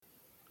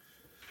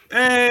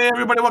Hey,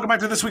 everybody, welcome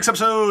back to this week's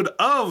episode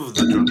of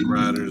The Drunk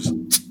Riders.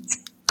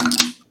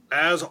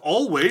 As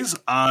always,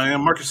 I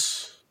am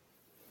Marcus.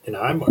 And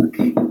I'm Mark.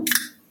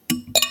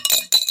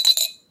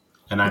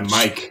 And I'm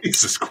Mike.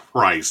 Jesus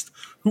Christ.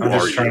 Who I'm are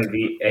just you? trying to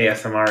be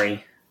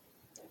ASMR-y.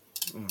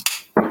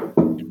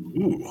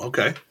 Ooh,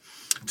 okay.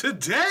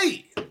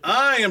 Today,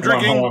 I am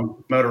drinking... Hold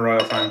on. Motor oil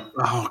time.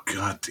 Oh,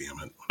 God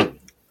damn it.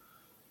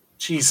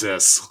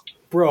 Jesus.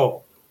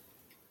 Bro,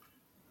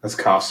 That's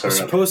cough you're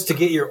syrup. supposed to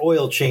get your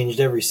oil changed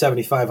every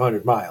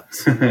 7,500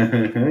 miles.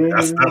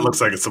 That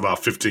looks like it's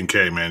about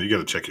 15K, man. You got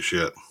to check your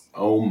shit.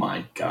 Oh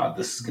my god,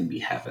 this is going to be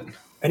heaven.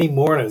 Any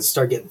mornings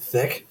start getting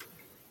thick.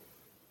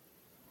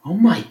 Oh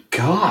my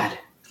god.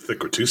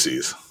 Thick with two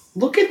C's.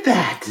 Look at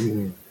that.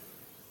 Mm.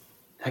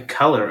 That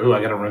color. Ooh,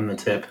 I got to run the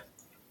tip.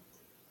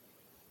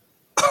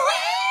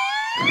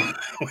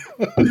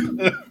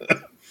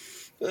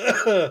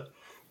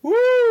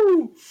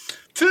 Woo!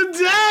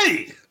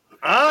 Today,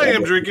 I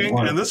am drinking,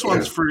 and this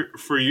one's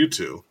for you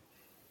two.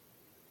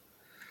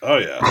 Oh,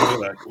 yeah.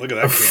 Look at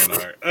that can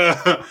art.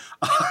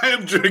 I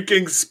am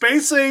drinking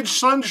Space Age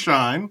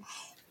Sunshine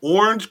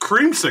Orange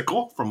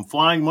Creamsicle from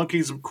Flying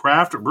Monkeys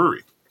Craft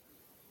Brewery.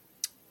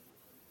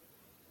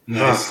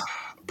 Nice.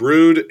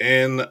 Brewed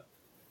in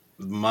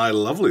my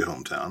lovely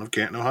hometown of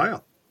Canton,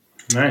 Ohio.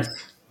 Nice.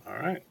 All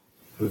right.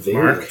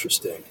 Very Mark.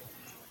 interesting.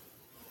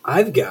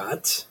 I've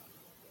got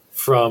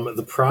from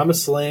the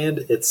Promised Land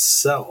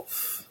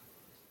itself,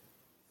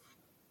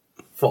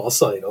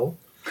 False Idol,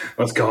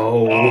 Let's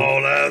go. Oh,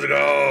 let's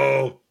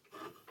go.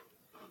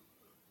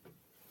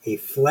 a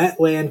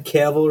Flatland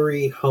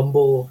Cavalry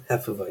Humble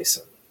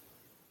Hefeweizen.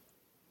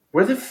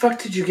 Where the fuck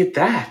did you get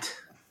that?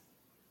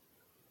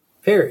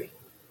 Perry.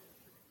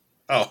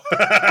 Oh.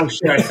 Oh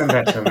shit, I sent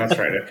that to him. That's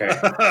right, okay.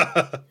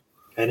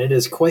 And it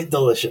is quite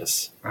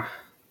delicious.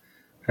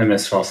 I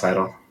miss False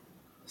Idol.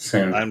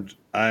 Soon.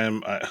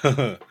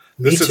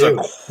 This is too.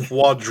 a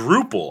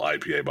quadruple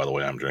IPA, by the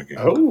way, I'm drinking.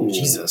 Oh,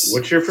 Jesus.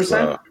 What's your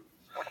percent?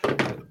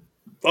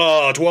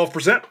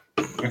 12%.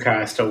 Okay,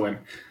 I still win.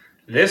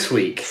 This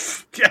week.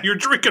 Yeah, you're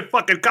drinking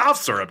fucking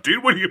cough syrup,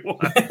 dude. What do you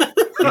want?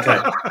 Okay.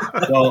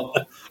 Well,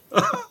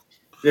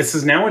 this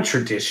is now a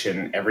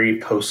tradition. Every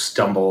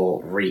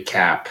post-Stumble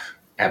recap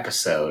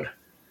episode.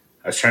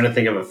 I was trying to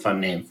think of a fun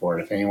name for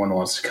it. If anyone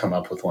wants to come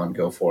up with one,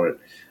 go for it.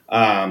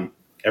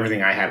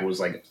 Everything I had was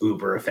like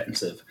uber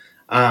offensive.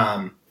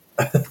 From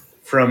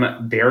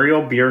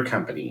Burial Beer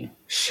Company,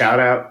 shout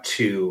out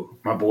to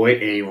my boy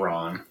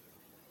Aaron.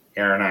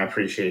 Aaron, I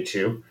appreciate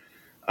you.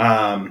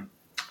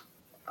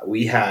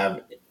 We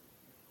have,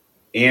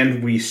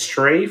 and we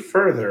stray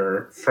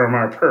further from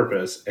our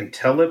purpose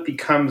until it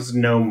becomes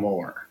no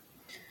more,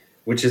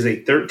 which is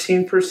a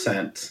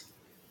 13%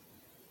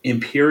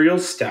 Imperial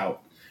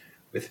Stout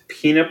with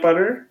peanut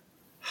butter,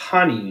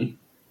 honey,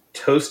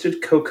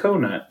 toasted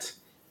coconut,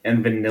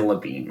 and vanilla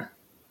bean.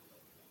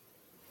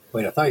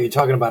 Wait, I thought you were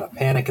talking about a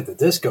Panic at the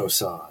Disco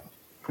song.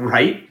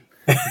 Right?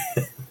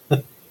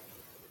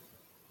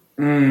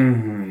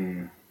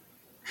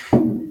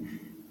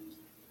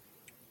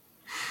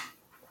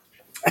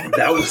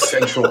 That was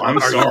central. I'm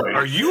sorry.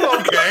 Are you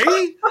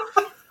okay?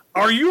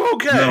 Are you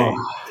okay? No.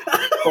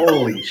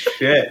 Holy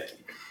shit.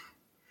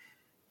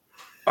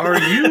 Are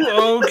you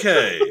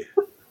okay?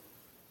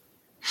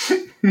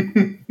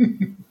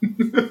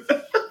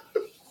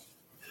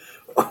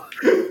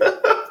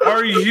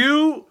 Are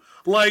you,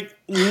 like,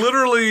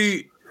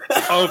 literally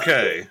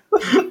okay?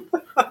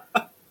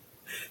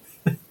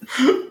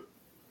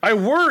 I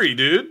worry,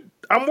 dude.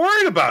 I'm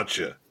worried about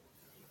you.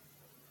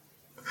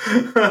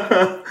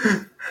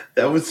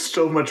 That was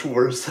so much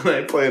worse than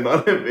I planned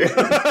on it, man.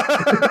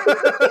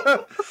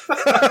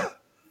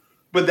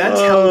 But that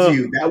tells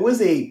you, that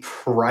was a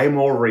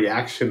primal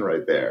reaction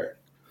right there.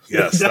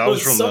 Yes, that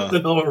was from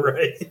something all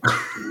right.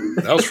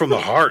 That was from the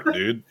heart,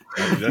 dude.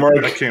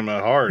 That came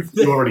out hard.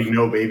 You already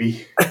know,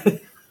 baby.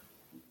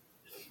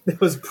 It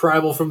was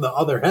primal from the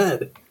other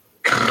head.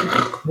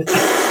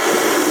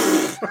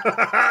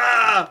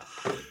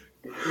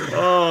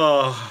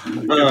 Oh,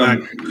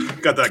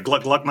 got that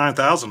Gluck Gluck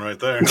 9000 right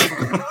there.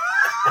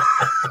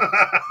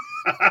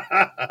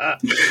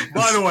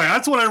 By the way, I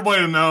just want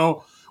everybody to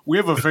know we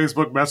have a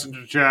Facebook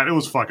Messenger chat. It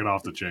was fucking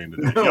off the chain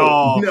today.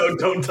 No,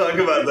 don't talk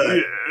about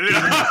that.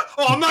 Yeah.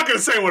 Well, I'm not going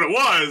to say what it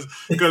was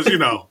because,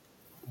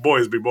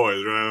 boys be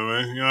boys,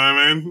 right? You know what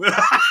I mean?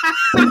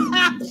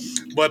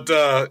 But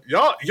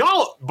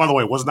y'all, by the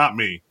way, it was not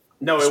me.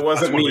 No, it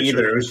wasn't me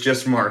either. It was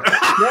just Mark. No,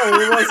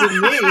 it wasn't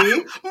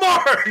me.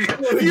 Mark,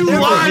 you It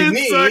lying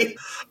wasn't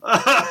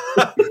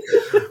suck. me.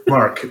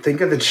 Mark, think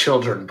of the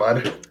children,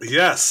 bud.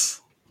 Yes.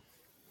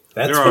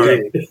 That's There are-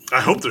 great. I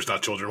hope there's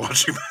not children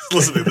watching this,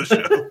 listening to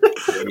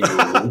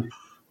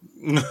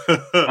the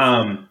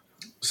show.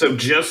 So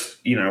just,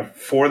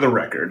 for the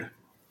record,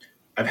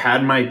 I've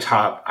had my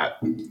top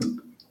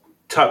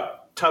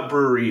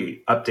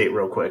brewery update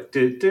real quick.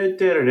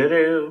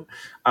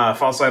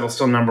 False Idol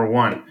still number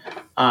 1.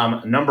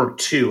 Number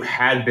 2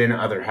 had been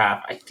Other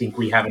Half. I think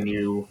we have a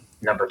new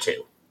number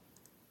 2.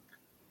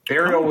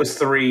 Burial was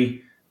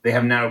 3. They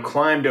have now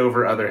climbed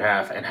over other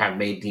half and have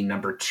made the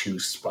number 2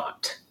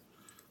 spot.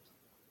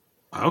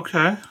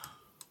 Okay.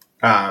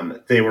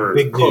 They were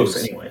Big close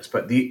news. anyways,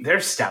 but their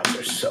stouts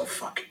are so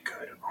fucking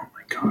good. Oh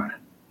my god!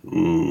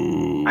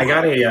 Ooh. I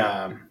got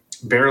a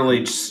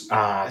barrel-aged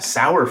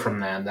sour from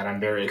them that I'm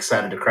very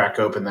excited to crack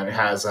open. That it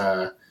has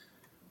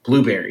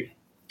blueberry.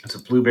 It's a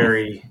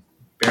blueberry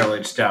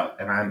barrel-aged stout,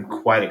 and I'm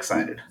quite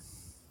excited.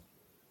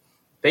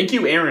 Thank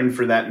you, Aaron,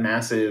 for that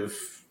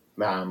massive.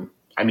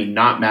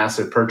 Not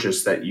massive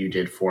purchase that you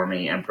did for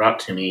me and brought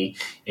to me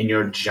in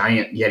your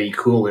giant Yeti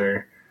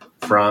cooler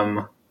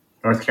from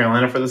North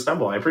Carolina for the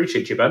Stumble. I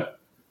appreciate you, bud.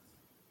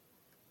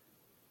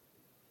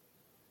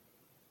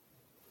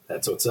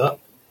 That's what's up.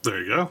 There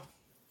you go.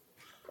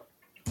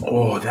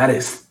 Oh, that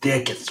is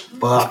thick as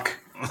fuck.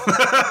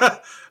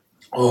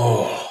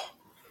 Oh,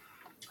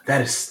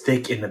 that is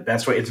thick in the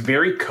best way. It's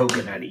very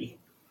coconutty.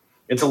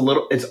 It's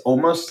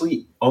almost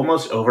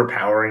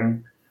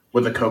overpowering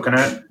with the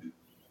coconut,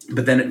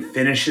 but then it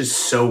finishes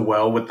so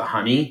well with the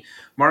honey.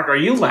 Mark, are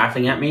you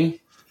laughing at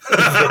me?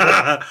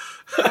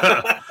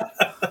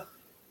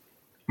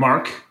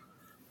 Mark?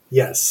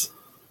 Yes.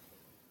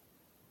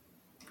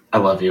 I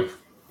love you.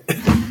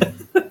 I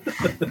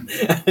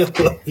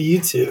love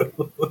you too.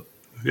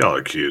 Y'all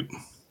are cute.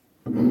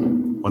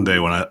 One day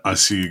when I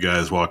see you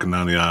guys walking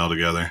down the aisle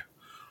together,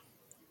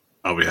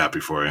 I'll be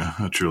happy for you.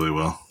 I truly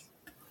will.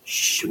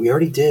 Shh, we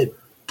already did.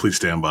 Please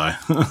stand by.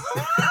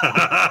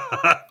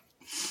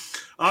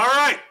 All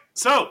right.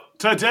 So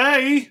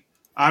today,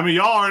 y'all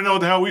already know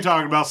what the hell we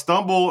talking about.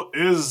 Stumble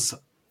was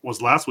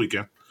last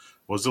weekend.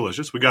 Was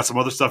delicious. We got some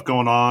other stuff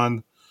going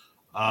on.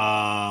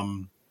 But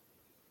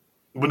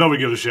nobody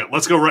gives a shit.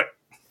 Let's go right.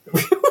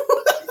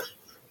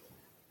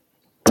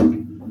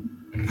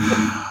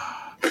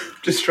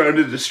 Just trying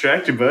to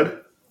distract you,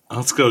 bud.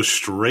 Let's go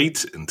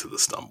straight into the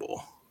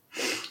Stumble.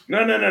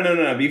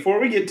 No. Before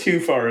we get too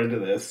far into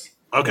this.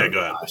 Okay,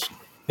 go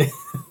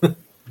ahead.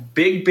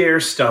 Big Bear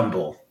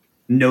Stumble,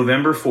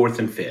 November 4th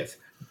and 5th,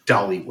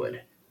 Dollywood.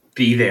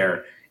 Be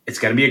there. It's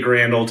going to be a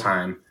grand old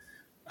time.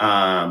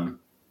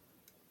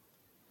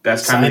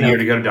 Best time of the year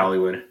to go to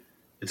Dollywood.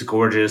 It's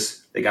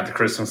gorgeous. They got the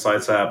Christmas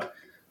lights up.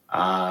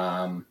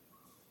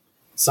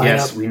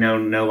 Yes, we know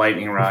no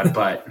lightning rod,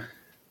 but...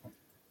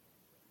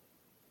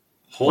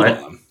 Hold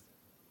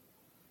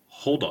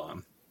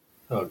on.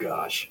 Oh,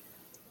 gosh.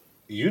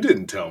 You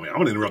didn't tell me. I'm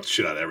going to interrupt the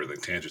shit out of everything,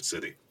 Tangent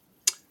City.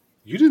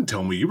 You didn't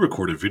tell me you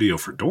recorded video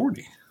for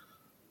Dorney.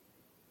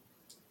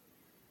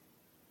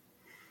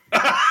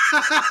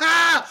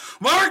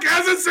 Mark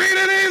hasn't seen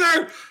it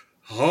either.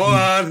 Hold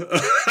on.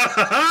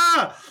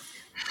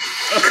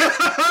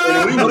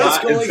 What's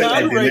going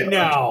on right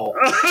now?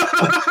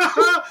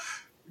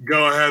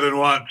 Go ahead and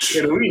watch.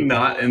 Can we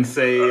not and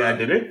say I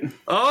did it?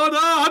 Oh,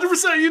 no,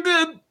 100% you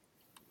did.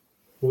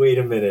 Wait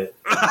a minute.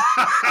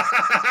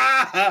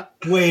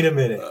 Wait a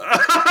minute.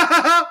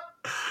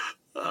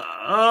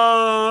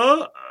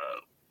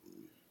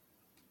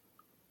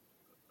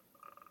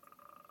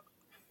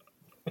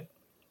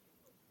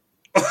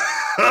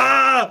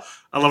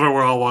 I love it.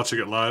 We're all watching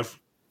it live.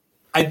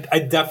 I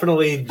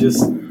definitely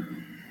just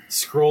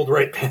scrolled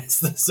right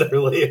past this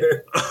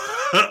earlier.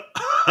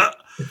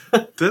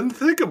 Didn't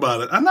think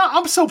about it.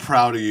 I'm so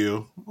proud of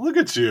you. Look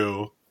at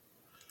you.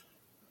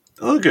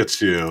 Look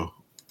at you.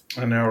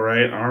 I know,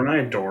 right? Aren't I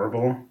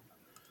adorable?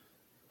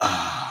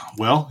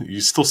 Well, you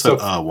still said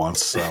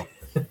once, so.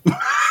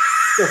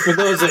 So for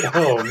those at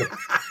home.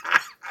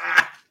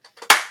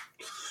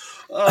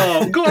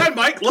 Go ahead,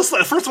 Mike.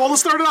 First of all,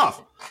 let's start it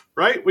off.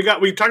 Right? We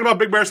talked about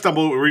Big Bear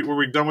Stumble. Were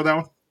we done with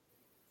that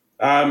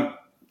one?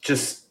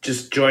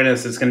 Just join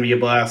us. It's going to be a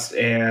blast.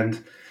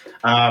 And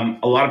a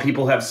lot of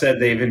people have said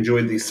they've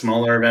enjoyed these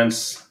smaller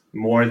events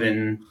more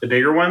than the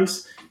bigger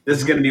ones. This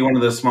is going to be one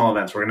of those small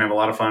events. We're going to have a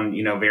lot of fun,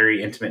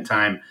 very intimate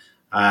time.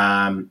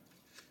 I'm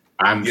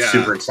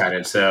super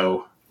excited.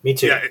 So Me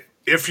too. Yeah,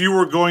 if you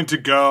were going to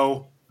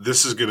go,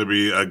 this is going to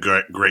be a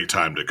great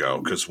time to go.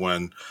 Because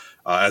when,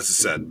 as I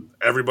said,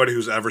 everybody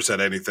who's ever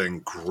said anything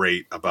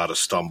great about a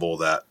Stumble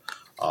that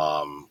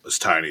is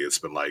tiny, it's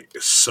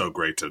so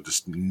great to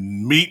just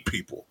meet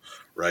people,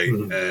 right?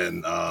 Mm-hmm.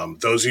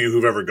 And those of you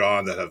who've ever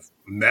gone that have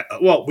met,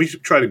 well, we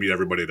try to meet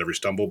everybody at every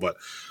Stumble, but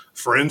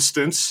for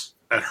instance,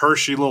 at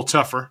Hershey, a little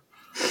tougher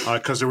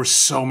because there were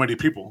so many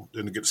people.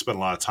 Didn't get to spend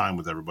a lot of time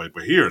with everybody.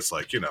 But here it's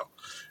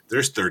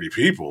there's 30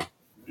 people.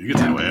 You get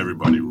to know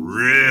everybody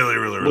really,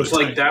 really, really Looks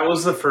like that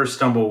was the first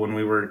Stumble when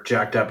we were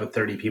jacked up with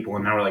 30 people,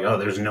 and now we're like, oh,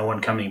 there's no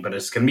one coming. But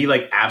it's going to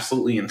be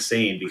absolutely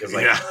insane because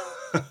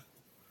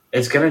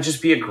it's going to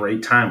just be a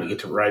great time. We get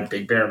to ride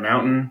Big Bear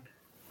Mountain.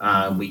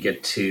 We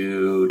get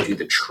to do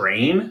the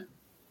train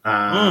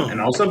and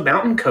also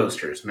mountain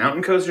coasters.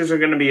 Mountain coasters are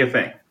going to be a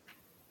thing.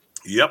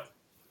 Yep.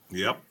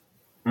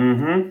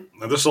 Mm-hmm.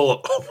 Now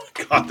oh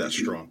my God, that's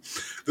strong.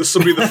 This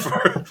will be the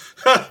first.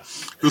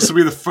 This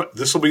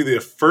will be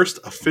the first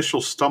official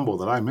Stumble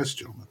that I missed,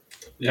 gentlemen.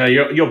 Yeah,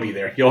 you'll be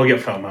there. You'll get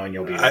FOMO and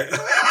you'll be there.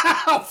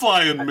 I'll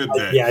fly in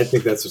midday. Yeah, I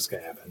think that's what's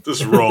going to happen.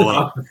 Just roll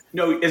up.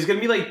 No, it's going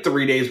to be like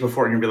 3 days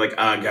before, and you'll be like,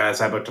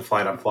 guys, I booked a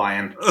flight. I'm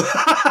flying.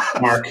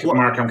 Mark,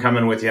 I'm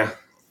coming with you.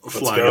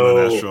 Flying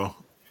into Nashville.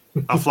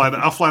 I'll fly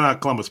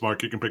out Columbus,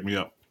 Mark. You can pick me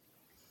up.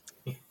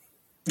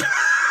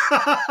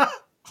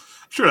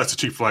 Sure, that's a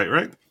cheap flight,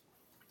 right?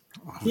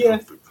 Yeah.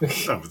 I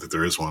don't think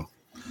there is one.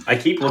 I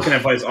keep looking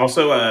at flights.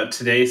 Also,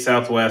 today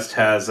Southwest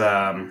has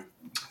 50%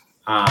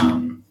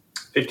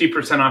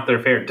 off their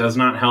fare. Does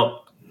not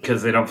help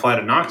because they don't fly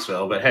to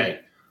Knoxville, but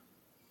hey.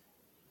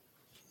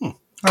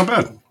 Not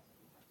bad.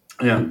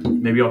 Yeah,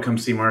 maybe I'll come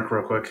see Mark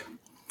real quick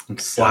and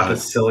slap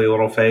his silly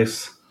little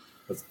face.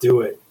 Let's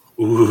do it.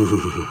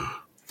 Ooh.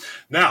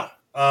 Now,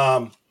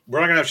 we're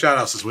not going to have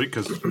shout-outs this week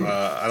because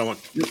I don't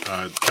want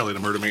Kelly to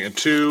murder me. And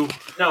two...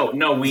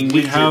 No, we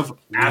need to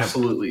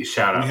absolutely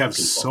shout out. We have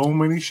so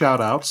many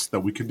shout-outs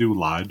that we could do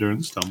live during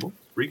the Stumble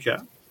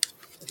recap.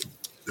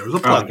 There's a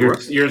plethora.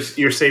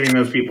 You're saving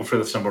those people for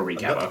the Stumble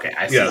recap. Okay,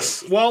 I see.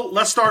 Yes. Well,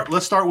 let's start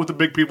with the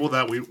big people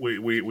that we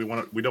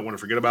don't want to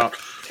forget about.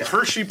 Okay.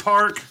 Hershey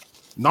Park,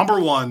 number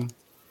 1.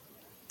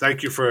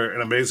 Thank you for an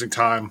amazing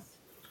time.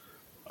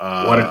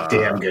 What a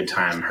damn good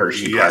time,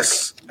 Hershey Park.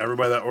 Yes.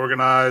 Everybody that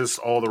organized,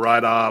 all the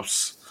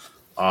ride-ops.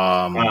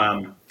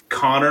 Connor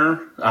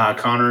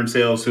in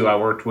sales, who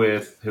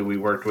we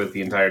worked with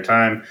the entire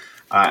time.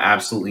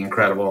 Absolutely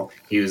incredible.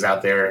 He was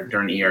out there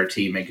during ERT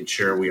making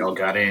sure we all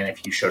got in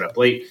if you showed up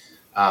late.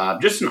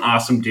 Just an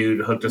awesome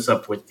dude. Hooked us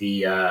up with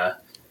the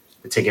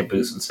ticket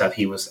booths and stuff.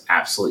 He was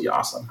absolutely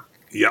awesome.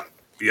 Yeah.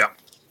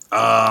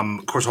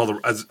 Of course,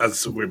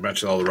 as we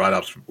mentioned, all the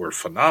write-ups were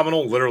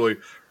phenomenal. Literally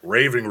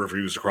raving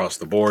reviews across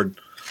the board.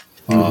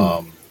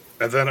 And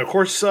then, of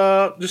course,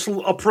 just a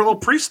little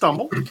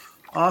pre-stumble.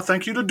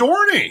 Thank you to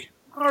Dorney,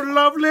 our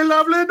lovely,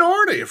 lovely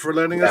Dorney, for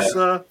letting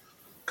us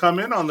come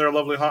in on their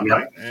lovely hot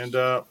night and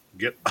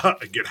get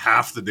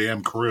half the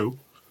damn crew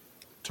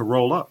to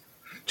roll up.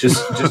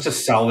 Just a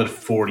solid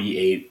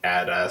 48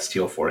 at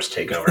Steel Force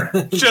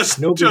Takeover.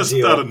 just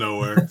out of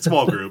nowhere,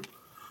 small group.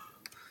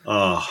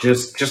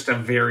 Just a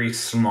very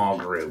small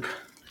group.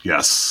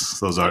 Yes,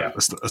 those are. Yeah.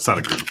 That's not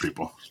a group of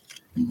people.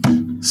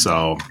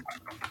 So,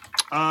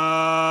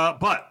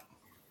 but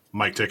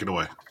Mike, take it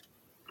away.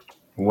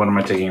 What am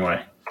I taking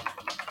away?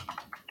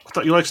 I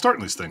thought you liked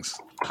starting these things.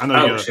 I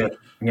know. Shit.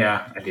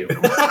 Yeah, I do. You're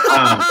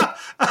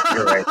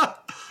right. I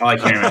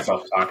like hearing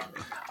myself talk.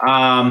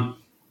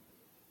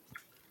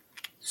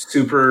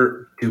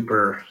 Super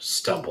Duper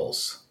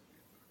Stumbles.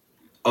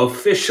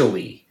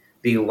 Officially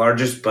the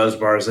largest Buzz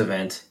Bars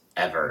event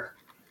ever.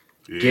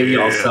 Yeah. Give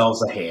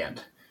yourselves a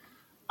hand.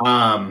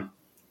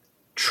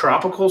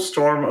 Tropical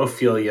Storm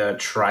Ophelia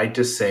tried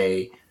to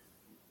say,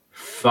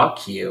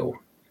 fuck you.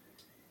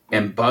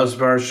 And Buzz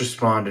Bars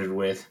responded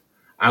with,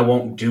 I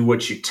won't do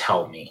what you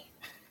tell me.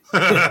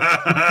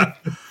 And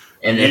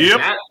if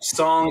that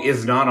song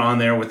is not on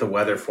there with the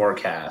weather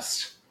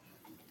forecast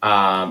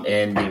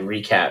and the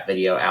recap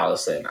video,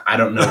 Allison, I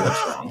don't know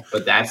what's wrong,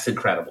 but that's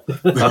incredible.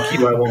 Fuck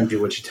you, I won't do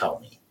what you tell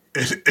me.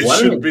 It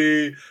should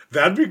be.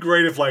 That'd be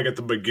great if, like, at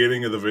the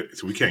beginning of the video,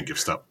 so we can't give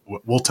stuff.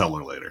 We'll tell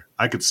her later.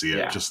 I could see it.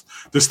 Yeah. Just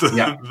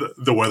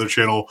the Weather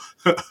Channel.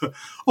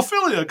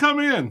 Ophelia, come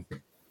in.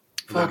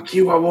 Fuck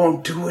you, I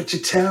won't do what you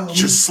tell me.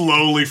 Just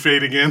slowly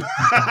fading in.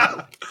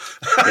 Yeah.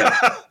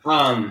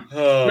 No,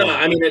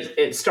 I mean,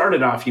 it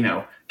started off,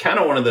 kind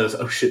of one of those,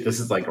 oh shit, this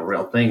is like a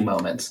real thing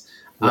moments,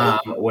 right.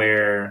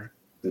 Where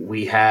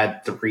we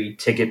had 3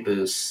 ticket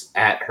booths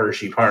at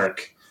Hershey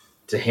Park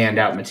to hand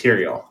out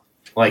material.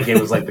 Like,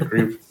 it was like the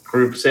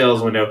group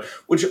sales window,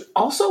 which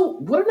also,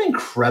 what an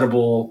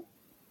incredible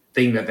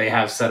thing that they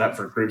have set up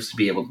for groups to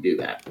be able to do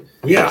that.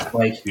 Yeah.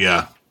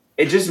 Yeah.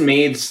 It just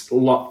made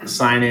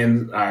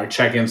sign-in or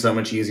check-in so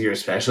much easier,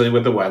 especially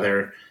with the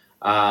weather.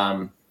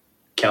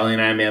 Kelly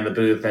and I manned the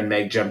booth, and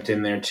Meg jumped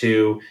in there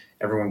too.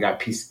 Everyone got a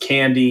piece of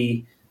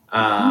candy.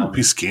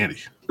 Piece of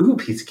candy. Ooh,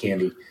 piece of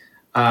candy.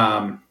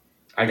 I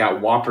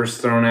got Whoppers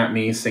thrown at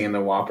me, singing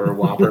the Whopper,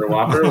 Whopper,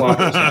 Whopper,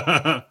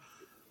 Whopper.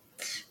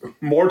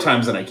 More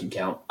times than I can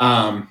count.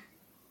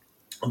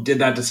 Did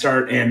that to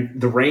start, and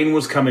the rain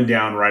was coming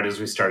down right as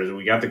we started.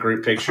 We got the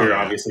group picture.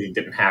 Obviously,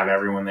 didn't have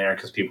everyone there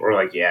because people were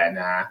like, yeah,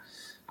 nah,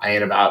 I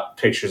ain't about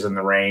pictures in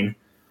the rain.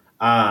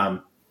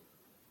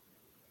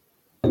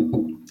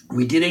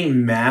 We did a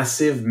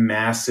massive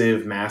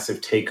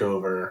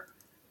takeover,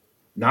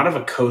 not of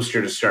a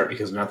coaster to start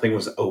because nothing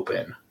was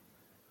open.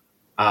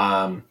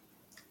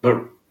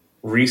 But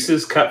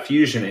Reese's Cup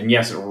Fusion, and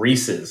yes,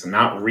 Reese's,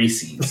 not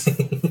Reese's.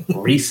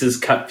 Reese's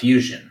Cup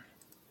Fusion.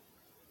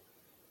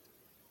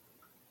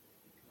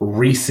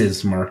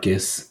 Reese's,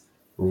 Marcus.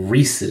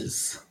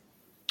 Reese's.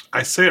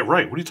 I say it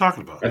right. What are you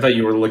talking about? I thought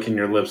you were licking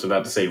your lips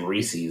about to say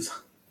Reese's.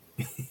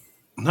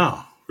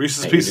 No.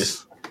 Reese's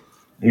Pieces.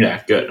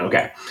 Yeah, good.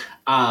 Okay.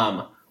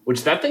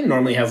 Which that thing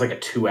normally has like a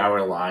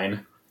 2-hour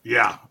line.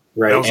 Yeah.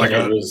 Right.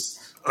 That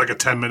was like a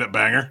 10-minute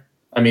banger.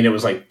 I mean, it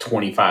was like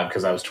 25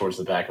 because I was towards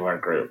the back of our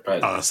group.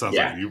 But that sounds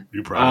like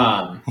you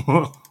probably.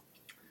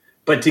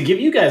 But to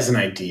give you guys an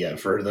idea,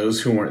 for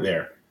those who weren't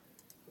there,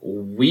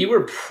 We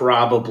were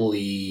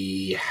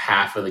probably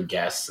half of the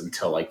guests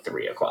until like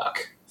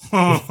 3:00.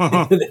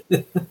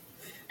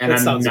 And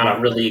I'm not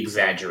really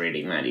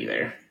exaggerating that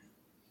either.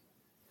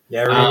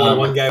 Yeah, I remember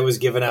one guy was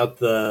giving out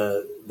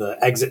the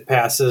exit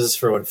passes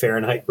for when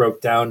Fahrenheit broke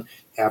down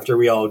after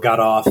we all got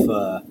off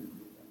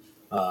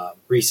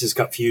Reese's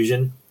Cup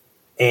Fusion.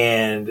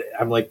 And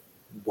I'm like,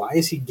 why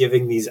is he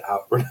giving these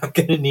out? We're not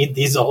going to need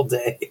these all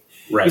day.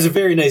 Right. It was a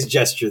very nice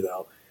gesture,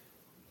 though.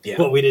 Yeah.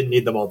 But we didn't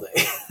need them all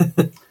day.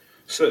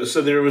 So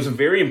there was a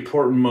very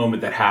important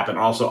moment that happened.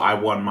 Also, I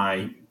won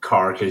my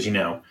car because,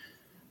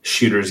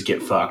 shooters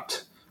get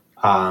fucked.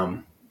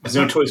 There's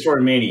no Toy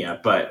Story Mania,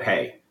 but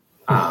hey.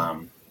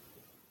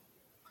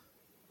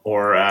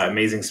 Or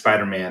Amazing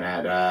Spider-Man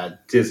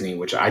at Disney,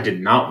 which I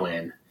did not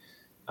win.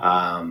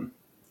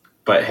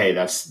 But hey,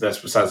 that's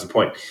besides the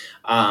point.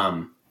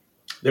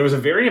 There was a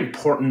very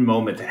important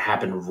moment that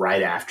happened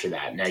right after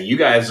that. Now, you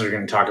guys are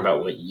going to talk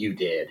about what you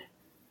did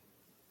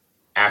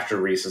after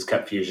Reese's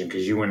Cup Fusion,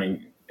 because you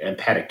went and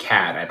pet a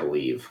cat, I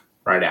believe,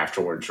 right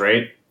afterwards,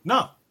 right?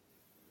 No.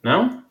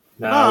 No?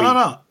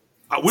 No.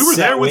 We were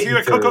there with you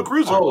at Coco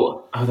Cruiser.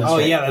 That's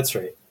right. Yeah, that's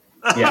right.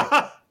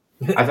 Yeah.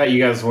 I thought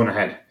you guys went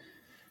ahead.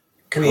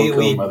 We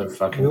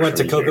went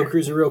to Coco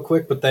Cruiser real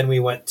quick, but then we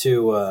went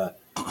to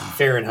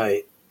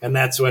Fahrenheit, and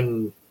that's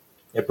when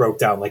it broke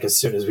down, like as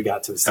soon as we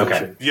got to the station.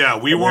 Okay. Yeah,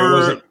 we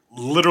were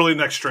literally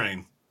next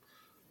train.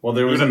 Well,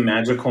 there was a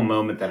magical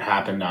moment that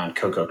happened on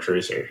Coco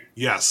Cruiser.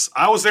 Yes,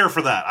 I was there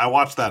for that. I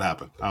watched that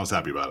happen. I was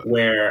happy about it.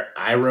 Where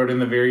I rode in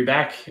the very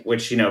back,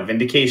 which,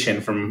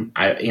 vindication from,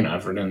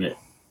 I've ridden it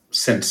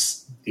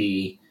since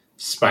the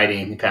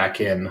Spiding back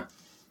in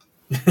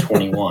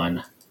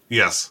 21.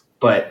 Yes.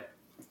 But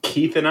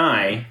Keith and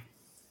I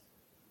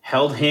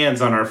held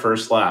hands on our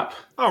first lap.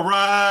 All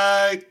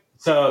right.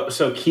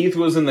 So Keith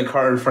was in the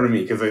car in front of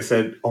me because I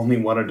said only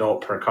one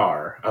adult per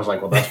car. I was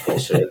like, well, that's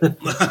bullshit.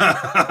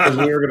 Because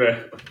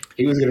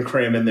he was gonna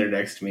cram in there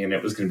next to me, and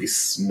it was gonna be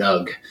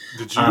snug.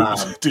 Did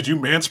you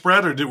man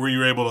spread, or were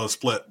you able to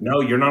split?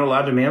 No, you're not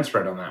allowed to man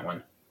spread on that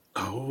one.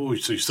 Oh,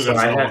 so you still got.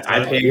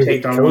 I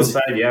pancaked on one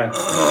side. Yeah.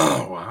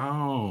 Oh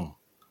wow.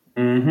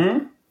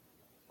 Mm-hmm.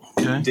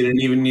 Okay. Didn't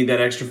even need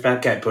that extra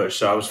fat guy push,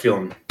 so I was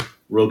feeling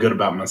real good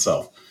about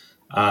myself.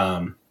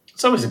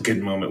 It's always a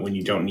good moment when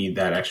you don't need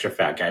that extra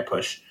fat guy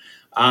push.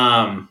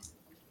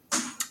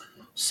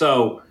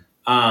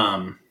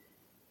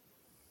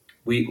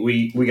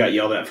 We got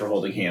yelled at for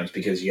holding hands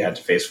because you had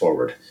to face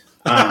forward.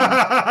 So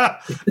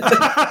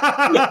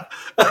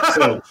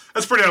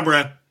that's pretty on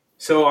brand.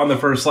 So on the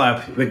first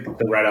lap, the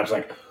ride-up's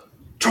like,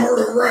 turn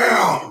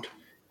around.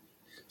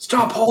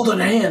 Stop holding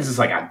hands. It's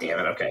like, God damn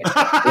it, okay.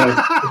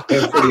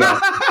 It was pretty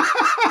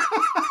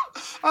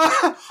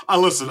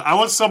awesome. Listen, I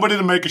want somebody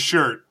to make a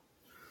shirt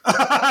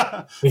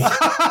of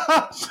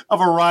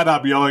a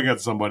ride-up yelling at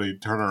somebody,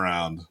 turn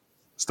around.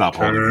 Stop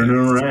holding hands. Turn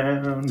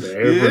around.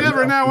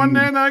 Every now and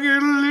then I get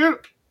a little...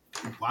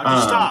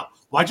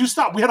 Why'd you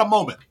stop? We had a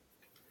moment.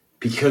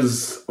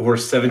 Because we're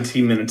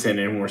 17 minutes in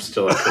and we're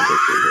still at Coco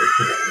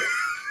Cruiser.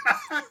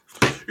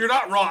 You're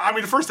not wrong. I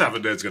mean, the first half of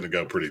the day is going to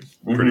go pretty,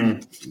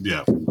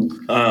 yeah.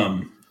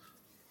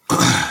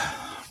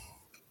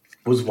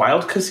 Was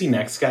Wild Cussy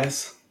next,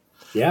 guys?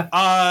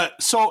 Yeah.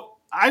 So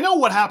I know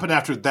what happened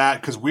after that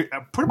because we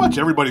pretty much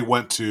everybody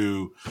went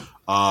to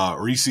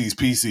Reese's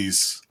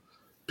pieces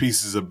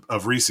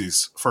of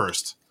Reese's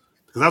first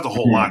because that's a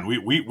whole line.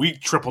 We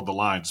tripled the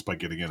line just by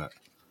getting in it.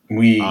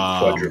 We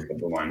quadrupled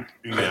the line.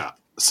 Yeah.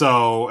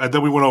 So and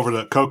then we went over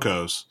to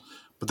Coco's.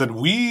 But then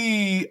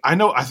I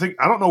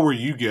don't know where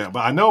you get, but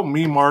I know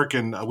me, Mark,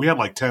 and we had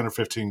like 10 or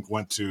 15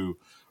 went to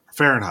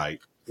Fahrenheit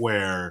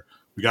where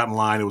we got in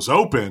line. It was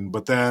open,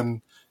 but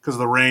then because of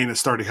the rain, it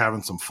started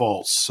having some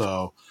faults.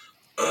 So,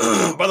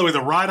 by the way,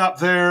 the ride up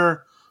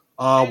there,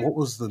 what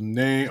was the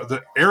name?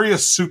 The area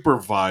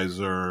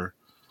supervisor.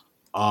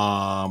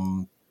 Gosh,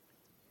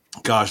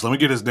 let me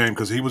get his name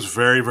because he was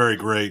very, very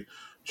great.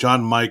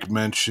 John Mike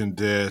mentioned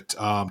it.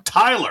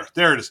 Tyler,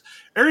 there it is.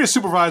 Area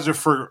supervisor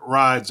for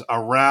rides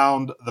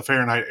around the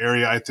Fahrenheit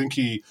area. I think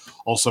he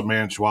also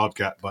managed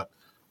Wildcat, but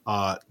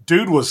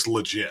dude was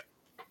legit.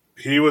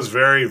 He was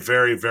very,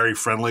 very, very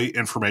friendly,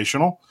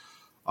 informational,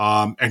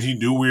 and he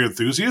knew we were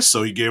enthusiasts,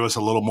 so he gave us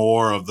a little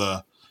more of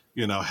the,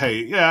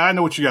 hey, yeah, I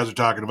know what you guys are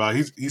talking about.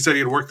 He said he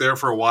had worked there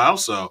for a while,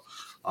 so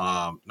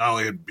not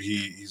only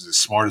he's as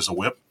smart as a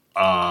whip,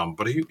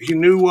 but he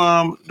knew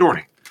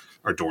Dorney.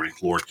 Or Dorney,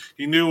 Lord.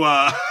 He knew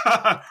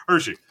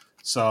Hershey.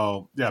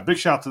 So, yeah, big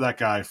shout out to that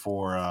guy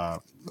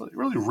for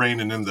really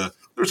reining in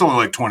there's only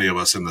like 20 of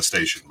us in the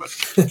station, but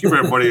keep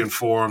everybody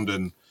informed.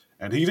 And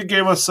he did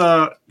give us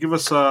flash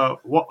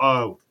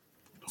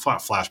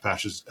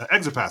passes,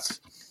 exit passes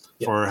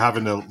for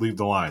having to leave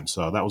the line.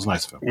 So that was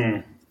nice of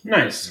him.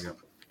 Nice. Yeah.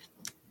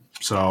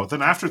 So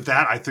then after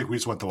that, I think we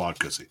just went to Wild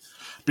Cussy.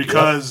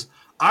 Because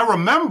I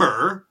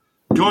remember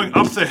going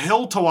up the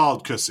hill to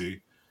Wild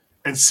Cussy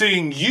and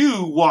seeing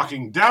you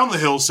walking down the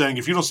hill saying,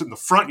 if you don't sit in the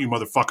front, you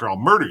motherfucker, I'll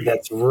murder you.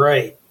 That's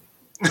right.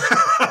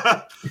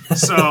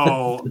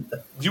 So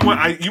you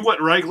went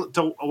right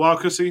to Wild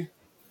Cussy?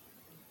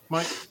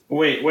 Mike?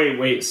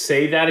 Wait.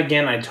 Say that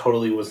again. I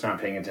totally was not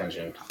paying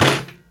attention.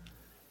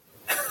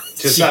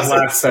 Just that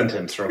last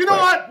sentence, real quick. You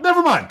know what?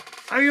 Never mind.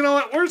 You know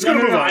what? We're just going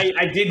to move on.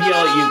 I did yell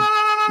at you.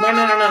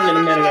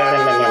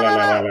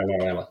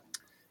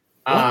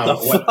 No. What the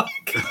fuck?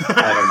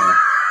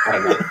 I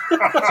don't know.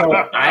 So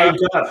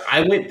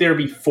I went there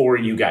before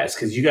you guys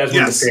because you guys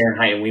went to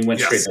Fahrenheit and we went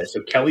straight there.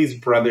 So Kelly's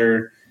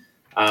brother,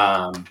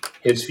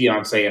 his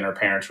fiance, and her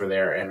parents were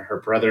there, and her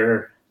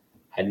brother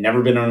had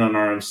never been on an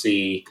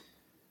RMC.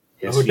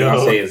 His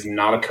fiance is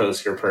not a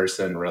coaster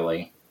person,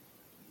 really.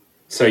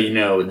 So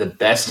the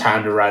best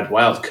time to ride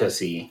Wild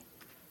Cussy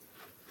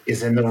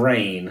is in the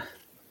rain.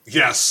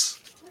 Yes.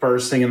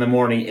 First thing in the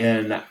morning,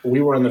 and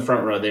we were in the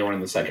front row. They were in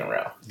the second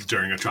row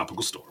during a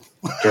tropical storm.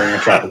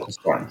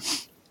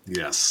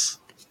 Yes.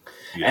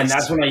 And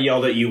that's when I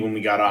yelled at you when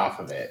we got off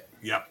of it.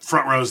 Yep.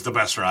 Front row is the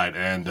best ride.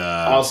 And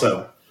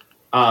also,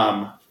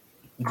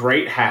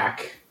 great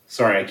hack.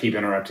 Sorry, I keep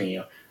interrupting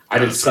you. I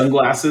did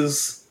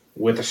sunglasses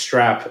with a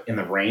strap in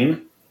the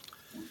rain.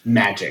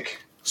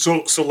 Magic.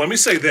 So let me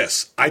say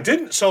this. I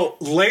didn't. So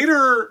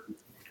later,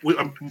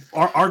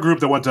 our group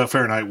that went to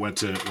Fahrenheit went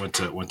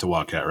to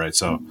Wildcat, right?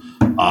 So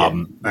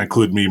that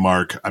included me,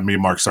 Mark. Me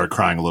and Mark started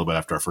crying a little bit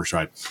after our first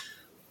ride.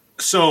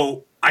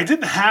 So I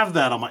didn't have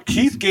that on my.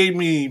 Keith gave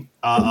me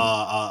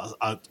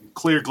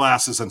clear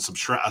glasses and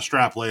a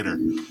strap later,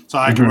 so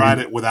I can ride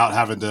it without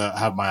having to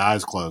have my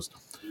eyes closed.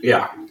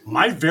 Yeah.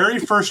 My very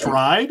first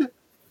ride,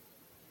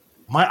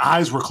 my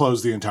eyes were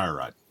closed the entire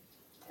ride.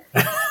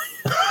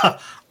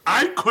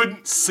 I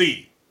couldn't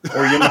see.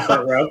 Were you in the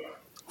front row?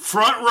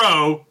 Front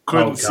row,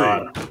 couldn't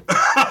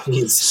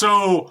see.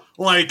 So,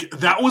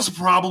 that was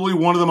probably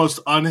one of the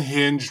most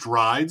unhinged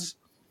rides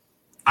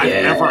I've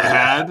ever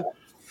had.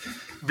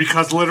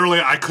 Because literally,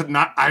 I could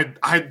not.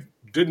 I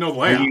didn't know the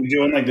layout. Were you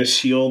doing the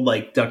shield,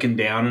 ducking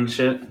down and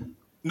shit?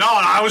 No,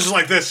 I was just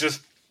like this,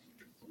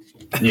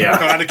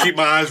 trying to keep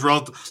my eyes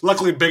rolled.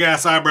 Luckily, big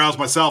ass eyebrows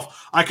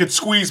myself. I could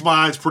squeeze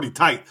my eyes pretty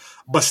tight,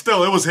 but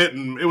still, it was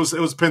hitting. It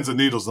was pins and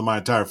needles in my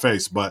entire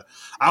face. But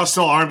I was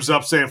still arms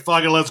up, saying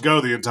 "fuck it, let's go"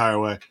 the entire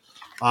way.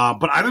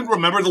 But I didn't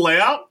remember the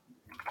layout.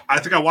 I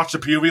think I watched the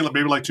POV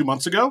maybe 2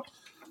 months ago,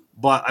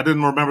 but I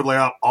didn't remember the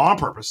layout on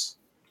purpose.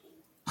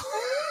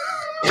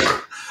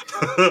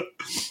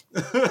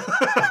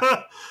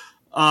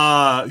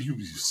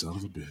 You son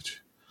of a bitch.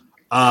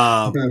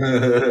 I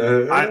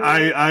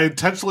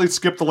intentionally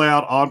skipped the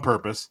layout on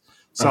purpose.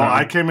 So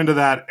I came into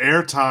that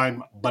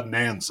airtime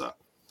bonanza.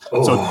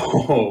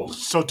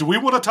 So do we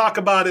want to talk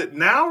about it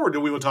now or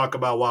do we want to talk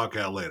about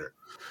Wildcat later?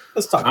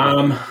 Let's talk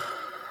about it.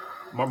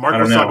 Mark,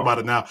 let's talk about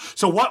it now.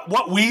 So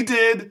what we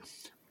did,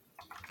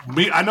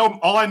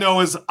 all I know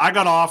is I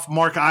got off.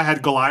 Mark, I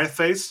had Goliath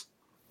face.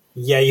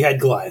 Yeah, you had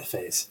Goliath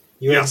face.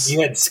 You had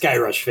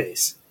Skyrush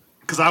face.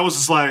 Because I was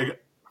just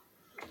like,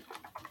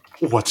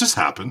 what just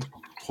happened?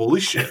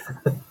 Holy shit.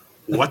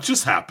 What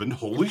just happened?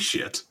 Holy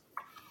shit.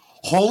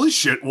 Holy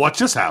shit, what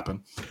just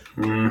happened?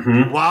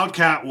 Mm-hmm.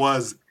 Wildcat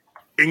was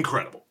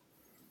incredible.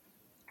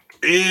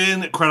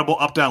 Incredible,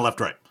 up, down, left,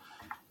 right.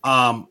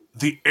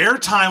 The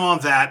airtime on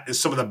that is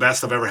some of the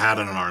best I've ever had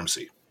on an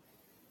RMC.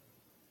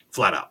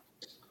 Flat out.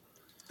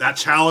 That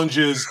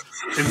challenges,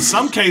 in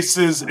some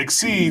cases,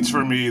 exceeds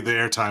for me the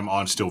airtime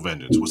on Steel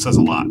Vengeance, which says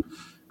a lot.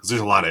 Because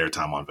there's a lot of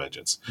airtime on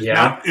Vengeance. Yeah.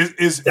 Now,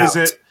 is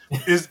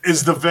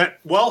the Vengeance?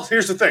 Well,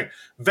 here's the thing.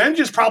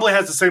 Vengeance probably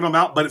has the same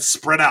amount, but it's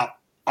spread out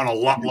on a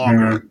lot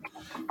longer.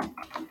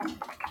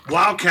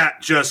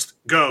 Wildcat just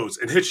goes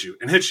and hits you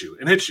and hits you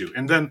and hits you.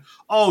 And then,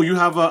 you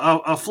have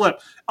a flip.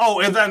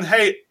 And then,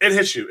 hey, it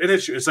hits you. It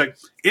hits you. It's like,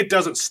 it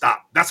doesn't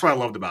stop. That's what I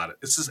loved about it.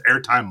 It's this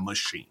airtime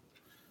machine.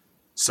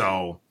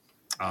 So,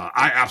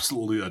 I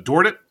absolutely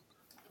adored it.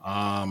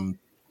 But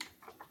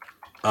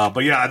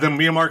yeah, then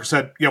me and Mark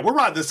said, we'll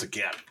ride this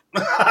again.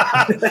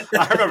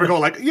 I remember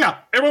going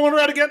everyone want to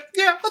ride again?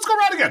 Yeah, let's go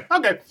ride again.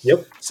 Okay.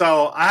 Yep.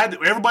 So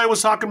everybody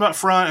was talking about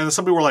front, and then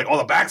some people were like,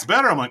 the back's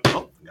better. I'm like,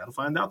 got to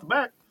find out the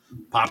back.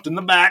 Popped in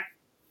the back.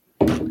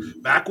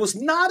 Back was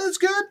not as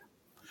good.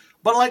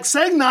 But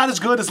saying not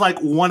as good is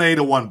 1A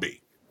to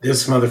 1B.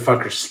 This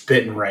motherfucker's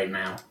spitting right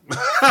now.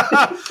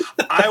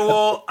 I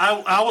will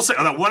say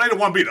 1A to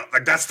 1B though.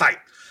 That's tight.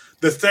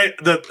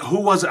 Who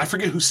was it? I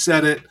forget who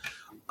said it.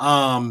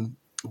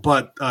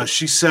 But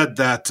she said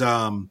that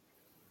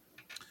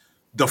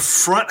the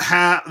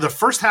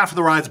first half of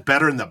the ride's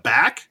better in the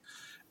back,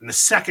 and the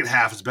second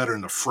half is better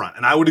in the front.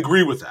 And I would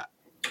agree with that.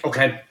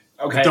 Okay.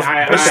 I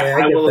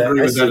will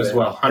agree with that as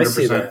well.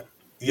 100%.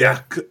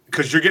 Yeah,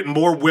 because you're getting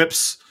more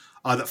whips.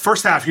 The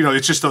first half,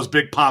 it's just those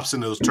big pops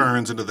into those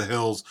turns into the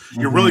hills.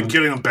 You're really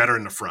getting them better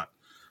in the front,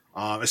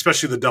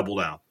 especially the double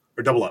down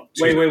or double up.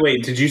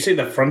 Wait. Did you say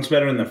the front's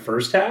better in the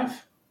first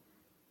half?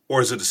 Or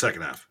is it the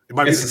second half? It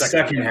might be the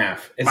second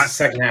half. It's the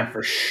second half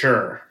for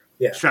sure.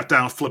 Yeah. Strap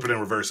down, flip it,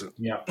 and reverse it.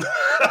 Yeah.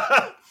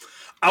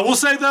 I will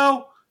say,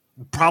 though,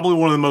 probably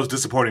one of the most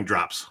disappointing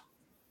drops.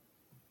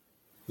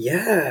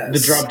 Yes. The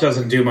drop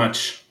doesn't do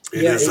much.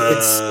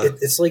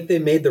 It's like they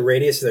made the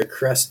radius of their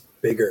crest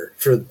bigger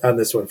on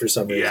this one for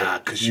some reason. Yeah,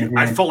 because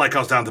I felt like I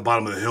was down at the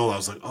bottom of the hill. I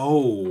was like,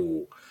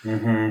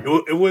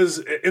 It was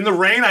in the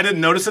rain. I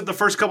didn't notice it the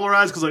first couple of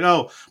rides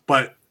because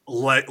but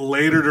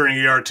later during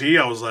ERT,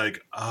 I was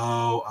like,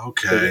 oh,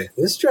 okay.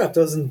 This drop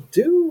doesn't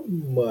do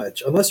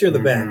much unless you're in the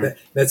back.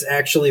 That's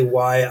actually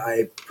why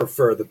I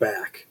prefer the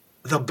back.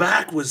 The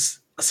back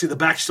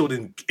still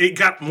didn't. It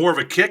got more of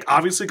a kick,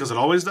 obviously, because it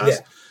always does.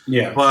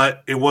 Yeah.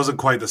 But it wasn't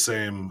quite the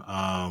same,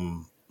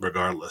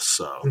 regardless.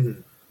 So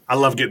I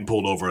love getting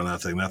pulled over on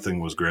that thing. That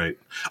thing was great.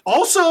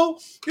 Also,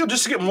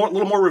 just to get a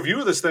little more review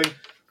of this thing,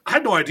 I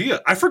had no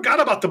idea. I forgot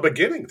about the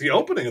beginning, the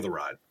opening of the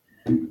ride.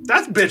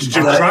 That bitch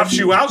just drops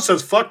you out,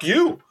 says "fuck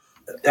you."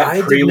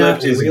 That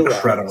pre-lift is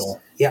incredible.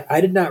 Yeah,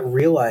 I did not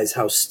realize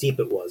how steep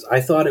it was.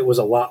 I thought it was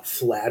a lot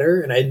flatter,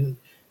 and I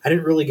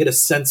didn't really get a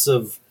sense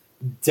of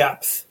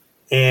depth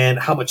and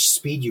how much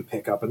speed you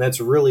pick up, and that's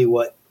really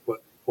what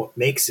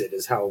makes it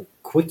is how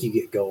quick you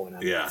get going.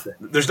 On that thing.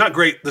 There's not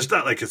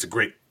like it's a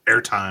great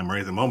airtime or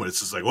anything. The moment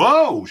it's just like,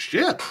 whoa,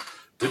 shit!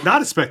 Did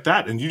not expect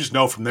that, and you just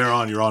know from there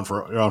on you're on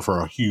for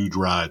a huge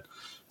ride.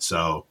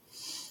 So.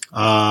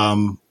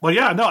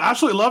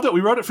 Absolutely loved it. We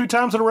rode it a few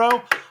times in a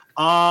row.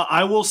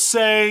 I will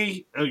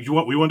say, we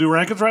want to do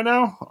rankings right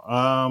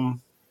now?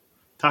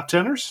 Top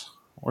teners?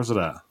 Where's it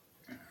at?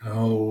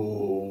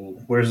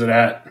 Oh, where's it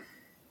at?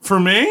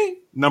 For me,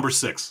 number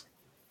 6.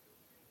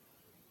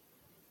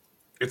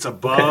 It's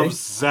above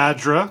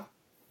Zadra.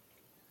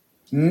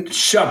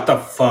 Shut the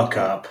fuck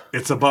up.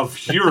 It's above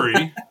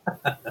Fury.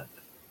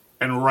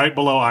 And right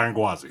below Iron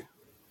Gwazi.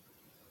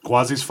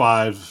 Gwazi's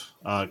 5,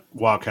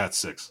 Wildcat's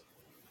 6.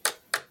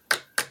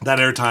 That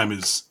airtime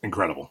is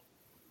incredible.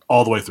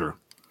 All the way through.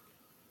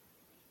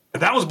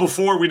 And that was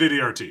before we did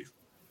ERT.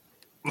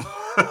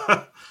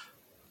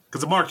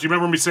 Because, Mark, do you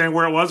remember me saying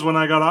where it was when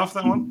I got off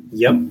that one?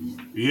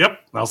 Yep.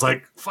 I was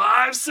like,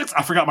 5, 6.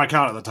 I forgot my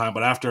count at the time,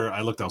 but after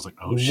I looked, I was like,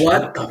 oh, shit.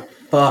 What the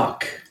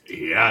fuck?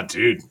 Yeah,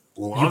 dude.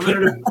 You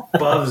put it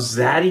above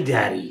Zaddy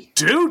Daddy.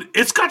 Dude,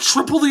 it's got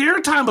triple the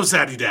airtime of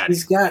Zaddy Daddy.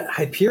 He's got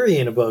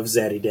Hyperion above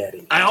Zaddy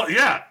Daddy.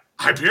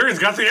 Hyperion's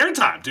got the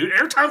airtime, dude.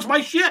 Airtime's my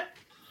shit.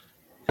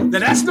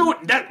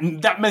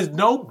 That means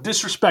no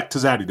disrespect to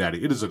Zaddy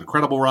Daddy. It is an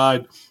incredible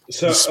ride.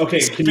 So, can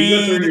you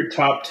go through your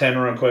top 10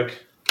 real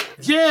quick?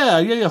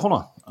 Yeah.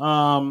 Hold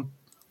on.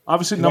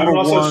 Obviously, number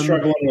 1. I'm also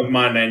struggling with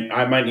mine, and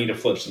I might need to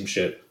flip some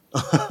shit.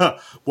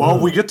 Well,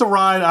 we get to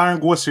ride Iron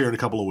Gwiss here in a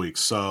couple of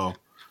weeks, so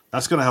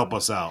that's going to help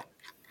us out.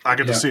 I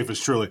get to see if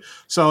it's truly.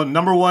 So,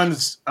 number 1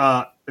 is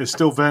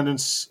still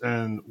Vengeance,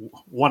 and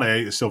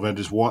 1A is still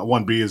Vengeance.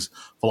 1B is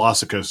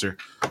Velocicoaster.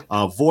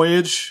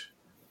 Voyage,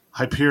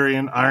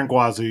 Hyperion, Iron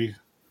Gwazi,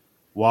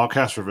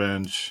 Wildcat's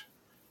Revenge,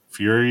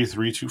 Fury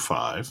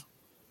 325,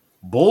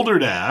 Boulder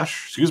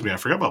Dash. Excuse me, I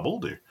forgot about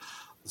Boulder.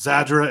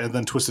 Zadra, and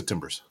then Twisted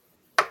Timbers.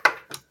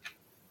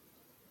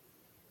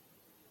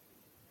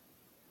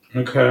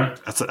 Okay,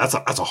 that's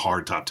a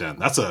hard top 10.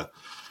 That's a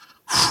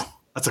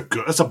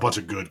bunch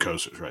of good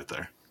coasters right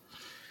there.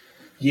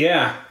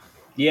 Yeah.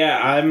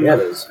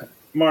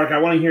 Mark, I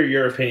want to hear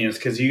your opinions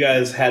because you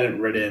guys hadn't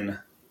ridden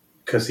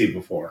Cassie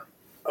before.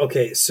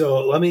 Okay,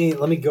 so let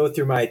me go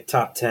through my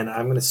top 10.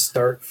 I'm going to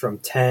start from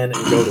 10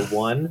 and go to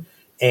 1,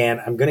 and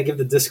I'm going to give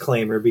the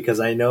disclaimer because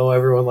I know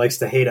everyone likes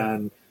to hate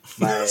on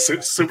my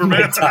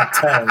Superman my top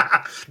 10.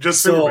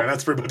 Just Superman.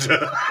 That's pretty much it.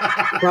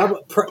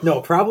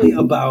 Probably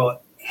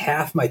about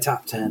half my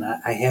top 10.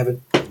 I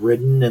haven't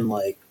ridden in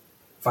like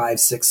 5,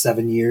 6,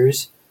 7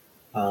 years,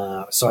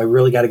 so I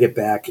really got to get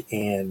back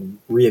and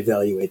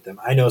reevaluate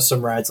them. I know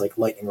some rides like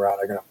Lightning Rod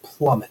are going to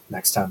plummet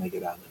next time I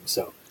get on them,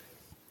 so.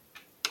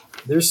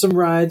 There's some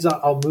rides,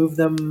 I'll move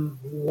them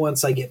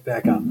once I get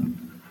back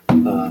on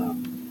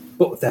them.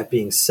 But with that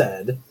being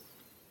said,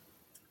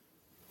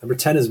 number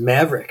 10 is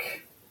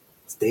Maverick.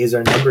 His days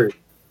are numbered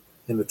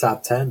in the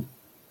top 10.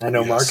 I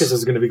know Marcus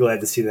is going to be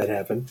glad to see that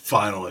happen.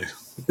 Finally.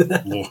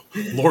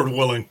 Lord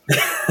willing.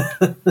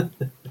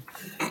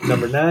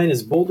 Number 9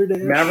 is Boulder Dash.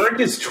 Maverick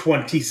is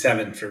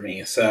 27 for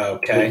me, so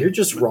okay. Well, you're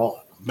just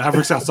wrong.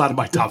 Maverick's outside of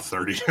my top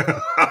 30.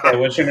 Okay,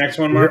 what's your next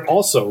one, Mark? You're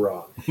also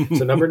wrong.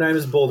 So number 9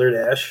 is Boulder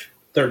Dash.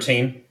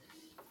 13.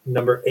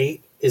 Number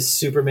 8 is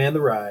Superman the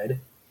Ride.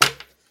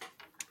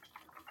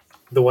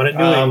 The one at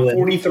New England.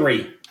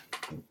 43.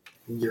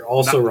 You're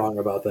also wrong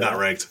about that. Not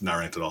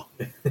ranked at all.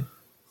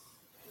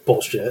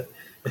 Bullshit.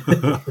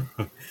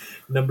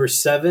 Number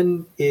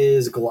 7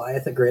 is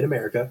Goliath at Great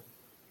America.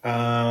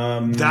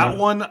 That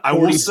one, I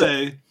will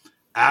say,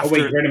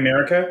 after Great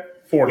America?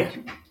 40. Yeah.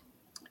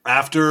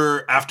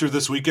 After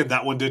this weekend,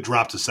 that one did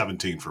drop to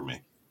 17 for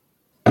me.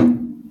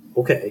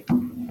 Okay.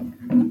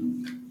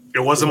 It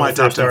wasn't my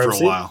top 10 for a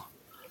while.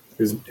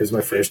 It was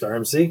my first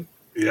RMC.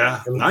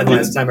 Yeah. And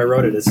last time I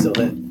rode it, it still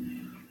hit.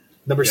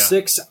 Number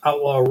 6,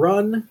 Outlaw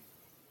Run.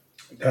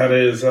 That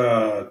is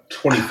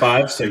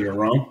 25, so you're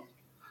wrong.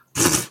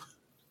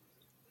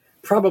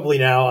 Probably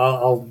now.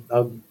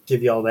 I'll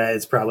give you all that.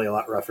 It's probably a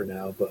lot rougher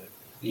now, but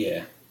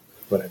yeah,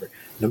 whatever.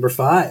 Number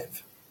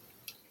 5,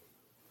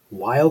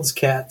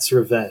 Wildcat's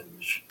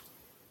Revenge.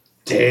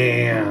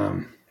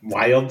 Damn.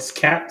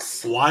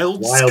 Wildcats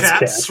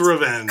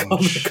Revenge.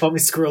 Call me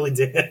Squirrely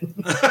Dan.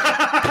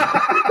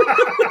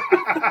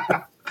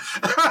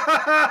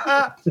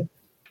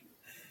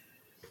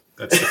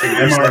 That's the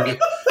fingers.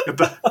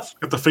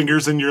 Get the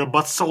fingers in your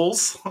butt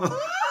soles.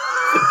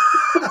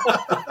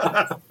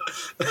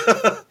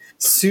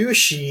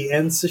 Sushi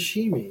and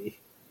sashimi.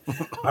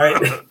 All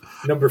right.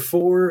 Number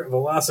 4,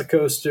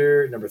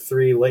 Velocicoaster. Number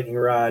 3, Lightning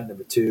Rod.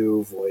 Number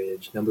 2,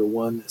 Voyage. Number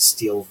 1,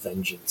 Steel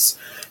Vengeance.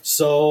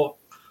 So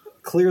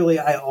clearly,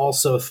 I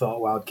also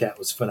thought Wildcat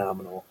was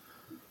phenomenal.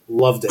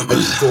 Loved it.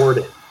 Adored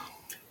it.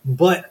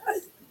 But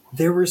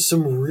there were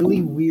some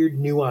really weird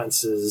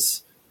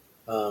nuances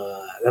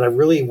that I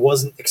really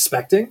wasn't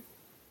expecting.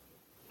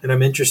 And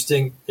I'm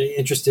interested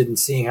in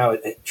seeing how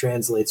it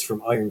translates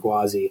from Iron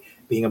Gwazi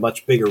being a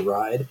much bigger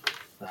ride.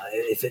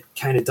 If it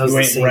kind of does you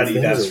the ain't same ready.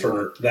 thing.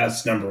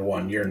 That's number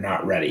one. You're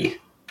not ready.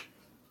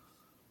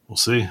 We'll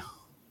see.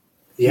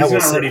 Yeah, He's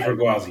not ready for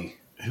Gwazi.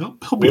 He'll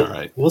be all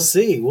right. We'll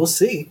see.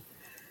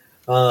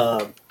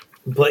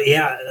 But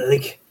yeah,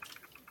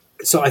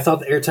 so I thought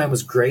the airtime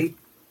was great,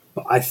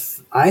 but I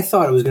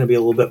thought it was going to be a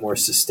little bit more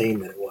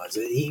sustained than it was.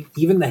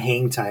 Even the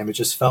hang time, it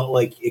just felt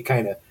like it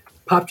kind of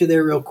popped you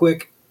there real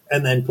quick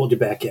and then pulled you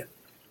back in.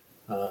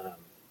 So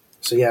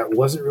yeah,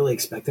 wasn't really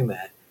expecting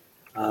that.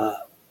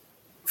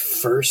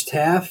 First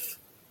half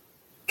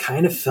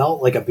kind of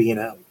felt like a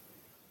B&M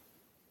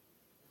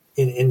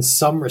in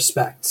some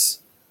respects.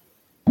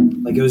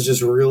 Like it was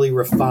just really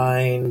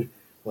refined,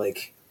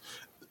 like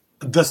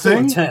the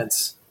thing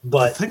intense,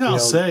 but the thing I'll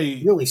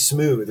say, really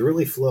smooth,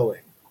 really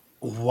flowing.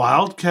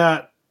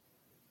 Wildcat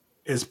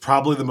is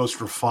probably the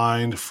most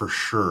refined for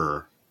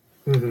sure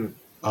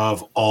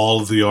of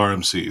all of the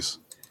RMCs.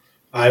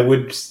 I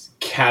would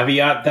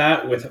caveat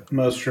that with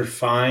most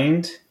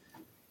refined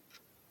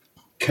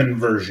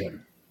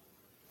conversion.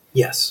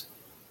 Yes.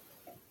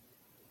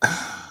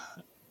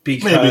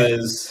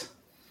 Because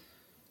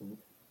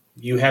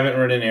you haven't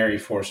ridden Air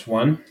Force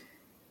One,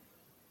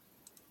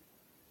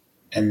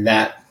 and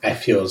that I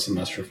feel is the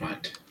most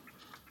refined.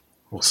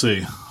 We'll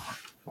see.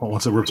 Well,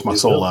 once it rips my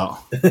soul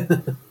out.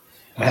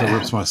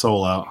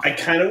 I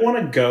kind of want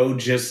to go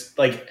just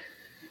like...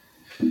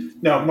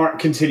 No, Mark,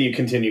 continue.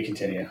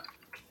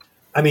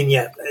 I mean,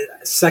 yeah,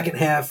 second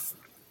half,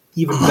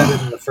 even better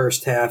than the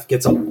first half,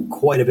 gets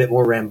quite a bit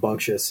more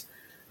rambunctious.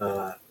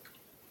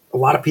 A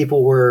lot of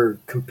people were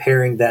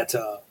comparing that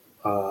to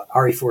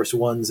RE Force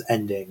One's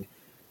ending,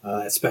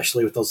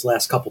 especially with those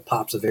last couple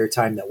pops of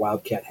airtime that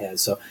Wildcat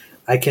has. So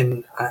I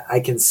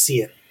can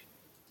see it.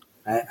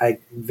 I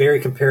very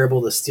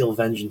comparable to Steel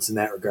Vengeance in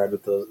that regard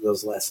with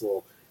those last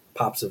little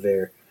pops of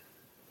air.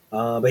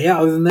 But yeah,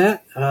 other than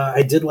that,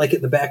 I did like it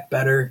in the back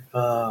better.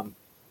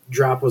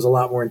 Drop was a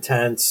lot more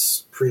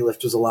intense.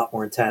 Pre-lift was a lot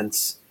more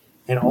intense,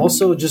 and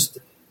also just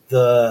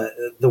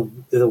the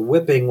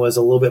whipping was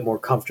a little bit more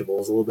comfortable. It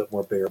was a little bit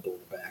more bearable in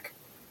the back.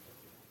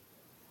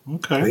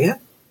 Okay. But yeah.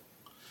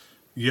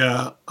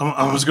 Yeah,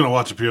 I was going to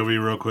watch a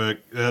POV real quick.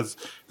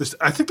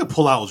 I think the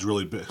pullout was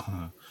really big.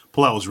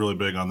 Pullout was really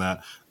big on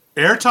that.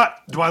 Airtime,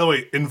 by the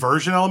way,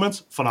 inversion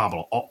elements,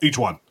 phenomenal. Each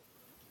one.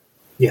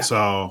 Yeah.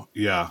 So,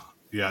 yeah.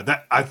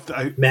 That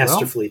I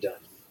masterfully done.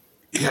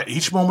 Yeah,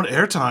 each moment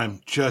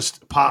airtime,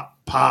 just pop,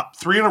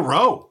 3 in a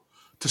row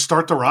to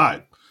start the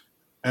ride.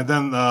 And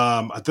then,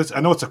 I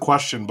know it's a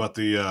question, but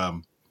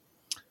the,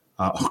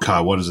 oh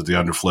God, what is it? The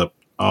underflip.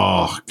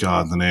 Oh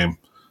God, the name.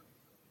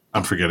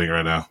 I'm forgetting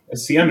right now.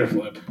 It's the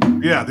underflip.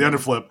 Yeah, the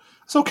underflip.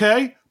 It's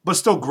okay, but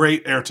still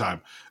great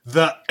airtime.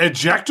 The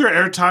ejector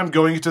airtime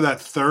going into that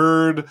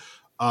third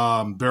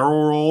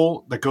barrel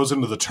roll that goes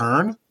into the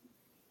turn,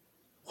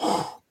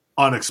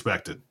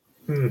 unexpected.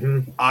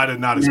 Mm-hmm. I did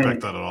not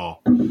expect that at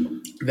all.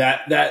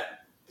 That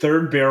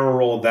third barrel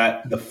roll,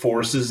 that the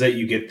forces that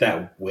you get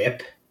that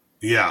whip,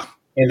 yeah,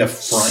 in the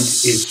front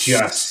is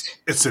just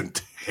it's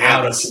intense,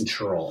 out of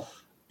control.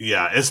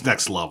 Yeah, it's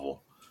next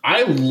level.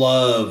 I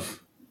love.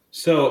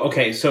 So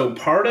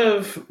part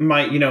of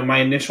my, my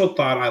initial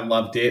thought, I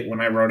loved it when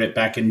I wrote it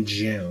back in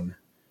June,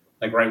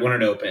 like right when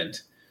it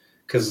opened,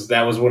 because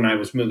that was when I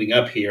was moving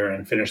up here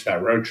and finished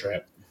that road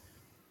trip.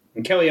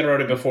 And Kelly had wrote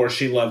it before.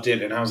 She loved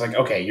it. And I was like,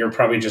 okay, you're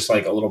probably just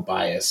like a little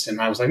biased.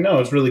 And I was like, no,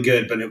 it's really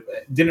good, but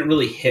it didn't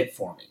really hit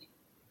for me.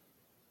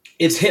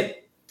 It's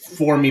hit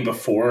for me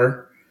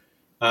before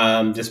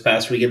this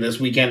past weekend. This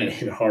weekend, it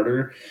hit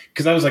harder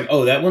because I was like,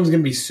 oh, that one's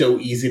going to be so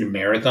easy to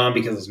marathon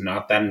because it's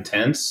not that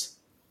intense.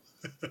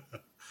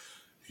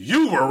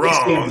 You were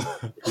wrong.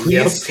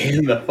 Please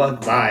stand the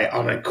fuck by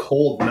on a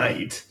cold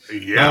night.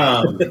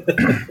 Yeah.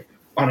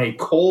 On a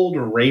cold,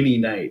 rainy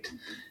night.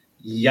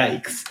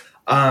 Yikes.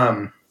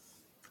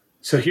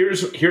 So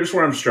here's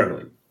where I'm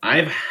struggling.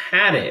 I've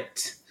had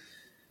it.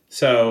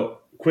 So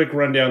quick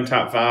rundown,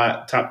 top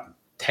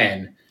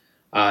 10.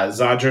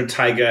 Zadra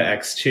Taiga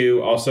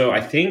X2. Also, I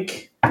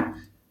think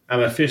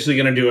I'm officially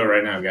going to do it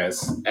right now,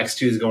 guys.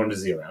 X2 is going to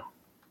 0.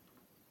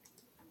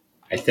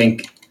 I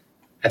think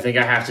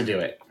I have to do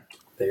it.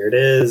 There it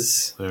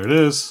is.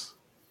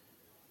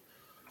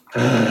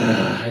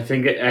 I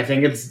think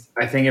it's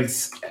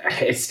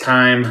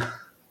time.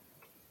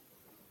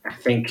 I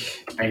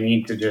think I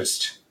need to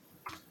just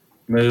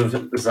move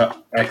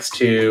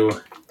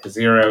X2 to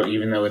 0,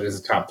 even though it is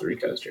a top 3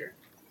 coaster.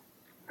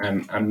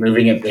 I'm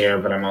moving it there,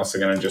 but I'm also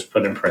going to just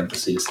put in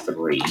parentheses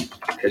 3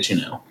 because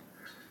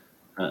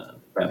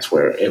that's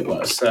where it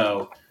was.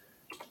 So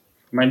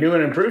my new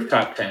and improved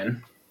top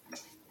 10.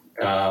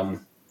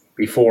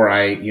 Before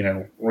I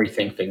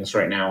rethink things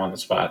right now on the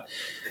spot,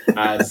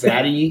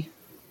 Zaddy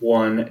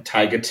 1,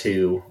 Taiga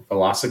 2,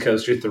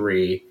 Velocicoaster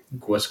 3,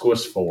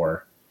 Gwisquis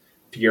 4,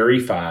 Fury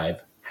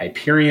 5,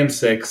 Hyperion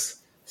 6,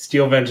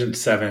 Steel Vengeance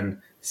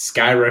 7,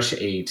 Skyrush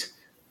 8,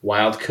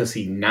 Wild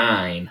Cussy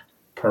 9,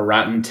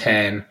 Piraten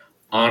 10.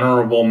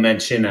 Honorable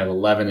mention at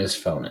 11 is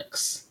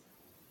Phoenix.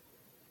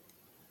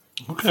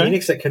 Okay.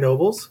 Phoenix at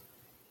Knoebels?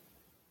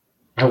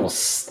 I will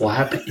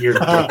slap your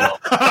dick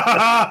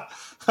off.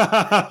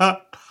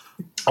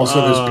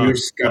 Also, this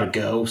beer's got to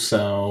go,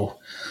 so...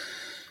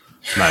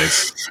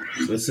 Nice.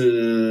 This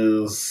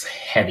is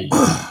heavy.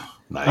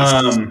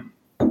 Nice.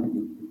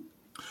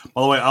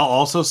 By the way, I'll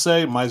also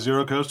say my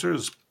Zero Coaster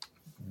is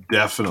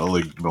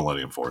definitely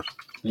Millennium Force.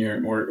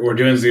 We're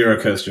doing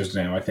Zero Coasters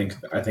now. I think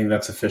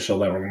that's official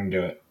that we're going to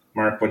do it.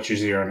 Mark, what's your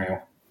Zero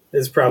now?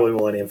 It's probably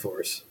Millennium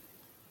Force.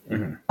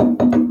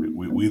 Mm-hmm.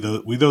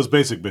 We those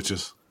basic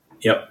bitches.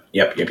 Yep.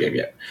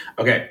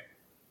 Okay.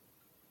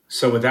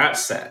 So with that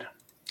said,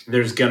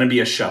 there's going to be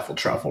a shuffle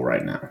truffle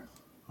right now.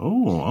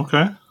 Oh,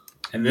 okay.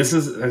 And this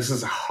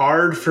is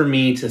hard for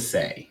me to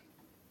say.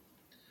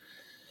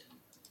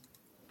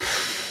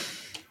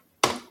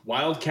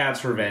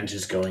 Wildcat's Revenge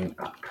is going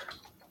up.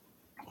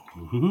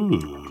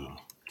 Ooh.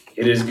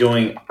 It is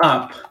going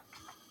up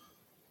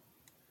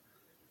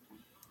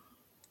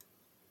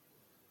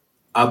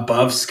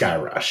above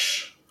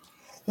Skyrush.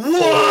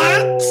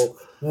 What?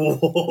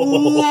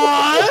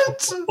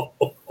 What?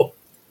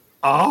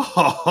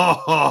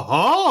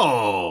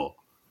 Oh.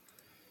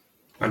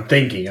 I'm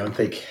thinking. That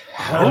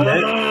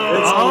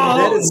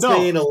is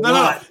saying a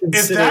lot.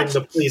 Considering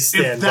the Please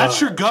Stand If that's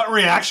by. your gut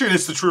reaction,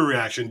 it's the true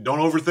reaction. Don't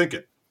overthink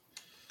it.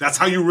 That's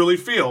how you really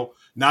feel.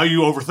 Now you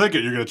overthink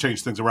it, you're going to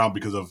change things around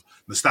because of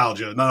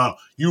nostalgia. No.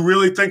 You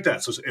really think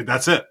that. So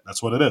that's it.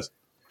 That's what it is.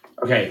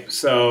 Okay,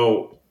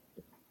 so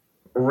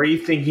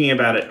rethinking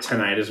about it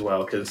tonight as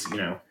well, because,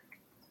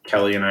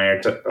 Kelly and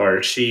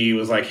I she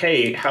was like,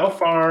 hey, how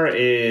far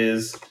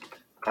is,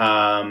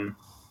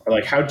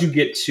 how'd you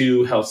get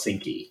to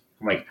Helsinki?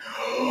 I'm like,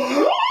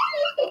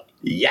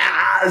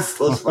 yes,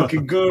 let's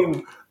fucking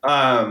go.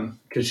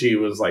 Because she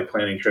was like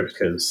planning trips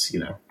because,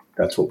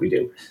 that's what we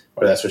do.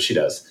 Or that's what she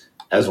does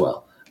as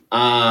well.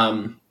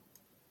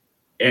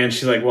 And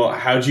she's like, well,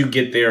 how'd you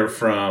get there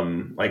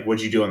from,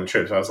 what'd you do on the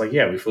trip? So I was like,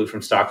 yeah, we flew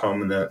from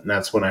Stockholm, and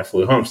that's when I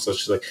flew home. So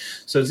she's like,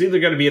 so it's either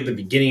going to be at the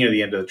beginning or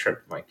the end of the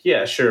trip. I'm like,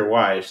 yeah, sure,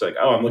 why? She's like,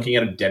 oh, I'm looking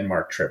at a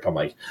Denmark trip. I'm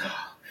like,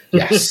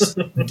 yes.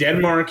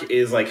 Denmark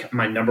is,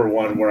 my number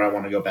one where I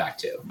want to go back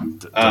to.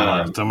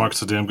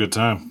 Denmark's a damn good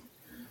time.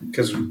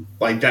 Because,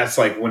 that's,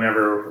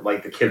 whenever,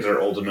 the kids are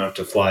old enough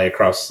to fly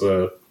across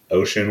the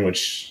ocean,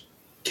 which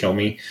kill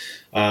me.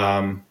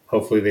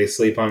 Hopefully they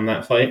sleep on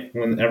that flight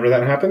whenever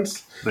that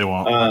happens. They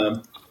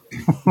won't.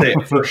 They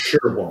for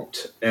sure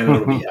won't, and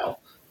it'll be hell.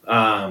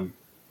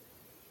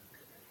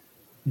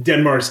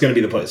 Denmark's going to be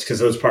the place because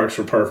those parks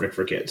were perfect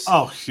for kids.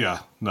 Oh,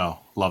 yeah. No,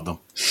 love them.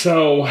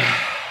 So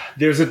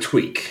there's a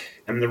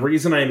tweak, and the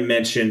reason I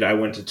mentioned I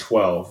went to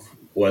 12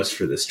 was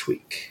for this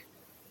tweak.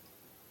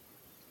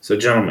 So,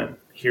 gentlemen,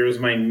 here's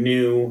my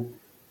new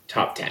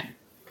top 10.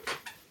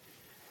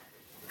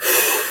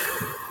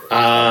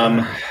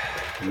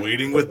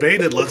 Waiting with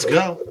bated. Let's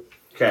go.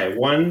 Okay,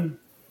 1,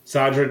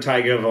 Zadra,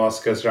 Taiga,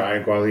 Velocicoaster,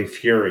 Iron Gwazi,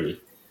 Fury.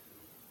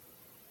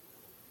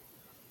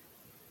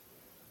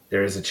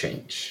 There is a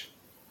change.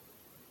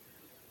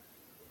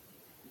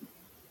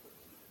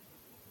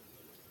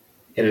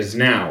 It is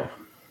now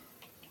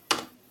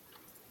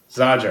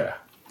Zadra,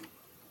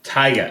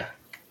 Taiga,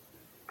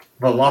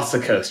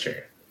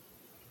 Velocicoaster,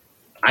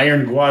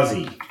 Iron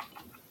Gwazi,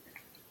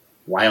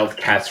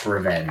 Wildcat's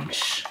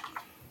Revenge.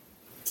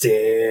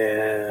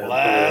 Damn.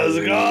 Let's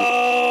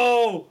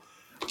go.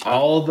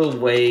 All the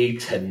way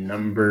to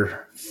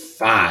number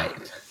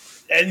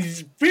 5.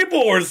 And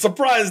people were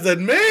surprised at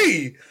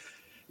me.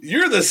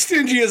 You're the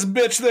stingiest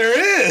bitch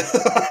there is.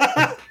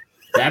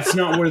 That's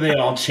not where they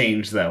all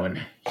change, though.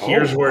 And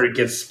here's where it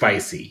gets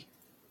spicy.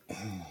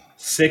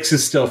 6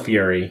 is still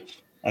Fury.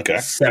 Okay.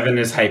 7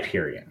 is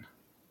Hyperion.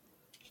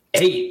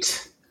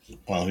 8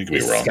 well, you could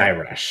is be wrong.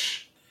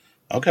 Skyrush.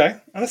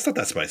 Okay. That's not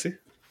that spicy.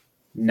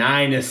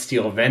 9 is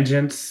Steel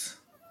Vengeance.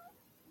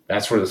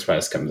 That's where the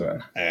spice comes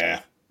in.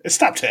 It's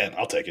top 10.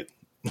 I'll take it.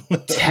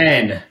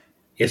 10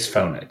 is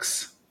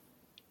Phoenix.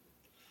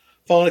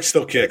 Phoenix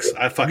still kicks.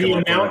 I fucking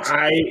love Phoenix.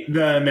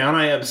 The amount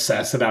I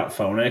obsess about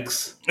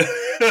Phoenix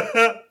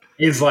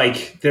is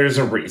there's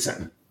a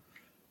reason.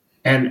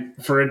 And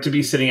for it to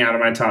be sitting out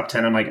of my top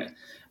 10, I'm like,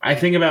 I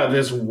think about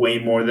this way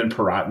more than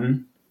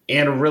Piraten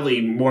and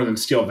really more than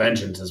Steel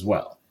Vengeance as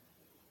well.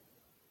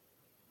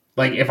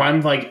 If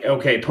I'm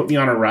okay, put me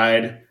on a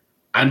ride,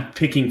 I'm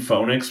picking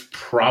Phoenix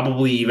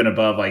probably even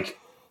above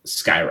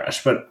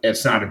Skyrush, but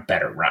it's not a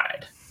better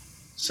ride.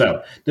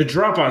 So the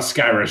drop on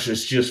Skyrush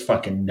is just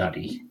fucking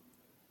nutty.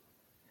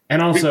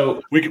 And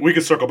also, we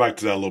can circle back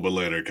to that a little bit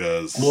later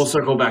because we'll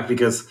circle back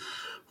because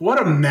what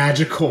a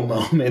magical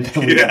moment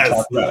that we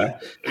talk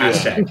about.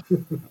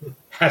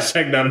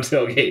 Hashtag not a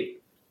tailgate.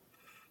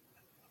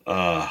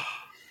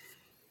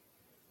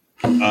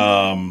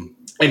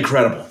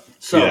 Incredible.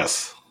 So,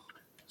 yes.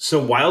 So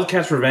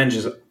Wildcats Revenge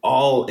is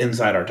all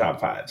inside our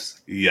top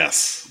fives.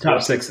 Yes.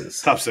 Top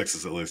sixes. Top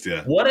sixes at least,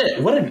 yeah. What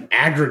an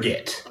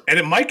aggregate. And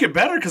it might get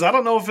better because I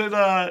don't know if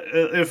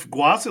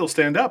Guasi will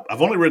stand up.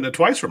 I've only written it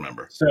twice,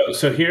 remember?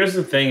 So here's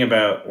the thing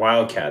about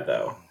Wildcat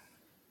though.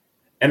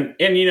 And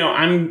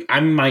I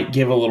might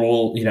give a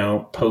little,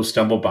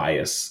 post-stumble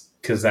bias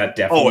because that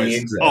definitely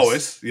exists.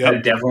 Always. Yeah.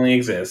 That definitely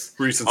exists.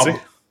 Recency.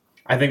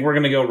 I think we're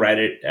gonna go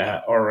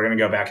Reddit or we're gonna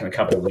go back in a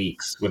couple of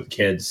weeks with the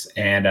kids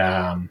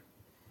and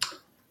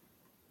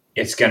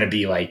it's going to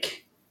be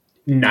like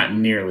not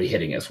nearly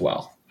hitting as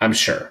well, I'm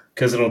sure.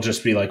 Because it'll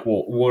just be like,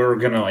 well, we're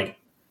going to like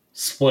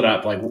split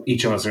up. Like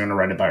each of us are going to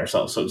write it by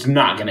ourselves. So it's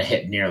not going to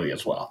hit nearly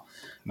as well.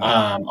 No.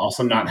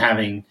 Also not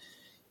having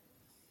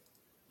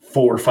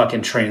 4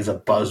 fucking trains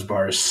of buzz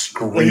bars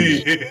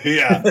screaming.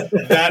 Yeah,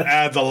 that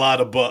adds a lot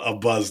of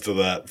buzz to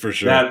that for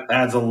sure. That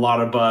adds a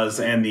lot of buzz.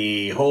 And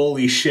the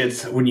holy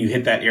shit when you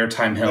hit that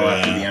airtime hill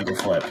after the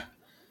underflip.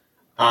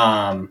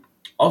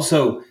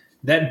 Also,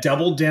 that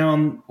double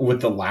down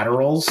with the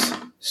laterals,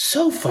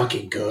 so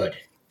fucking good.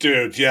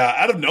 Dude, yeah,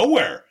 out of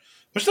nowhere.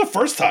 It's the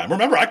first time.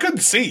 Remember, I couldn't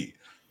see.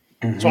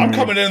 Mm-hmm. So I'm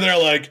coming in there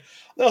like,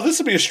 oh, this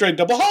would be a straight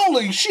double.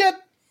 Holy shit.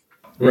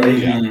 Right.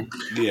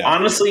 Mm-hmm. Yeah.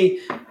 Honestly,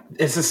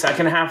 it's the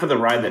second half of the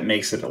ride that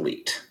makes it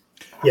elite.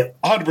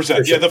 Yep. 100%.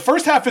 Sure. Yeah, the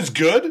first half is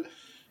good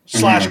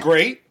 /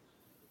 great.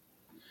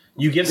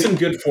 You get some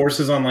good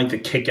forces on like the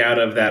kick out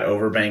of that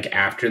overbank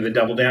after the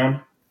double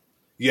down.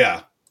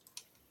 Yeah.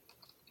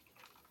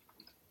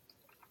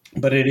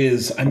 But it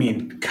is,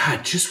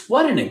 God, just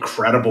what an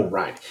incredible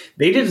ride.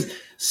 They did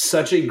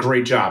such a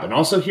great job. And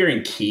also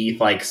hearing Keith,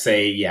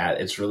 say, yeah,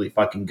 it's really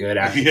fucking good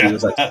after he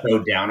was,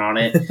 so down on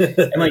it.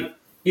 And,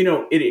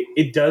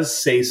 it does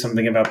say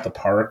something about the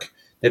park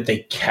that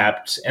they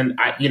kept. And,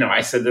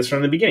 I said this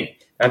from the beginning,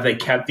 that they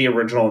kept the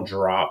original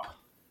drop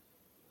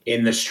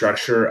in the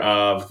structure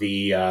of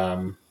the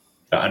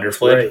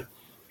underflip. Right.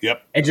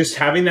 Yep. And just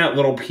having that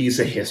little piece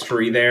of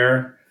history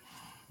there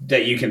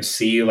that you can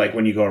see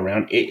when you go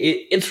around,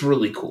 it's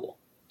really cool.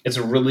 It's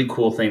a really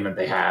cool thing that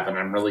they have, and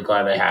I'm really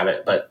glad they have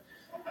it. But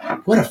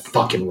what a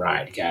fucking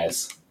ride,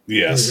 guys.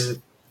 Yes.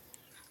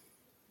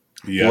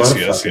 Mm-hmm.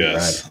 Yes.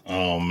 Ride.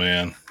 Oh,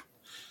 man.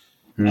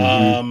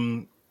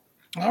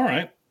 Mm-hmm. All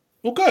right.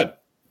 Well, good.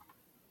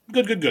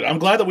 Good. I'm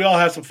glad that we all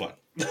had some fun.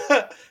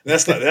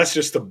 That's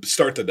just to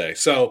start the day.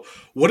 So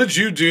what did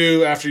you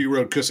do after you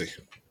rode Cussy?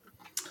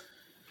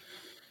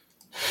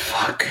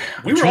 Fuck.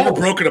 We were all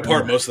broken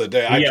apart most of the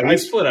day. We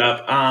split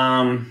up.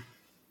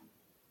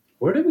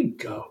 Where did we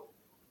go?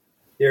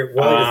 Here,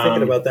 while you're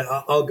thinking about that,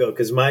 I'll go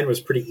because mine was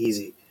pretty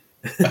easy.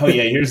 Oh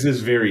yeah, yours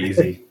is very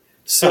easy.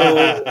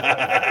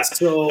 The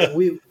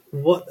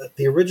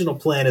original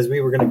plan is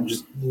we were going to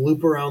just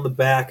loop around the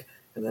back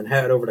and then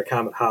head over to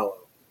Comet Hollow.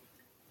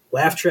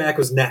 Laugh track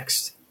was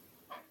next,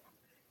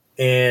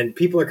 and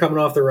people are coming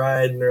off the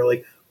ride and they're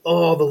like,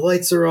 "Oh, the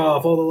lights are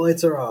off! Oh, the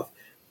lights are off!"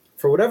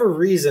 For whatever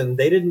reason,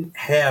 they didn't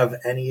have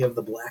any of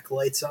the black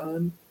lights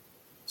on.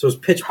 So it was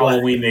pitch black.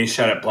 Halloween, they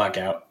shut it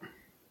blackout.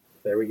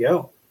 There we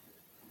go.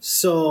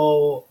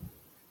 So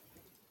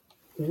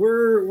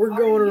we're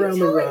going around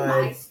the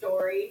ride. My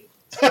story.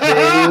 Bring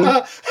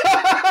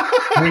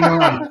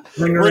her on.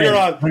 Bring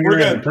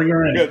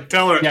her in. Good.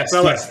 Tell her. Yes.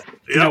 Yep.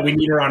 No, we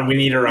need her on.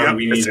 Yep.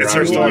 It's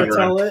her story.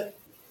 Tell it.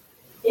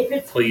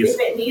 If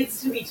it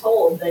needs to be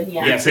told, then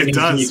yeah. Yes, it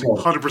does.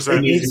 100%.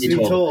 It needs to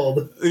be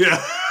told.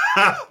 Yeah.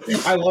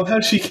 I love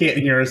how she can't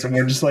hear us and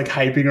we're just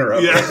hyping her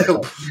up. Yeah.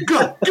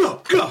 Go.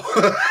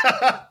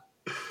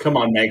 Come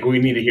on, Meg. We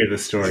need to hear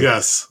this story.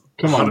 Yes.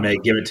 Come on,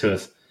 Meg. Give it to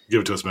us.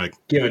 Give it to us,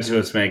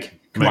 Meg.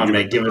 Come on,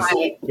 Meg. Give us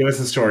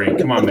the story.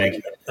 Come on,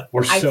 Meg.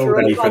 We're so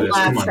ready for this.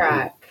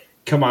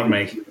 Come on,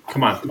 Meg.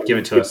 Come on. Give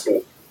it to us.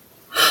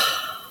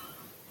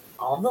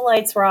 All the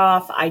lights were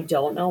off. I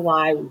don't know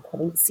why. We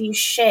couldn't see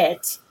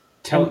shit.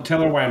 Tell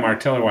her why, Mark.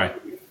 Tell her why.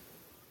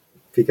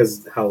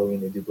 Because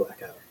Halloween, they do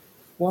blackout.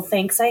 Well,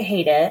 thanks. I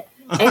hate it.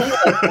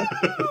 Anyway,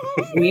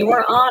 we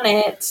were on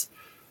it.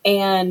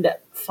 And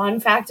fun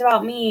fact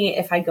about me,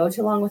 if I go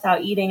too long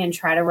without eating and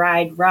try to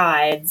ride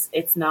rides,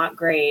 it's not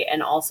great.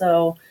 And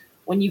also,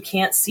 when you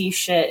can't see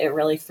shit, it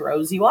really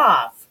throws you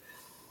off.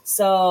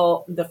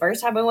 So the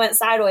first time I went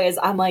sideways,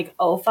 I'm like,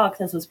 oh, fuck,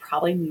 this was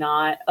probably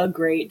not a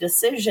great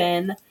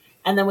decision.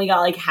 And then we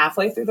got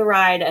halfway through the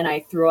ride and I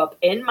threw up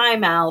in my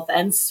mouth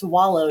and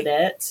swallowed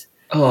it.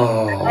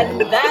 Oh.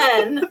 And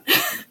then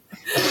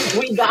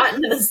we got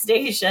into the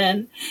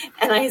station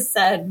and I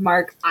said,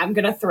 Mark, I'm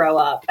going to throw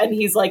up. And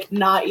he's like,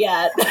 not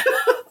yet.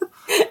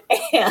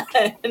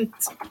 And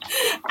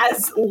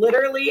as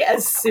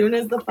soon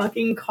as the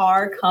fucking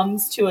car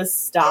comes to a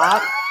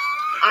stop,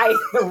 I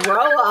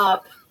throw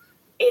up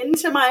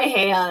into my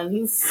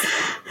hands,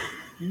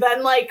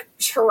 then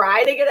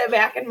try to get it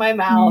back in my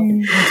mouth.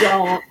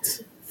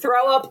 Don't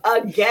throw up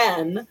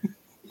again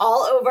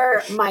all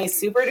over my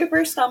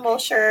SooperDooperStumble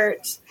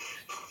shirt,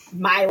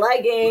 my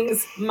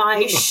leggings,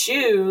 my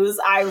shoes.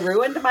 I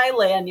ruined my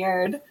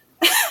lanyard.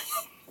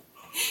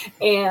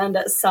 And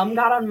some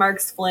got on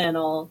Mark's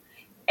flannel.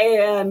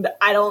 And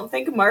I don't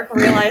think Mark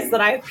realized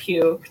that I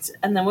puked.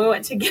 And then we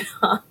went to get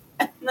up.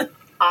 And the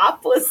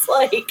cop was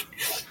like,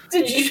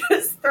 did you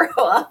just throw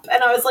up?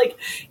 And I was like,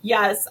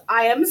 yes,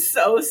 I am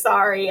so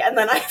sorry. And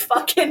then I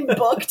fucking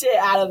booked it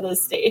out of the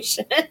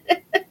station.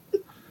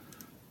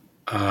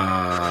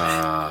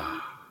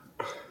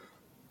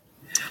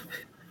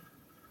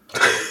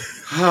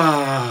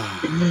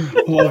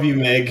 Love you,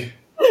 Meg.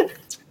 You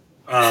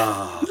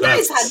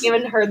guys hadn't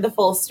even heard the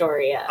full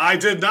story yet. I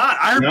did not.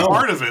 I heard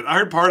part of it.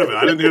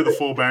 I didn't hear the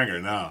full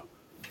banger. No.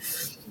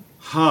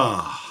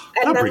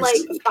 And then,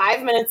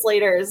 5 minutes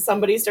later,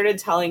 somebody started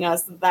telling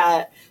us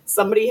that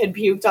somebody had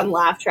puked on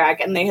Laugh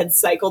Track and they had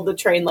cycled the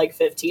train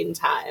 15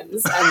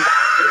 times. And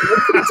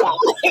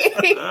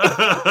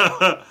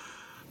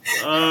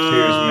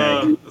cheers,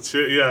 Meg.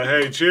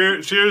 Hey,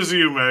 cheers to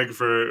you, Meg,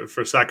 for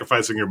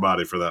sacrificing your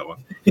body for that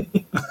one.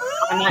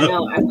 On that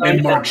note, I'm going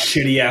and Mark's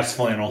shitty ass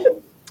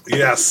flannel.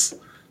 Yes,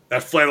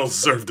 that flannel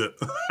deserved it.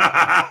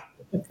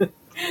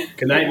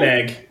 Good night,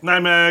 Meg. Night,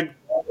 Meg.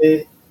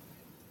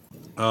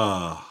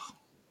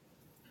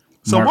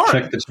 So Mark, Mark,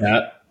 check the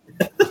chat.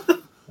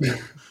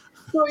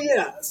 We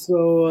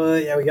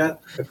got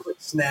a quick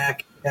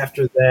snack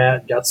after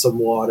that, got some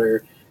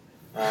water,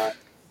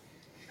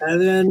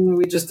 and then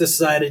we just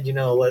decided,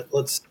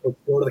 let's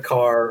go to the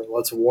car,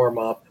 let's warm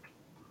up,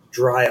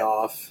 dry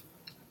off,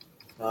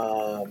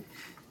 and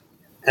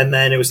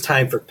then it was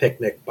time for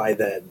picnic by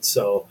then.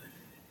 So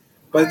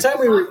by the time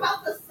we were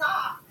about the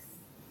socks.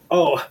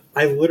 Oh,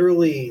 I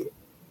literally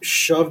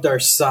shoved our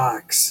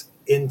socks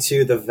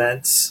into the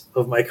vents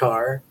of my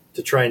car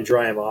to try and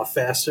dry them off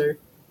faster.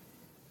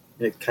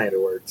 It kind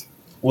of worked.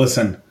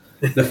 Listen,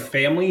 the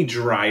family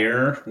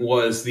dryer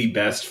was the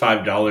best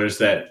 $5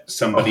 that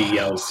somebody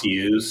else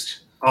used.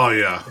 Oh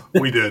yeah,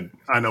 we did.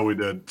 I know we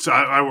did. So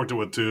I worked it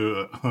with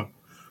two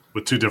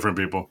different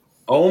people.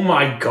 Oh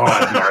my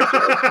God, Mark!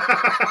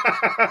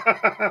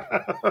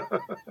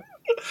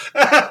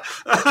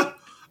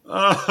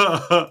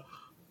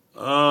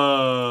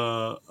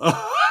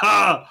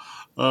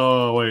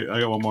 Oh wait,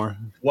 I got one more.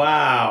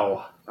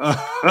 Wow.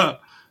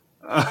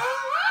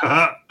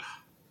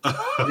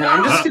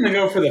 I'm just gonna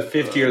go for the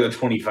 50 or the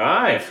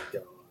 25.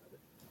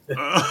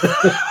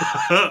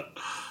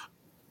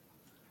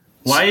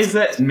 Why is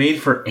that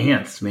made for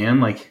ants,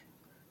 man? I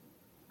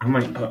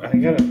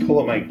gotta pull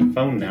up my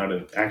phone now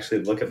to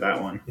actually look at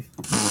that one.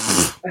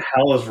 What the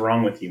hell is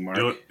wrong with you,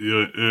 Mark?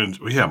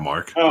 Yeah,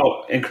 Mark.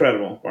 Oh,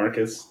 incredible,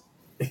 Marcus.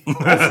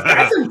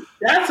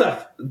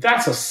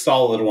 That's a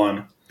solid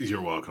one.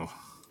 You're welcome.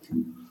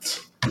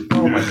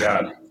 Oh my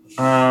God.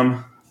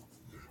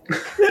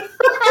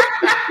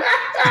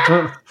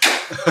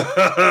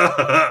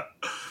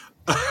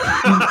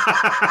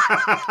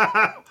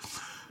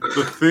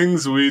 The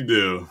things we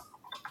do.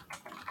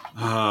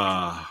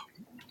 All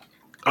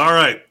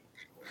right.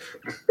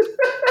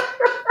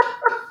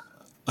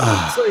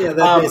 So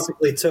that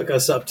basically took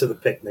us up to the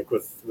picnic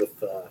with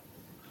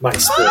my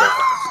split.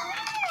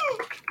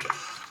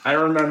 I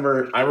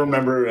remember.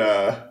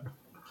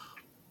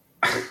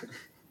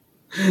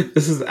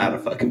 This is out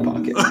of fucking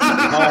pocket.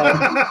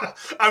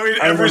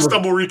 Every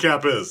Stumble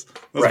recap is.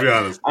 Let's be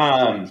honest.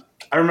 I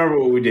remember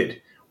what we did.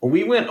 Well,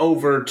 we went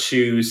over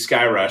to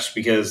Skyrush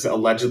because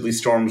allegedly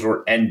storms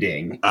were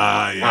ending.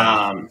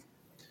 Yeah.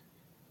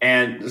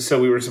 And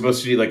so we were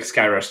supposed to do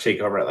Skyrush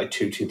takeover at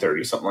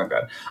 2:30, something like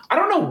that. I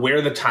don't know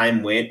where the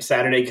time went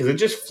Saturday because it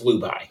just flew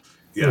by.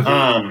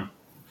 Yeah.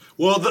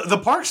 Well, the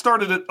park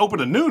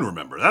open at noon,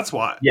 remember? That's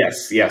why.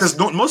 Yes. Because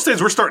most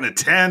days we're starting at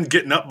 10,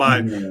 getting up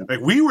by...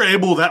 we were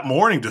able that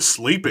morning to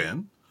sleep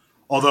in,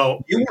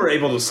 although... You were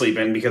able to sleep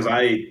in because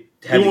I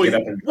had to get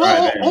up and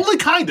drive in. Only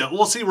kind of.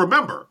 Well, see,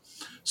 remember.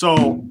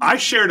 So I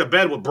shared a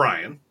bed with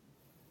Brian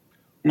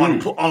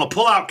on a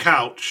pull-out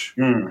couch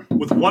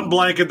with one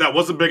blanket that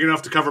wasn't big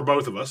enough to cover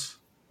both of us.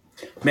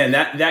 Man,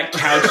 that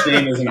couch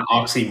name is an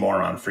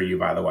oxymoron for you,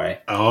 by the way.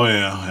 Oh,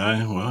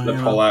 yeah. Well, the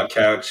pull-out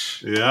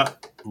couch. Yeah.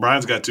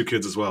 Brian's got 2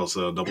 kids as well,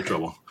 so double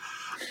trouble.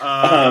 We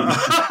have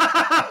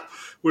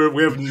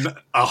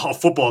a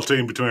football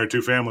team between our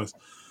 2 families.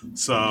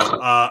 So you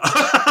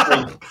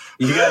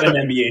got an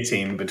NBA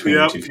team between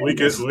the 2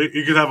 families.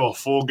 You could have a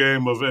full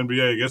game of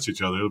NBA against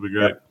each other. It'll be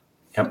great.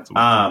 Yep.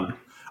 No,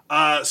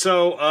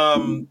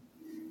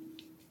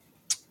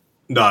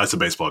 it's a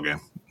baseball game.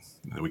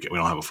 We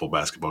don't have a full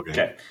basketball game.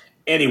 Okay.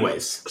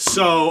 Anyways.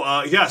 So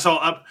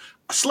I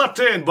slept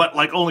in, but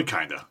only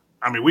kind of.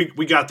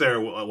 We got there,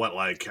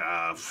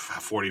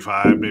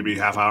 45, maybe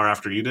half hour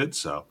after you did,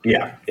 so.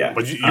 Yeah.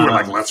 But you were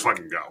let's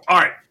fucking go. All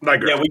right,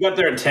 digress. Yeah, we got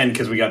there at 10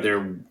 because we got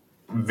there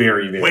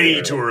very, very way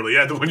early. Too early.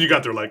 Yeah, when you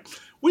got there,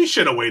 we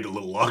should have waited a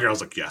little longer. I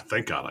was like, yeah,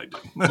 thank God I did.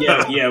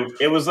 yeah.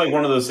 It was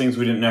one of those things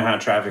we didn't know how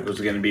traffic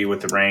was going to be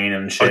with the rain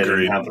and shit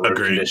and how the road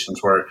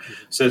conditions were.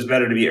 So it's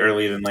better to be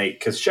early than late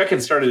because check-in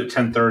started at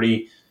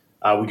 10:30.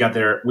 We got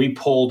there. We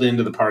pulled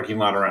into the parking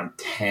lot around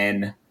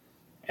 10,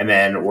 and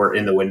then we're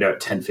in the window at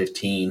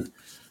 10:15.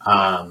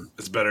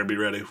 It's better to be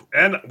ready.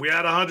 And we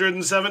had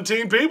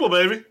 117 people,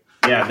 baby.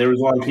 Yeah, there was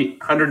a lot of people.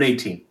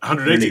 118.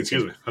 118,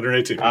 excuse me.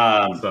 118.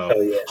 So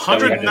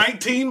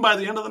 119 by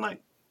the end of the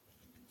night.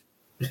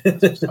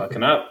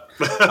 Fucking up.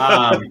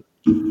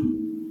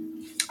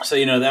 So,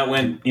 that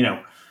went,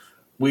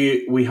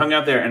 we hung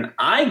out there, and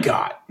I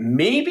got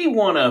maybe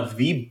one of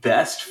the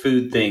best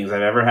food things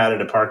I've ever had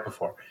at a park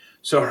before.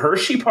 So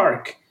Hershey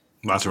Park.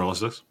 Mozzarella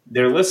sticks.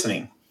 They're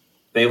listening.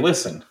 They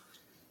listen.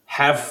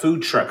 Have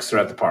food trucks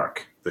throughout the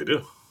park. They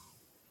do.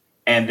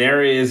 And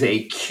there is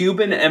a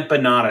Cuban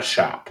empanada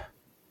shop.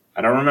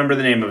 I don't remember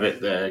the name of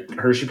it. The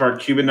Hershey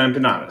Park Cuban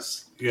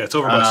empanadas. Yeah, it's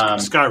over by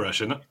Sky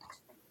Rush, isn't it?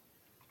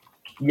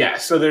 Yeah,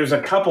 so there's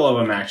a couple of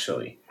them,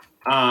 actually.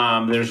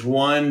 There's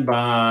one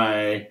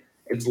by...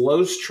 It's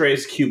Los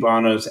Tres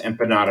Cubanos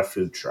Empanada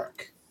Food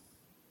Truck.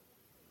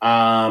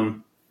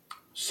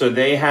 So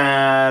they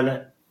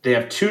have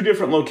 2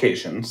 different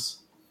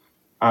locations.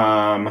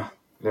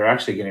 They're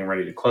actually getting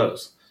ready to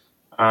close.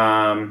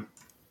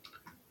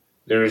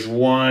 There's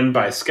one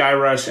by Sky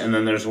Rush, and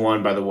then there's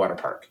one by the water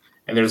park.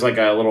 And there's like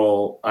a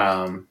little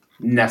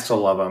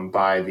nestle of them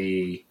by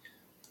the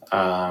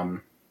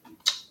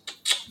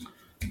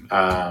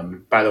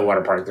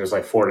water park. There's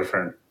like 4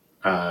 different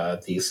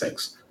these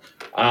things.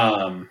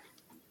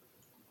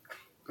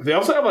 They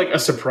also have like a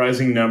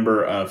surprising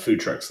number of food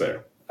trucks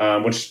there,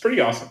 which is pretty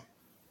awesome.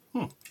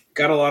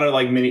 Got a lot of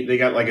like mini. They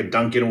got like a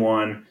Dunkin'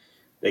 one.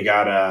 They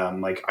got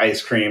like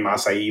ice cream,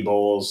 acai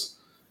bowls.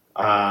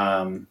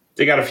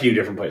 They got a few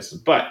different places,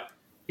 but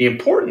the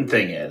important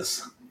thing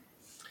is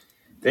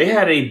they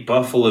had a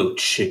buffalo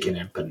chicken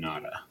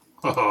empanada.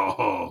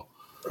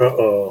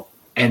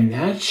 And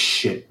that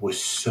shit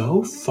was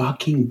so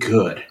fucking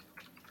good.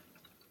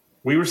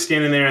 We were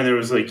standing there, and there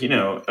was like,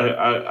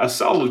 a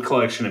solid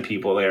collection of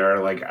people there,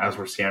 like, as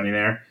we're standing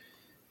there.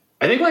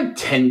 I think like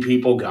 10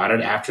 people got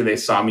it after they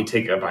saw me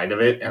take a bite of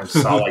it and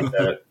saw like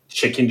the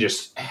chicken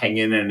just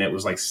hanging, and it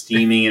was like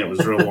steaming, and it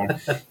was real warm.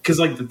 Because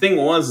like the thing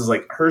is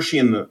like Hershey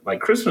in the like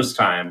Christmas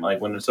time, like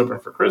when it's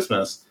open for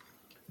Christmas,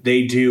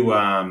 they do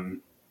hot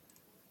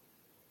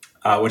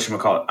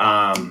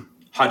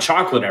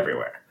chocolate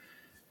everywhere.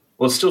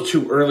 Well, it's still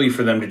too early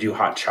for them to do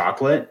hot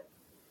chocolate,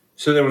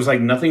 so there was like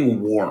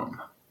nothing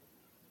warm.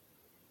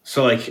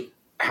 So like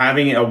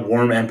having a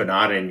warm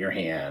empanada in your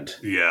hand,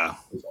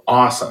 was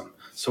awesome.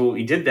 So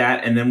we did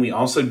that, and then we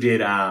also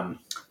did.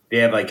 They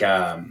had like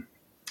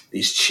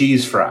these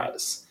cheese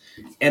fries,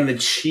 and the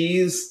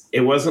cheese,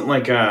 it wasn't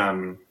like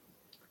it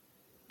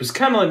was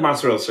kind of like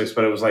mozzarella sticks,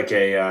 but it was like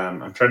a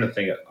I'm trying to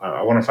think.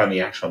 I want to find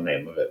the actual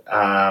name of it.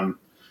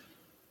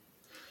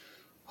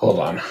 Hold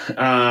on.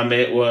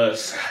 It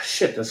was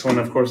shit. This one,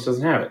 of course,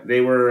 doesn't have it.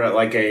 They were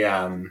like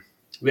a.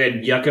 We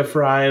had yucca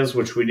fries,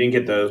 which we didn't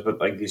get those, but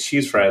like these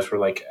cheese fries were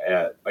like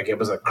it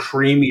was a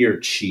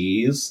creamier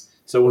cheese,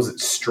 so it wasn't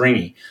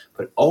stringy.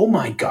 But oh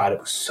my god, it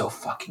was so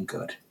fucking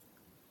good.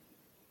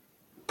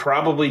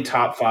 Probably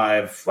top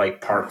 5 like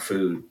park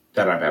food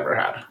that I've ever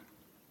had.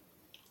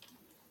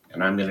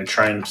 And I'm gonna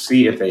try and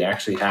see if they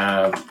actually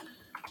have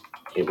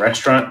a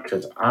restaurant,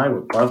 because I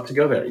would love to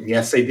go there.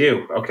 Yes, they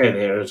do. Okay,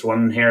 there's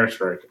one in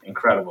Harrisburg.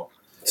 Incredible.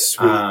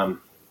 Sweet.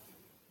 I'm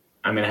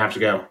gonna have to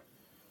go.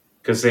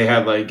 Because they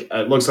have like,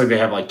 it looks like they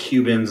have like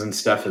Cubans and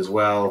stuff as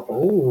well.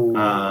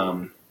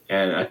 Oh.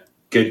 And a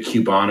good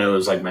Cubano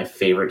is like my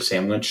favorite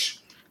sandwich.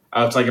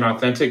 It's like an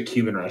authentic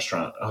Cuban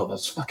restaurant. Oh,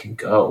 let's fucking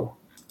go.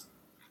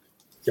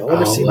 Y'all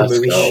ever seen the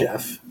movie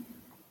Chef?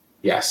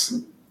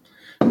 Yes.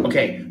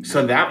 Okay,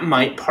 so that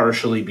might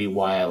partially be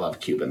why I love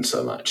Cuban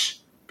so much.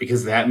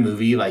 Because that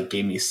movie like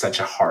gave me such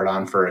a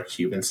hard-on for a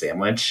Cuban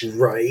sandwich.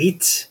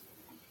 Right?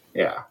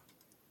 Yeah.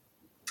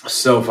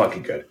 So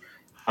fucking good.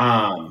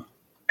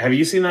 Have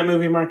you seen that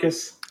movie,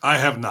 Marcus? I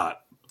have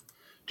not.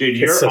 Dude,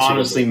 you're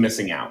honestly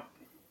missing out.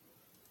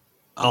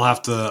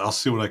 I'll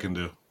see what I can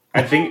do.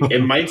 I think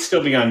it might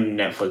still be on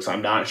Netflix.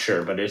 I'm not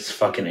sure, but it's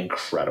fucking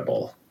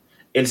incredible.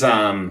 It's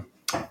John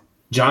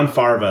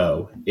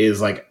Farvo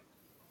is like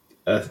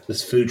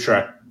this food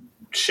truck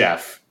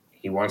chef.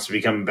 He wants to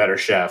become a better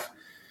chef.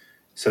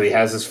 So he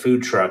has this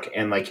food truck,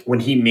 and like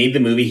when he made the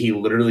movie, he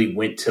literally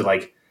went to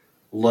like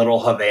Little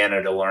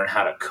Havana to learn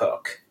how to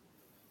cook.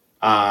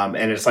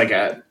 And it's like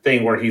a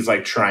thing where he's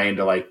like trying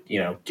to like,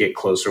 get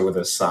closer with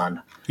his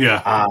son.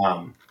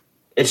 Yeah.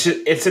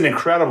 It's an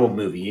incredible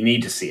movie. You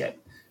need to see it.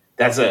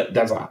 That's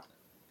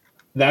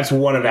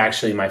one of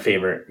actually my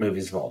favorite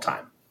movies of all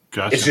time.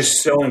 Gotcha. It's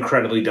just so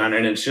incredibly done.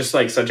 And it's just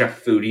like such a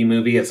foodie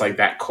movie. It's like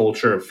that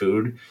culture of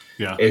food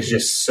is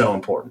just so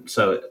important.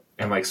 So,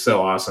 and like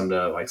so awesome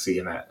to like see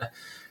in that.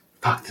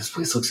 Fuck, this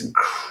place looks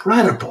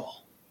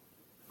incredible.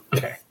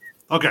 Okay.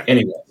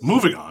 Anyway.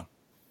 Moving on.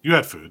 You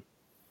had food.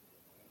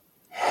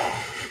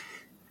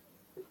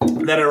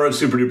 Then I wrote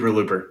Super Duper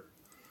Looper.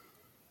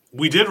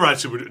 We did ride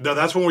Super Duper. No,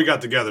 that's when we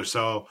got together.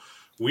 So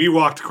we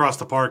walked across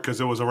the park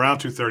because it was around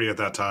 2:30 at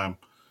that time.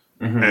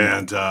 Mm-hmm.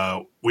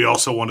 And we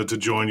also wanted to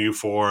join you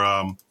for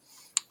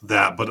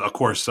that. But of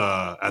course,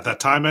 at that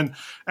time, and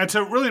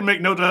to really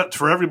make note of that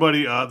for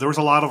everybody, there was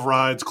a lot of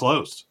rides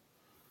closed.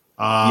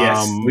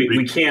 Yes,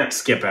 we can't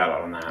skip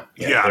out on that.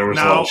 Yeah, there was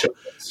a now, lot of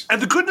shows.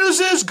 And the good news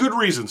is good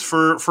reasons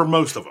for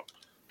most of them,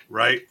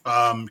 right?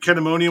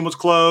 Kendemonium was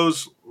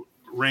closed,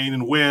 rain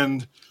and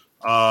wind.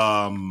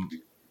 Skyrush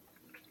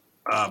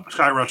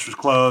was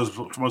closed,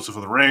 mostly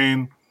for the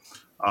rain.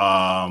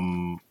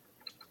 Well,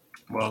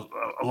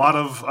 a lot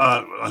of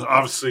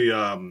obviously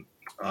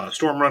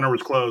Storm Runner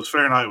was closed,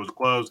 Fahrenheit was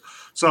closed,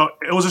 so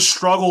it was a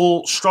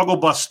struggle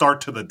bus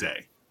start to the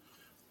day.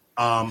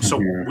 So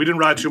we didn't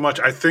ride too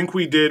much. I think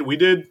we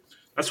did.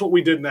 That's what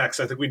we did next.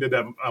 I think we did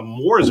that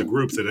more as a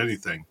group than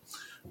anything.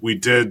 We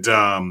did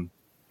Super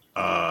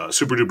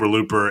Duper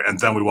Looper, and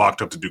then we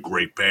walked up to do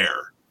Great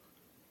Bear.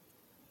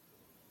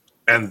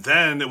 And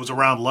then it was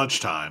around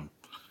lunchtime.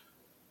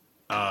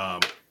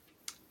 And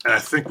I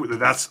think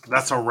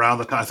that's around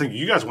the time. I think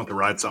you guys went to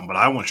ride something, but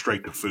I went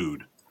straight to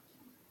food.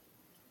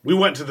 We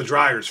went to the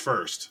dryers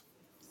first.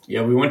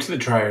 Yeah, we went to the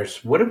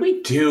dryers. What did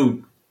we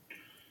do?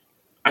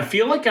 I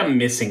feel like I'm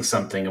missing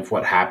something of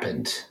what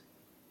happened.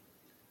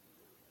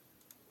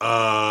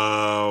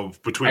 I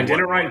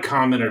didn't ride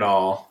Comet at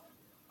all.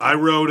 I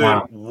rode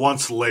it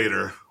once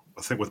later,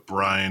 I think with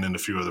Brian and a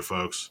few other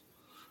folks.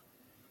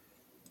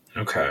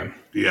 Okay.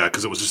 Yeah,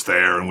 because it was just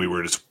there, and we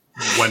were just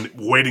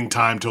waiting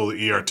time till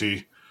the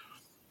ERT.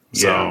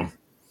 So,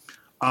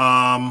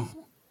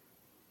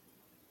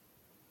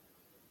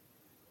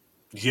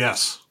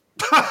 yes.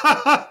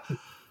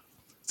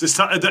 There's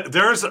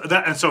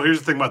that, and so here's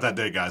the thing about that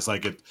day, guys.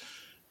 Like it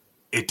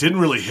didn't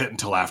really hit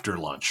until after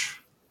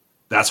lunch.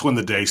 That's when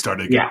the day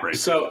started to get crazy.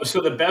 So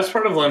the best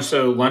part of lunch.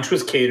 So lunch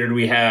was catered.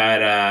 We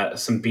had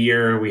some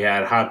beer. We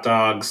had hot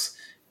dogs,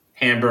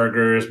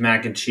 hamburgers,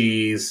 mac and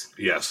cheese.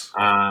 Yes.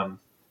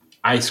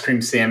 Ice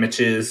cream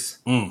sandwiches.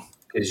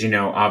 Because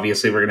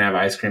obviously we're gonna have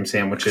ice cream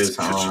sandwiches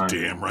on.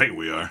 Damn right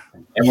we are.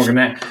 And we're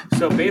gonna.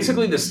 So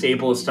basically, the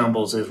staple of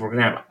Stumbles is we're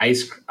gonna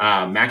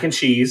have mac and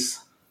cheese.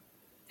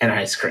 And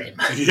ice cream.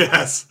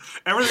 Yes.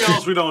 Everything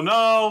else we don't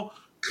know.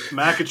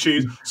 Mac and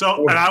cheese.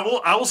 So, and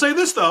I will say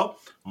this though.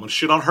 I'm going to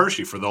shit on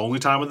Hershey for the only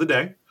time of the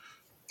day.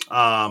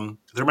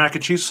 Their mac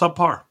and cheese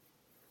subpar.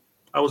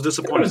 I was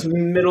disappointed. It was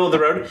middle of the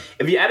road.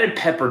 If you added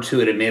pepper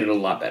to it, it made it a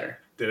lot better.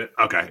 Did it?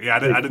 Okay. Yeah, I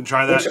didn't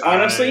try that. Which,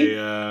 honestly,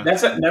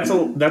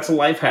 that's a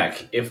life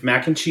hack. If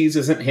mac and cheese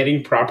isn't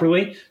hitting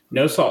properly,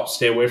 no salt.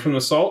 Stay away from the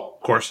salt.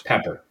 Of course.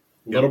 Pepper.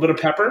 A little bit of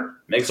pepper,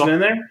 mix it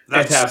in there.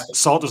 Fantastic.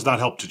 Salt does not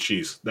help to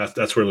cheese.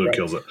 That's where it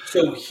kills it.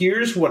 So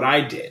here's what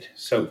I did.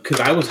 So because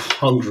I was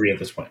hungry at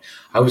this point,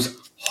 I was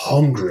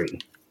hungry.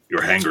 You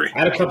were hangry.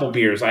 I had a couple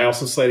beers. I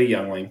also slayed a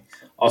youngling.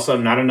 Also,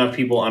 not enough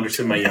people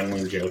understood my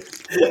youngling joke.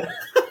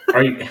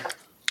 Are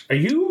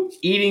you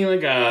eating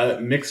like a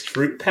mixed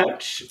fruit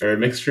pouch or a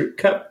mixed fruit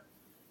cup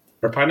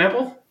or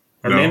pineapple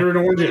or mandarin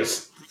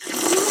oranges?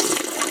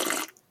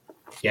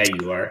 Yeah,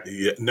 you are.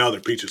 Yeah, no,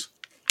 they're peaches.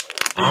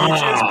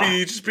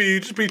 Peach.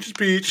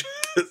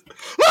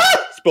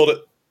 Spilled it.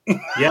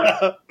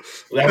 Yeah,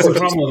 that's the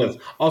problem with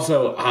this.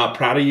 Also,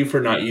 proud of you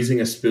for not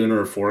using a spoon or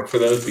a fork for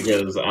those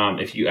because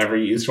if you ever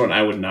used one,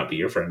 I would not be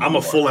your friend. I'm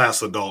a full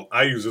ass adult.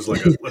 I use this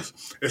like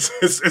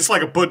it's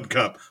like a pudding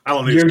cup. I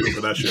don't need a spoon for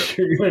that shit.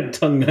 You're gonna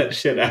tongue that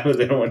shit out of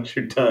there once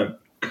you're done.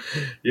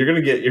 You're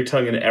gonna get your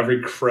tongue in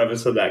every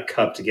crevice of that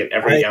cup to get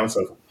every ounce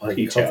of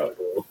peach out.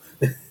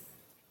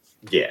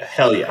 Yeah,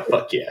 hell yeah,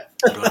 fuck yeah.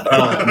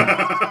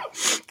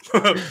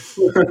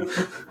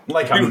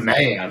 Like a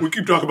man. We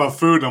keep talking about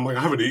food, and I'm like,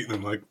 I haven't eaten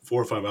in like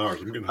 4 or 5 hours.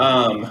 I'm getting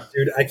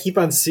dude, I keep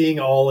on seeing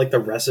all like the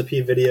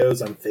recipe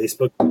videos on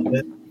Facebook.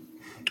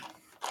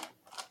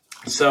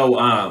 So,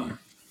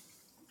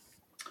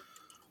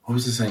 what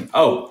was this thing?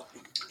 Oh,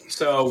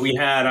 so we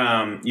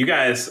had you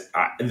guys.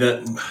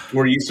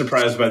 Were you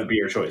surprised by the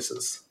beer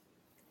choices?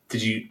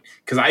 Did you?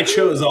 Because I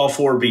chose all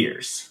 4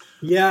 beers.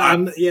 Yeah,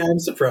 I'm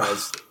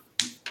surprised.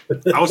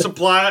 I was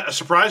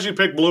surprised you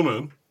picked Blue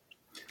Moon.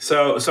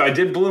 So I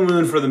did Blue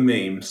Moon for the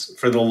memes,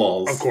 for the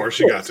lulz. Of course,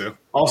 you got to.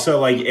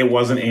 Also, like, it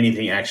wasn't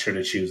anything extra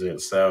to choose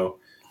it. So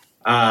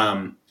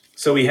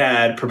we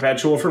had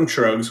Perpetual from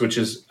Trogs, which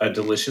is a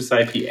delicious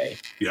IPA.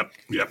 Yep.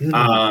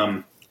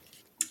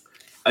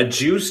 A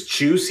Juice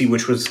Juicy,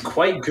 which was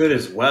quite good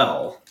as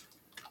well.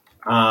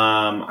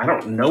 I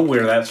don't know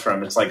where that's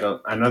from. It's like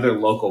another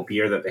local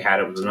beer that they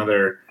had. It was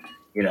another,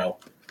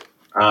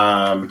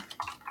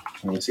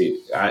 let me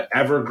see.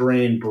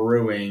 Evergreen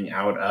Brewing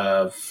out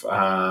of,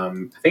 I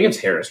think it's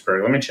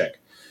Harrisburg. Let me check.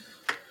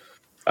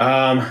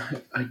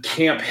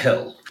 Camp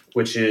Hill,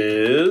 which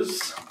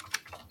is,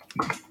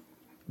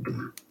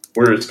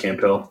 where is Camp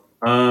Hill?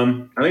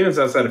 I think it's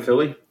outside of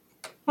Philly.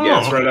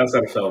 Yeah, it's right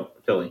outside of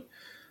Philly.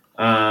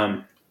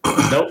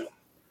 Nope.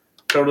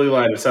 Totally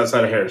lied. It's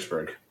outside of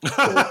Harrisburg.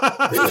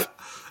 I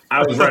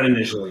was right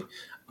initially.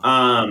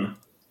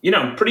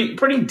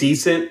 Pretty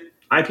decent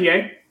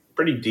IPA.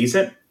 Pretty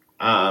decent.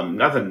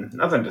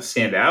 Nothing to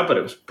stand out, but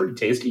it was pretty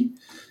tasty,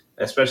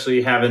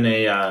 especially having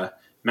a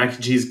mac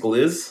and cheese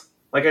glizz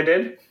like I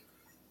did.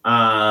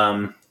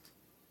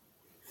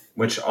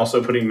 which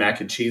also putting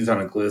mac and cheese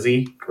on a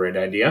glizzy, great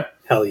idea.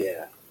 Hell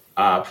yeah.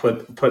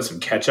 Put some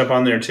ketchup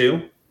on there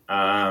too.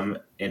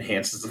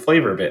 Enhances the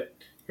flavor a bit.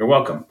 You're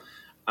welcome.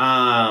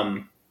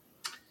 And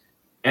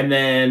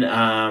then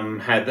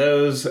had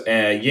those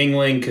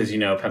Yingling because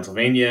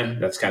Pennsylvania.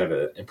 That's kind of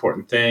an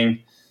important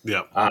thing.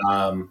 Yeah.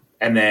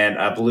 And then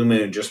Blue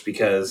Moon just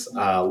because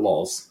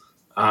lulz.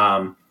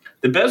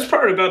 The best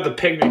part about the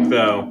picnic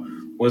though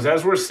was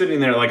as we're sitting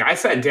there, like I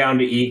sat down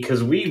to eat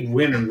because we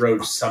went and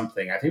rode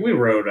something. I think we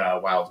rode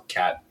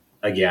Wildcat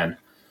again.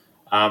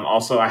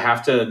 Also, I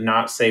have to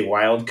not say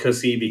Wild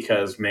Cussy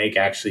because Meg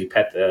actually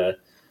pet the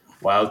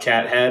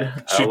Wildcat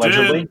head.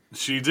 Allegedly.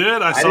 She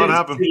did. I saw it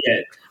happen.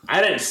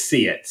 I didn't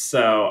see it,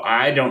 so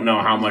I don't know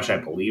how much I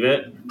believe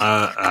it.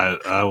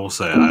 I will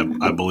say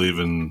I believe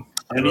in.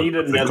 I need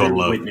another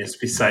witness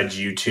besides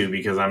you two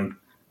because I'm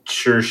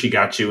sure she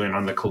got you in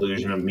on the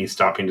collusion of me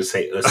stopping to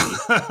say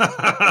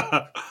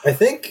 "ussy." I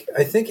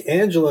think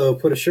Angelo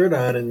put a shirt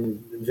on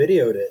and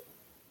videoed it.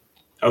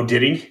 Oh,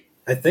 did he?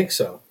 I think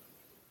so.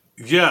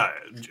 Yeah,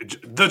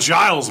 the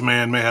Giles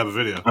man may have a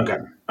video. Okay.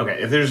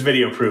 If there's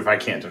video proof, I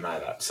can't deny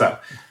that. So,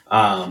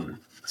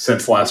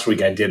 since last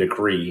week, I did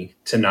agree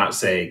to not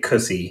say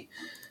 "cussy"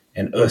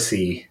 and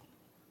 "ussy"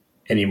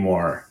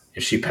 anymore.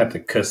 If she pet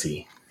the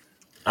cussy,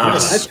 I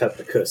pet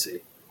the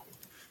cussy.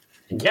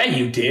 Yeah,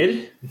 you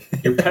did.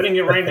 You're petting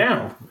it right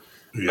now.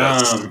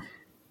 Yes.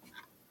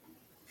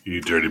 You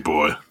dirty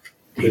boy.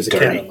 There's a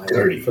cat on my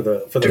lap for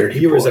the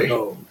viewers at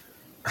home.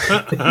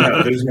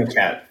 No, there's no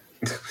cat.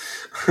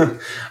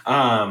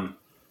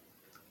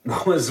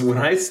 Was when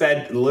I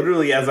said,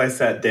 literally as I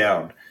sat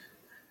down,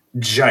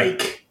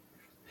 Jike,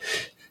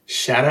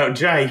 shout out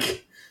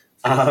Jike,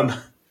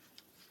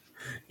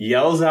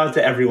 yells out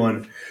to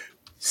everyone,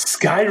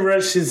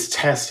 Skyrush is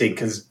testing,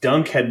 because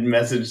Dunk had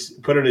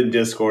put it in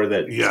Discord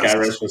that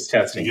Skyrush was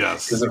testing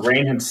because the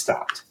rain had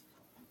stopped.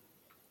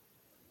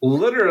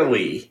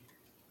 Literally,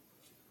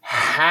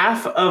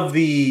 half of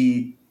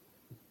the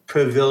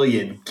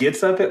pavilion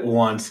gets up at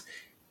once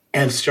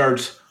and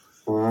starts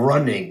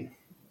running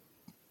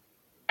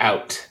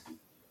out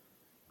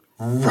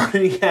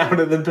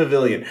of the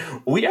pavilion.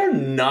 We are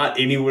not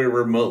anywhere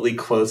remotely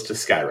close to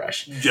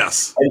Skyrush.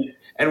 Yes.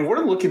 And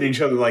we're looking at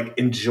each other like,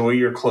 enjoy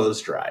your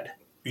closed ride.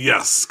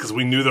 Yes, because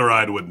we knew the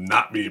ride would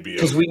not be open.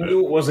 Because we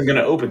knew it wasn't going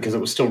to open because it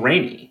was still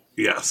rainy.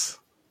 Yes.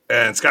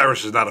 And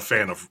Skyrush is not a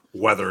fan of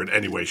weather in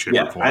any way, shape,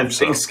 or form. I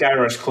think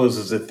Skyrush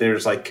closes if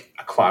there's like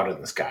a cloud in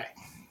the sky.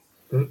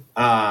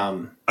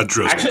 A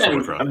drizzle.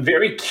 Actually, I'm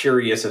very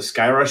curious if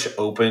Skyrush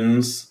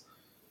opens.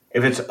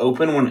 If it's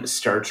open when it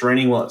starts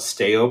raining, will it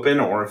stay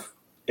open? Or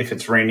if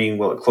it's raining,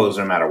 will it close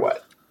no matter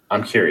what?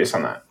 I'm curious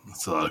on that.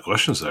 That's a lot of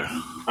questions there.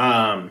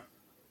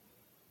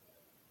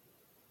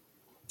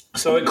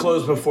 So it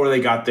closed before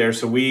they got there,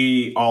 so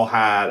we all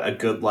had a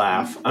good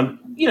laugh.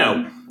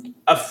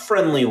 A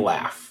friendly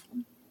laugh.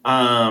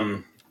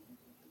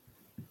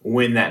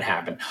 When that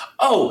happened.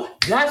 Oh,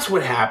 that's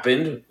what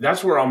happened.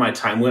 That's where all my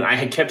time went.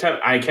 I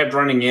kept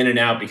running in and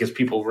out because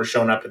people were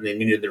showing up and they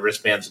needed the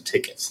wristbands and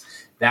tickets.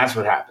 That's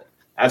what happened.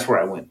 That's where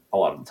I went a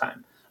lot of the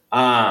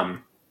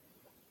time.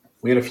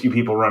 We had a few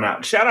people run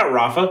out. Shout out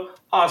Rafa.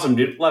 Awesome,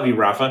 dude. Love you,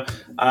 Rafa.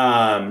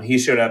 He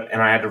showed up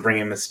and I had to bring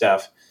him his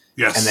stuff.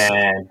 Yes. And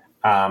then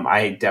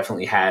I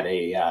definitely had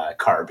a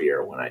car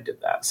beer when I did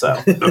that. So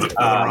nothing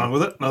wrong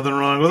with it. Nothing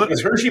wrong with it.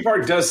 Because Hershey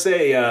Park does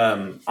say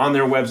on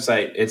their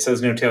website, it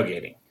says no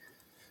tailgating.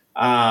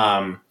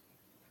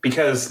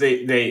 Because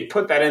they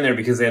put that in there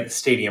because they have the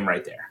stadium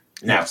right there.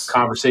 Now,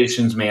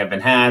 conversations may have been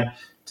had,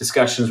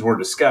 discussions were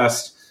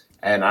discussed,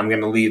 and I'm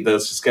going to leave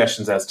those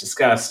discussions as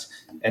discussed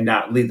and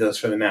not leave those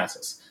for the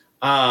masses.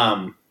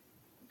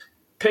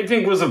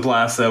 Picnic was a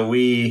blast, though.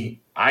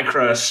 I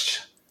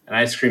crushed an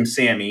ice cream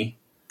Sammy.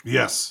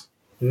 Yes.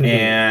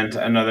 And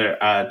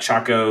another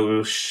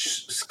Choco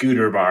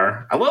scooter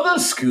bar. I love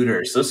those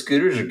scooters. Those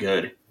scooters are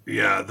good.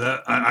 Yeah,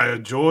 I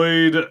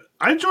enjoyed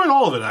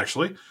all of it,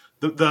 actually.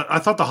 I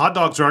thought the hot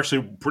dogs were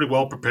actually pretty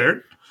well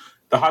prepared.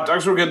 The hot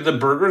dogs were good. The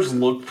burgers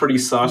looked pretty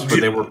sus,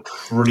 but they were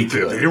pretty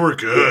good. They were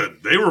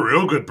good. They were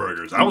real good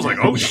burgers. I was like,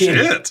 oh,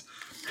 shit.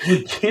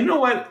 You know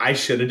what I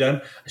should have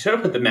done? I should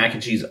have put the mac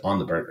and cheese on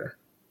the burger.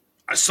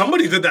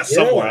 Somebody did that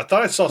somewhere. I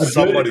thought I saw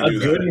somebody do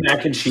that. A good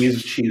mac and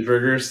cheese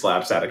cheeseburger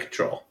slaps out of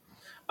control.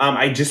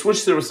 I just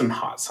wish there was some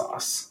hot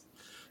sauce.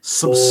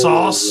 Some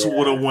sauce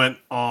would have went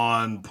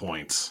on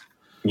point.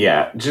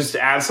 Yeah, just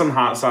add some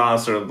hot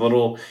sauce or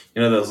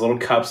those little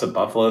cups of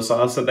buffalo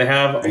sauce that they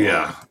have.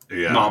 Yeah.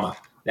 Mama.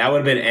 That would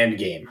have been end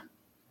game.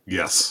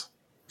 Yes.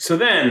 So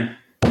then,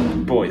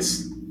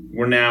 boys,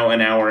 we're now an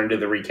hour into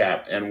the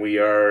recap, and we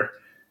are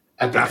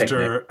at the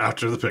picnic.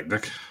 After the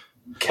picnic.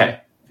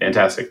 Okay,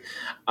 fantastic.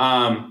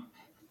 I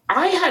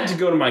had to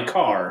go to my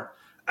car.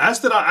 As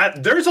did I.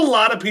 There's a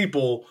lot of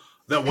people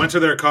that went to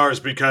their cars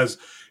because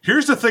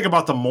here's the thing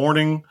about the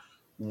morning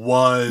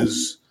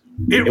was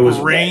it was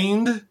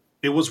rained. Wet.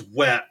 It was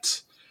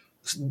wet,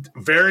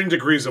 varying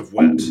degrees of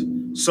wet.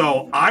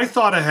 So I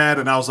thought ahead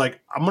and I was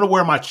like, I'm going to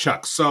wear my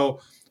Chucks.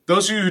 So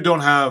those of you who don't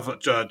have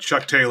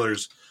Chuck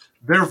Taylors,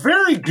 they're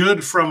very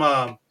good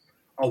from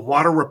a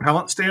water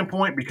repellent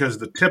standpoint because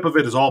the tip of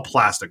it is all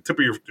plastic, tip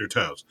of your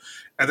toes,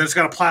 and then it's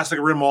got a plastic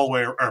rim all the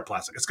way, or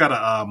plastic. It's got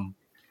a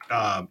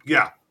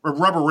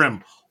rubber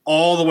rim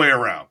all the way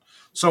around.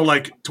 So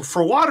like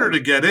for water to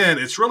get in,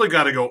 it's really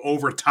got to go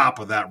over top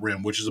of that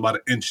rim, which is about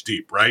an inch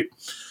deep, right?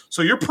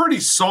 So you're pretty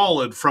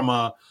solid from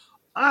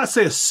I'd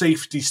say a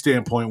safety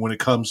standpoint when it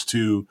comes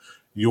to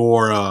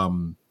your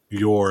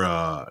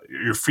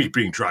feet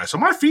being dry. So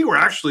my feet were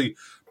actually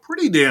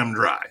pretty damn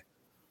dry,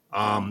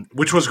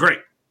 which was great.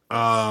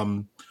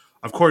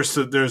 Of course,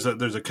 there's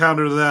a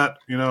counter to that,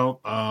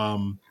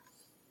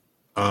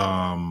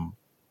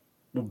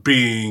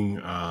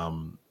 being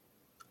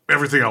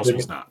everything else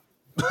was not.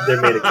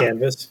 They're made of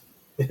canvas.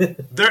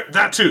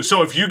 That too.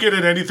 So if you get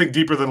in anything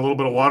deeper than a little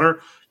bit of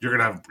water, you're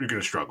gonna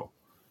struggle.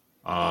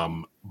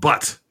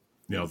 But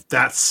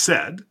that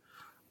said,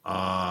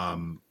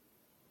 I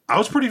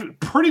was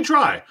pretty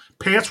dry.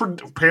 Pants were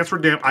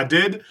damp.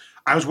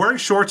 I was wearing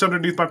shorts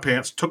underneath my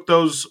pants. Took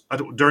those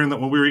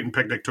when we were eating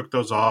picnic. Took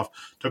those off.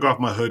 Took off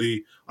my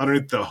hoodie.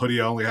 Underneath the hoodie,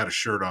 I only had a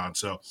shirt on.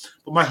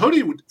 But my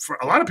hoodie, for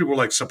a lot of people, were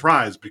like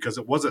surprised because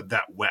it wasn't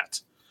that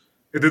wet.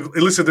 At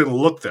least it didn't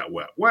look that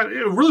wet. Well, it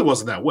really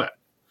wasn't that wet.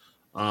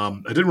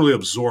 It didn't really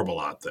absorb a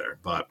lot there,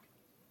 but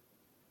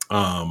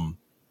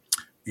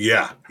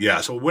yeah.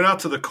 So we went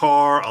out to the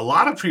car. A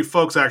lot of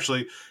folks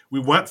actually. We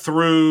went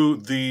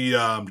through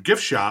the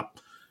gift shop,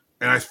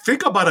 and I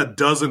think about a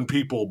dozen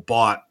people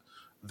bought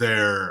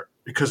their,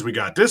 because we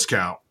got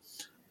discount.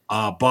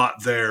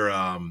 Bought their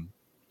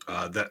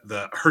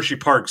the Hershey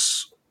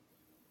Parks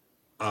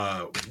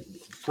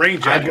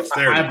rain jackets.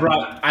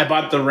 I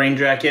bought the rain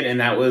jacket, and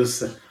that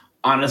was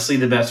honestly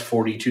the best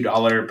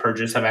 $42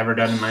 purchase I've ever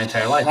done in my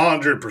entire life.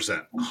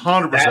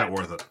 100%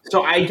 worth it.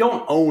 So I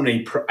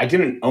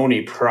didn't own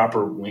a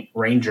proper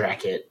rain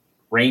jacket.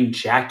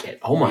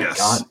 Oh my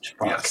God!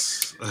 Fuck.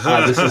 Yes.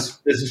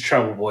 This is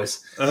trouble,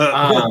 boys.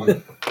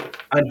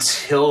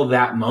 Until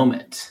that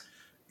moment.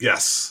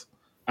 Yes.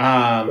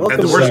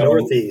 Welcome to the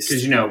Northeast,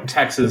 because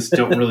Texas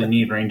don't really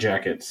need rain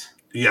jackets.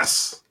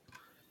 Yes.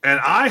 And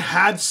I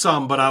had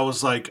some, but I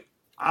was like,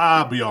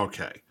 I'll be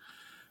okay.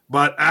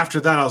 But after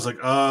that, I was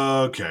like,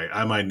 okay,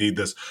 I might need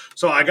this.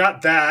 So I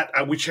got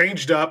that. We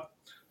changed up.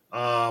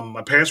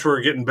 My pants were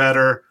getting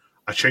better.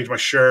 I changed my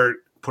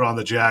shirt, put on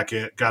the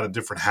jacket, got a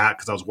different hat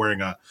because I was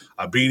wearing a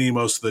beanie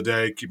most of the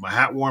day. Keep my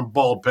hat warm.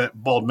 Bald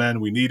men,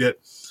 we need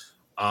it.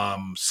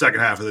 Second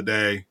half of the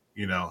day,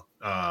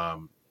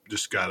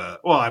 just gotta.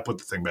 Well, I put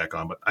the thing back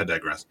on, but I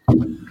digress.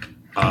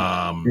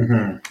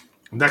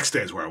 Next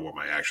day is where I wore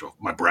my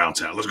Browns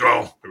hat. Let's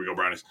go. Here we go,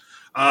 Brownies.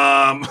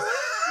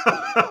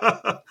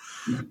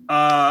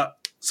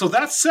 So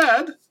that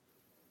said,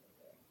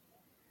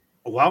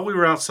 while we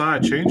were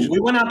outside changing, we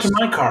went out to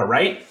my car,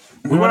 right?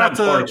 We went out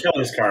to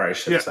Kelly's car, I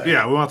should say.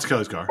 Yeah, we went out to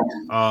Kelly's car.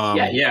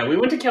 We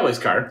went to Kelly's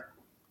car,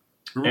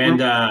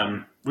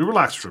 and we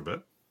relaxed for a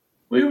bit.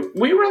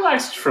 We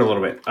relaxed for a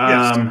little bit.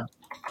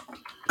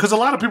 Because a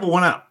lot of people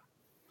went out.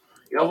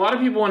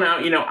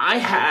 I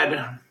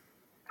had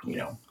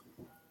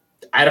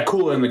a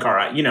cooler in the car.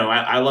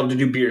 I love to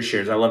do beer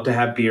shares. I love to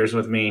have beers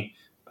with me.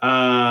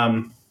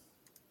 I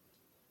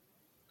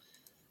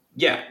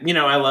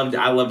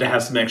love to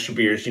have some extra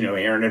beers.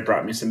 Aaron had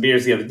brought me some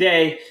beers the other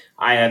day.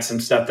 I had some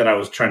stuff that I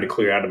was trying to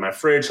clear out of my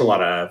fridge. A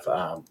lot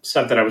of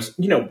stuff that I was,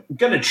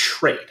 going to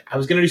trade. I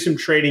was going to do some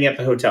trading at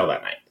the hotel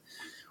that night.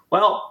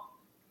 Well,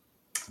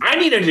 I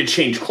needed to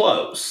change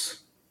clothes.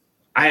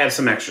 I had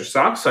some extra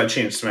socks, so I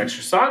changed some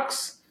extra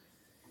socks.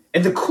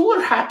 And the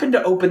cooler happened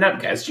to open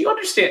up, guys. Do you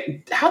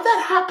understand how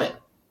that happened?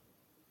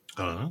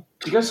 I don't know.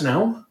 Do you guys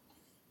know?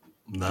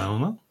 I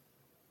don't know.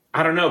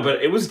 I don't know,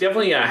 but it was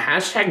definitely a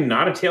hashtag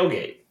not a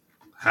tailgate.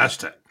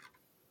 Hashtag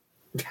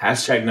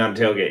not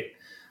a tailgate.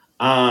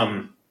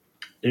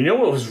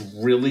 What was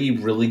really,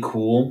 really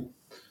cool?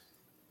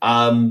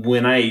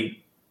 When I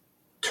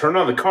turned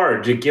on the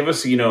car to give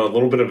us, a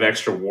little bit of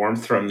extra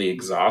warmth from the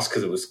exhaust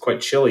because it was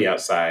quite chilly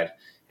outside,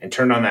 and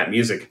turned on that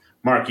music.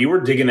 Mark, you were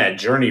digging that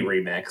Journey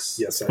remix.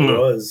 Yes, I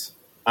was.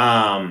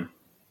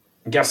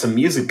 Got some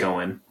music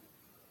going,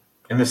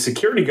 and the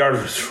security guard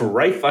was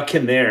right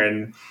fucking there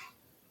and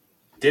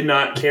did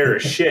not care a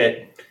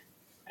shit.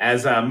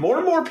 As more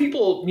and more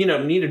people,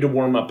 needed to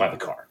warm up by the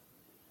car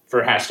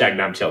for hashtag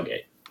not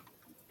tailgate.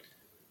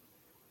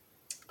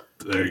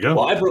 There you go.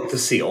 Well, I broke the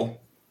seal,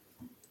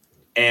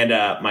 and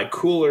my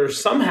cooler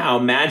somehow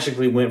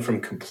magically went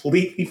from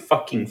completely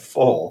fucking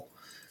full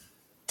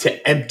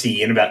to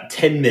empty in about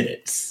 10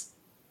 minutes.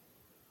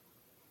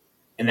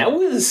 And there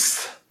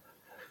was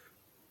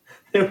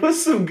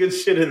some good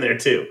shit in there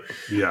too.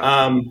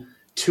 Yeah.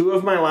 2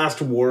 of my last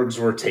wargs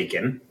were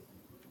taken.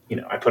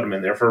 I put them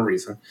in there for a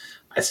reason.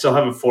 I still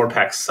have a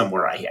 4-pack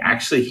somewhere. I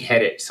actually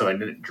hid it so I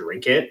didn't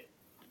drink it,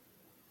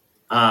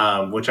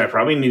 which I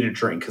probably need to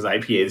drink because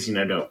IPAs,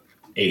 don't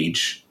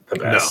age the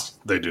best.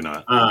 No, they do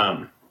not.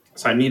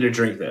 So I need to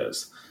drink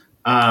those.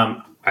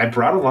 I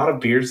brought a lot of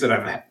beers that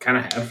I've kind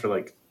of had for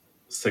like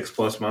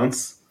 6+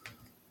 months,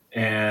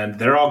 and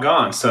they're all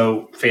gone.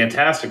 So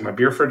fantastic. My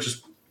beer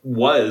fridge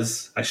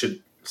was, I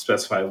should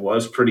specify,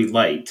 was pretty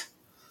light.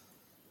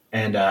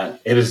 And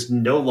it is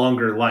no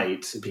longer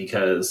light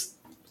because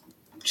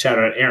shout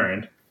out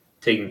Aaron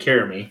taking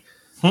care of me.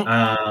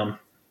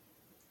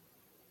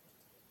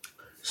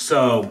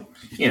 So,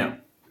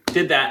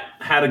 did that,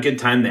 had a good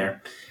time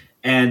there.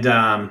 And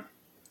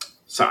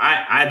so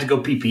I had to go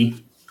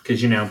pee-pee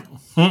because,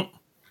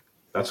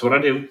 that's what I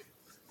do.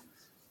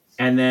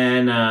 And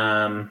then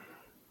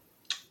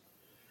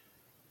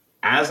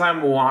as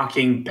I'm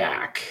walking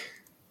back,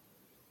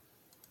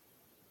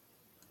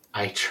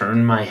 I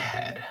turn my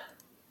head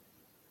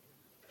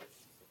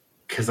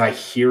because I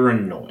hear a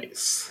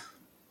noise.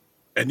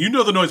 And you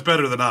know the noise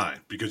better than I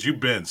because you've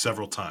been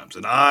several times.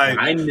 And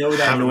I know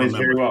that noise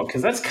very well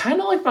because that's kind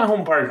of like my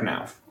home park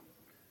now.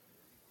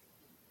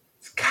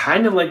 It's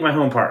kind of like my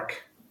home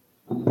park.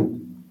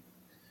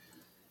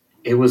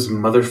 It was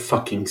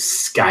motherfucking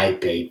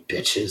Skybait,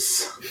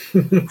 bitches.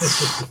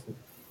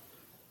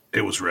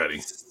 It was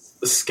ready.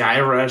 Sky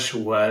Rush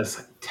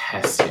was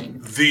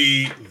testing.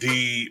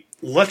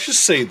 Let's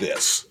just say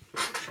this.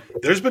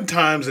 There's been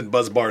times in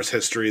Buzz Bar's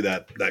history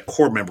that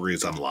core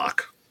memories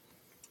unlock.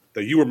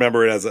 That you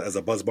remember it as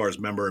a Buzz Bars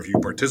member if you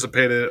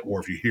participated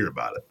or if you hear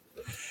about it.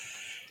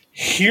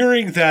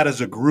 Hearing that as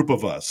a group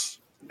of us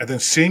and then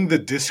seeing the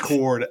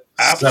Discord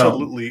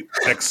absolutely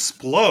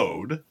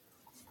explode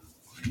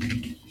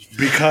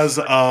because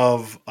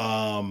of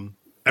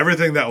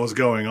everything that was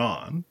going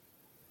on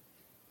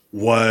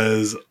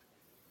was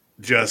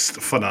just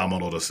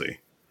phenomenal to see.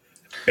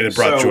 And it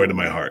brought joy to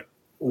my heart.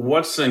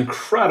 What's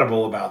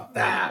incredible about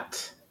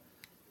that,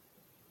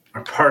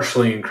 or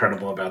partially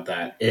incredible about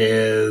that,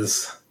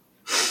 is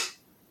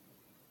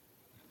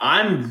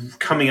I'm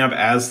coming up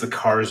as the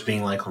car is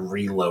being like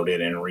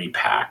reloaded and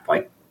repacked.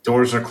 Like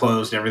doors are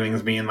closed,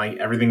 everything's being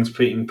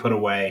put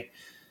away.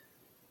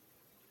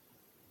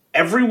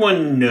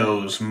 Everyone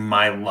knows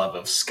my love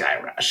of Sky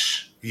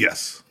Rush.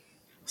 Yes.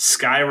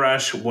 Sky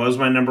Rush was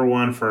my number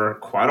one for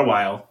quite a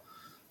while.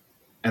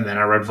 And then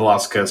I read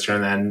Velocicoaster,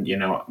 and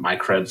then, my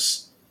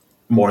creds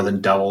more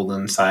than doubled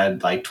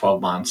inside like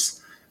 12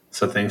 months.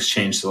 So things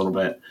changed a little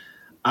bit.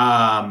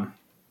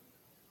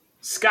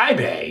 Sky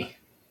Bay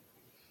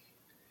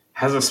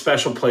has a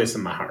special place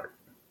in my heart.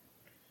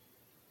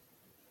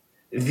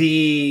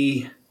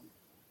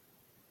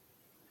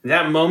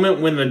 That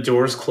moment when the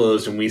doors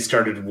closed and we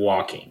started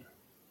walking,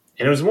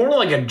 and it was more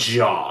like a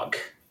jog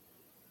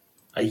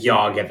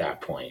at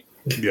that point.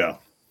 Yeah.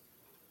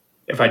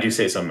 If I do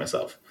say so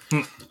myself.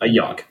 A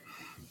jog.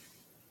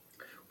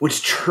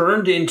 Which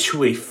turned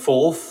into a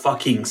full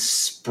fucking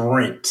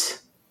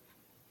sprint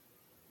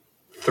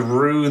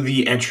through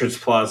the entrance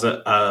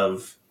plaza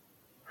of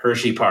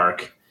Hershey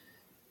Park,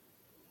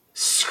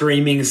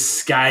 screaming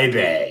Sky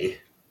Bay.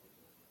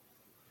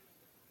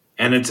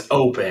 And it's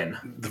open.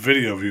 The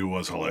video of you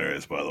was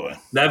hilarious, by the way.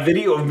 That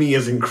video of me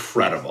is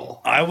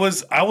incredible. I will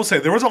say,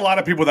 there was a lot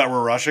of people that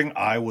were rushing.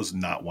 I was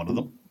not one of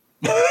them.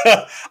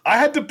 I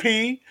had to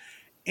pee,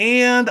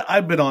 and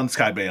I've been on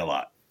Sky Bay a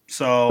lot.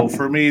 So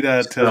for me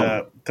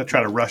to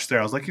try to rush there,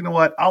 I was like, you know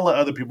what? I'll let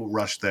other people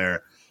rush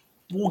there.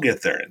 We'll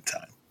get there in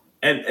time.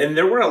 And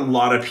there were a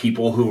lot of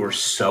people who were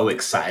so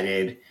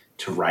excited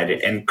to ride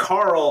it. And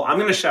Carl, I'm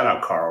going to shout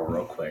out Carl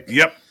real quick.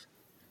 Yep.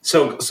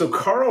 So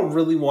Carl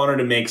really wanted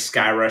to make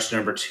Sky Rush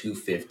number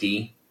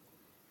 250.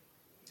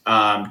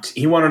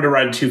 He wanted to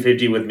ride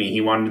 250 with me.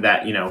 He wanted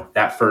that,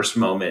 that first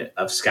moment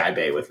of Sky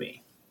Bay with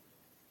me.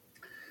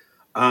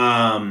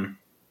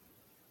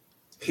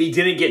 He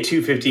didn't get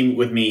 250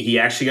 with me. He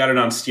actually got it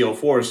on Steel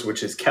Force,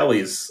 which is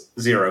Kelly's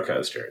Zero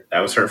coaster. That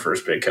was her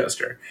first big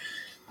coaster.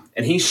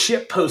 And he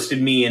ship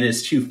posted me in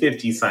his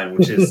 250 sign,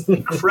 which is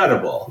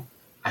incredible.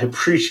 I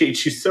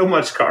appreciate you so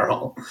much,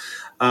 Carl.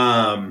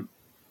 And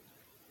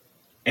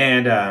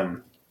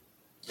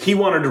he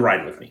wanted to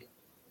ride with me.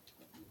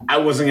 I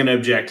wasn't going to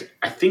object.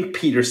 I think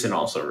Peterson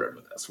also rode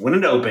with us. When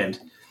it opened,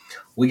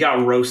 we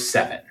got row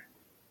 7.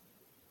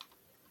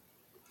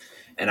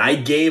 And I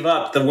gave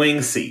up the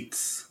wing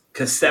seats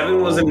because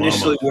 7 was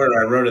initially where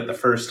I rode it the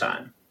first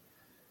time.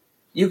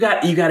 You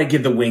got to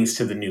give the wings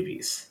to the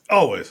newbies.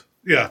 Always.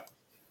 Yeah.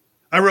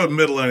 I rode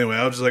middle anyway.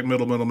 I was just like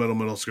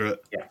middle, screw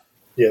it. Yeah.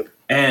 Yep.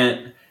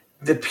 And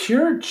the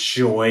pure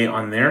joy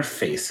on their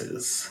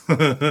faces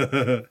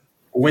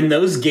when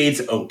those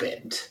gates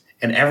opened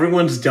and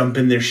everyone's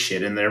dumping their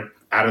shit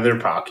out of their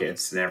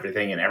pockets and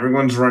everything, and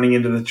everyone's running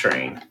into the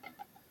train.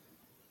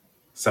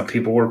 Some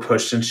people were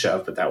pushed and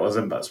shoved, but that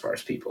wasn't Buzz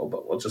Bars people,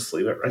 but we'll just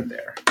leave it right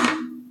there.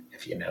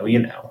 If you know, you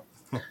know.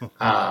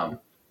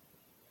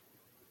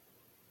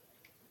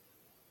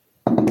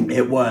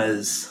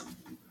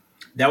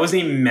 That was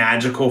a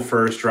magical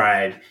first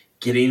ride,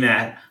 getting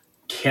that,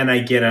 can I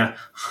get a,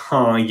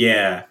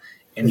 yeah,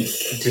 and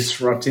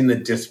disrupting the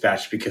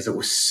dispatch because it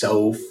was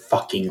so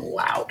fucking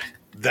loud.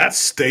 That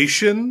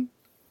station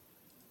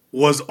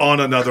was on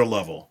another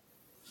level.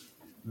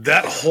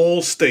 That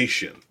whole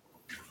station.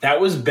 That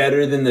was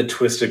better than the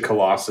Twisted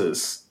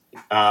Colossus.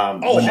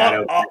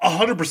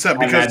 100%.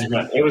 Because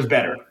it was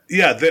better.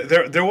 Yeah,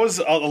 there was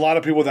a lot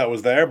of people that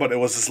was there, but it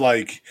was just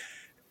like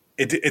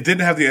it didn't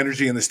have the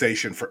energy in the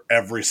station for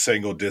every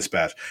single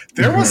dispatch.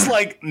 There was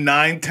like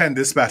 9, 10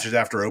 dispatches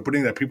after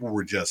opening that people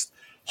were just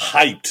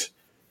hyped.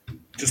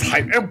 Just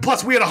hyped. And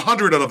plus, we had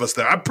 100 of us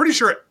there. I'm pretty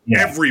sure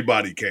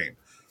everybody came.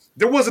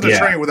 There wasn't a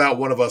train without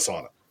one of us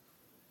on it.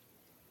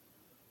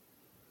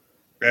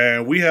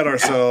 And we had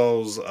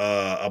ourselves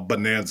a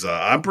bonanza.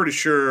 I'm pretty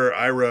sure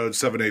I rode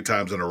 7, 8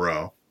 times in a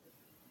row.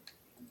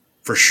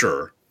 For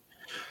sure.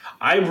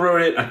 I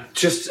rode it I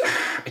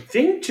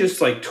think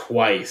just like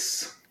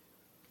twice.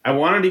 I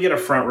wanted to get a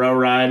front row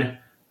ride,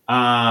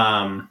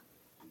 but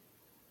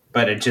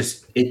it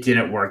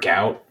didn't work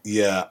out.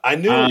 Yeah, I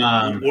knew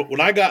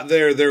when I got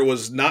there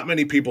was not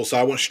many people, so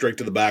I went straight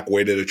to the back,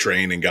 waited a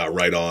train, and got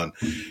right on.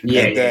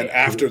 Yeah, and then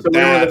after so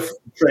that, we were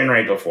the train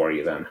right before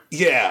you. Then,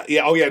 yeah.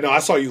 Oh, yeah. No, I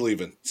saw you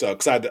leaving, so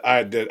because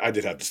I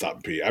did have to stop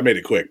and pee. I made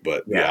it quick,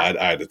 but I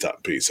had to stop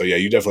and pee. So yeah,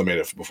 you definitely made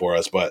it before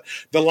us. But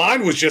the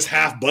line was just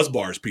half buzz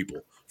bars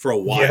people for a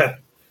while,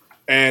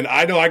 and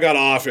I know I got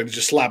off and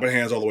just slapping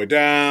hands all the way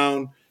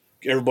down,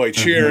 everybody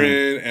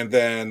cheering, and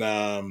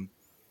then.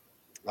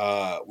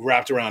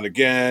 Wrapped around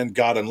again,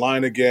 got in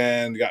line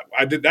again.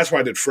 That's why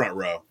I did front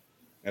row,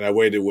 and I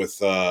waited with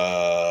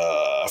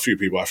a few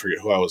people. I forget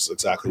who I was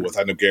exactly with.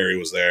 I know Gary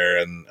was there,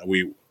 and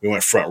we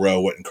went front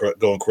row,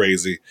 going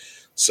crazy.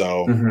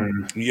 So,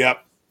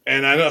 yep.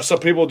 And I know some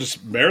people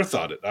just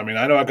marathoned it. I mean,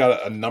 I know I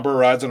got a number of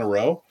rides in a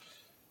row,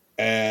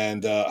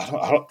 and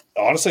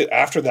honestly,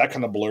 after that,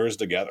 kind of blurs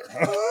together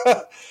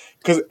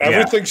because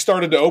everything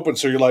started to open.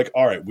 So you're like,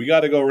 all right, we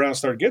got to go around and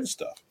start getting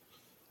stuff.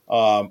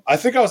 I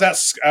think I was at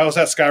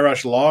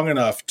Skyrush long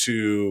enough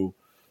to,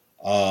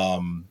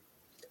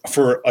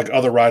 for like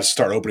other rides to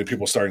start opening.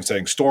 People started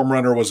saying Storm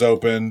Runner was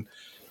open.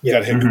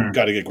 Got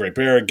to get Great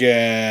Bear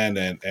again,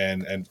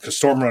 and because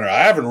Storm Runner, I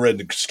haven't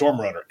ridden Storm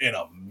Runner in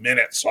a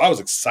minute, so I was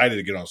excited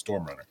to get on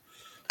Storm Runner.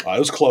 It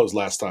was closed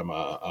last time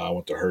I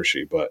went to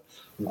Hershey, but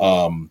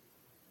Skyrush,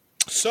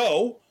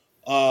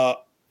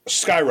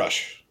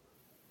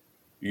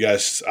 you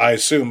guys. I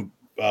assume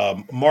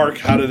Mark,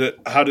 how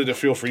did it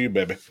feel for you,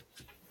 baby?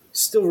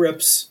 Still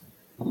rips.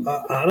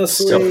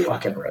 Honestly, still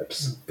fucking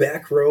rips.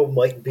 Back row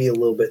might be a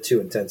little bit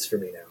too intense for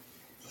me now.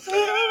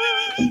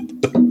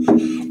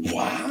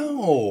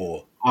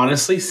 Wow.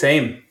 Honestly,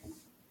 same.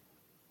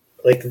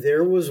 Like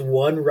there was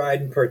one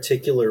ride in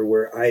particular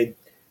where I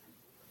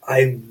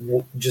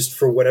just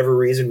for whatever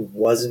reason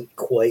wasn't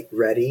quite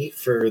ready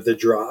for the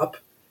drop,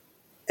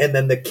 and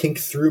then the kink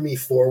threw me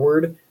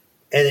forward,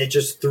 and it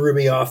just threw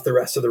me off the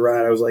rest of the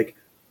ride. I was like,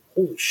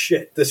 "Holy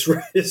shit, this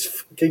ride is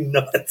fucking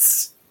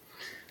nuts."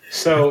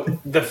 So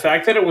the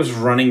fact that it was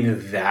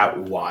running that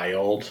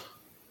wild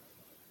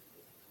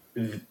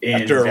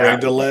after a rain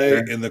delay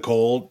in the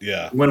cold,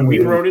 yeah. When we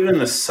rode it in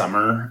the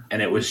summer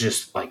and it was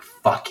just like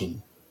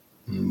fucking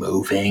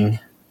moving,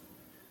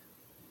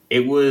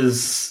 it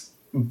was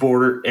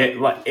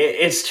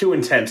it's too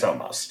intense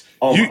almost.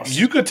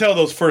 You could tell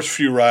those first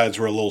few rides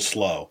were a little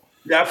slow.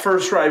 That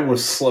first ride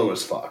was slow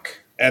as fuck.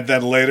 And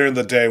then later in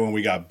the day when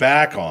we got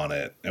back on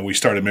it and we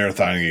started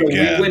marathoning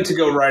again. We went to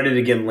go ride it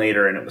again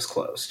later and it was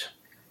closed.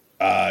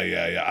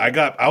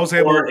 Yeah. I was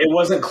able. Or it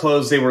wasn't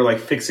closed. They were like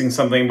fixing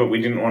something, but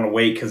we didn't want to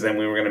wait because then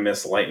we were going to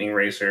miss Lightning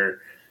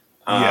Racer.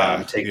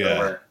 Take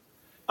over.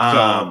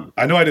 So,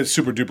 I know I did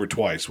Super Duper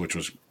twice, which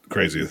was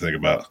crazy to think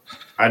about.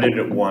 I did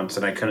it once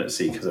and I couldn't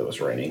see because it was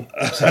raining.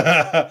 So,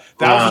 that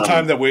was the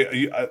time that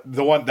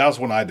that was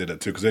when I did it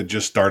too because it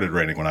just started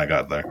raining when I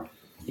got there.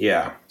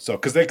 Yeah. So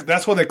because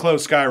that's when they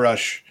closed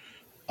Skyrush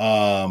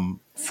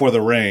for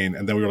the rain,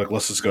 and then we were like,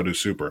 let's just go do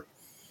Super.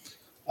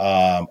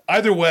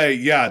 Either way,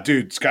 yeah,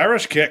 dude,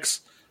 Skyrush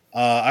kicks.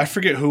 I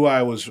forget who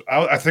I was.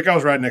 I think I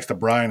was riding next to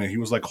Brian, and he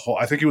was like,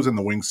 I think he was in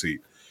the wing seat.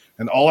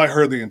 And all I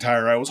heard the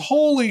entire ride was,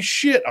 holy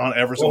shit, on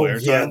Eversole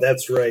airtime. Yeah,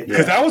 that's right.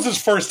 Because that was his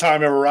first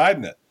time ever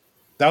riding it.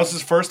 That was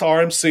his first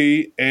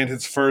RMC and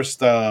his first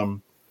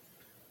time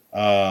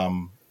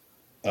on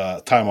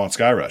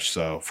Skyrush.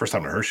 So, first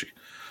time at Hershey.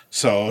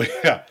 So,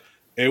 yeah,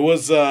 it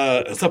was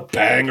it's a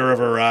banger of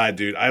a ride,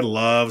 dude. I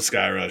love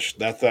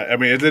Skyrush. I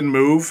mean, it didn't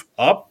move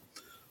up.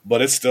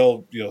 But it's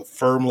still,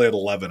 firmly at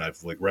 11. I've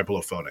right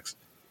below Phoenix.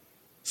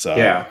 So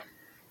yeah,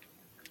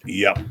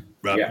 yep.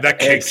 That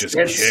kink just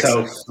kicks.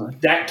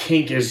 That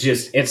kink is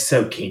it's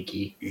so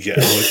kinky. Yeah,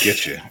 it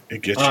gets you.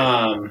 It gets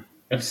you.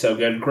 It's so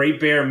good. Great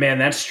Bear, man.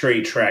 That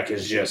straight track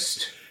is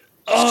just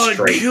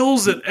straight. It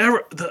kills it.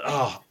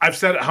 I've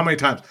said it how many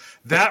times.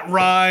 That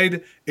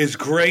ride is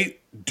great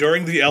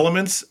during the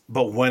elements,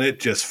 but when it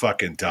just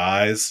fucking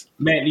dies.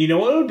 Man, you know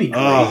what would be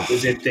great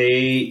is if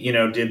they,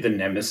 did the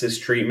Nemesis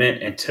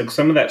treatment and took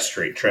some of that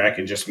straight track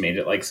and just made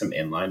it like some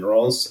inline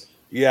rolls.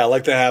 Yeah,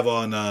 like they have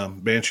on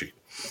Banshee.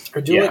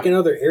 Or do like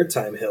another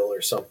airtime hill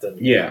or something.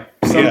 Yeah,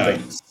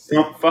 something.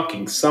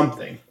 Fucking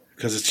something.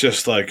 Because it's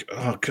just like,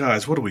 oh,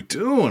 guys, what are we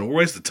doing? We're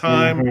wasting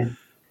time. Mm-hmm.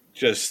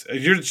 Just,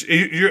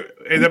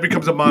 and that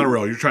becomes a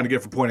monorail. You're trying to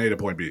get from point A to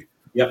point B.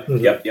 Yep,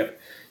 yep.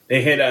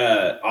 They hit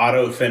a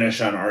auto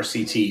finish on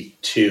RCT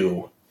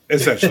 2.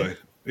 Essentially.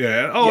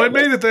 Yeah. Oh, it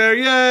made it there.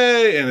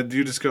 Yay. And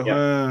you just go,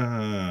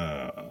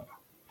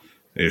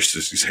 You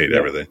just hate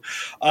everything.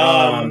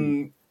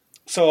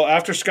 So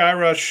after Sky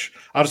Rush,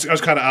 I was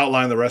kind of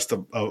outlining the rest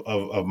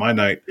of my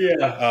night.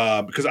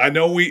 Yeah. Because I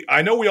know we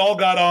all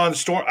got on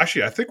Storm.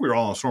 Actually, I think we were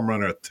all on Storm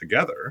Runner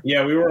together.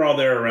 Yeah, we were all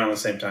there around the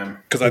same time.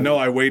 Because I know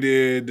I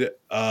waited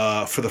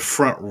for the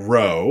front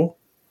row.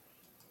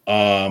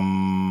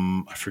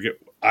 I forget.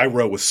 I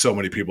rode with so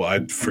many people.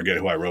 I forget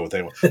who I rode with.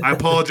 Anyone. I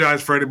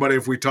apologize for anybody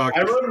if we talked.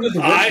 I rode with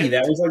Ricky.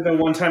 That was like the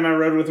one time I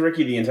rode with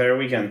Ricky the entire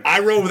weekend.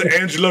 I rode with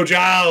Angelo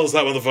Giles,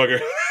 that motherfucker.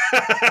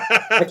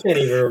 I can't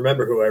even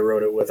remember who I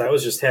rode it with. I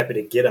was just happy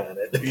to get on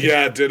it.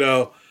 Yeah,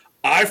 ditto.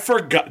 I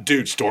forgot.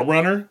 Dude, Storm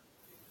Runner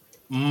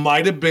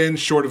might have been,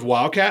 short of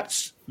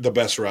Wildcats, the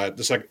best ride.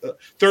 It's like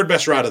third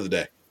best ride of the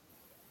day.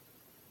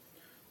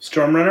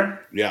 Storm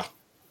Runner? Yeah.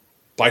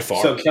 By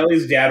far. So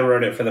Kelly's dad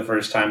rode it for the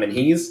first time, and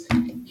he's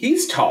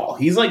tall.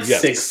 He's like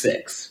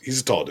 6'6". He's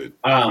a tall dude.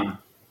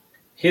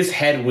 His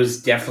head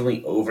was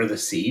definitely over the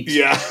seat.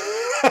 Yeah.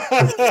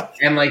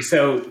 And like,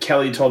 so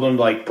Kelly told him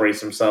to like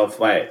brace himself,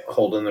 like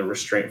holding the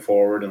restraint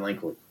forward and like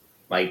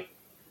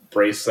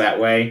brace that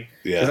way.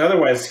 Yeah. Because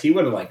otherwise he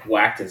would have like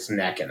whacked his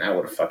neck, and that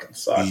would have fucking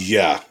sucked.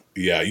 Yeah.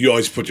 Yeah. You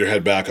always put your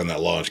head back on that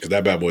launch because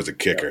that bad boy's a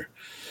kicker.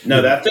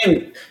 No, that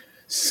thing.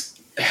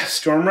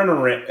 Storm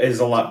Runner is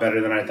a lot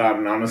better than I thought,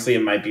 and honestly,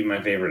 it might be my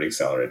favorite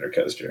accelerator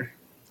coaster.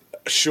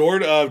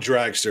 Short of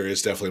Dragster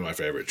is definitely my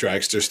favorite.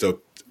 Dragster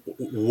still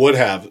would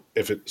have,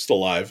 if it's still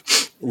live.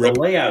 The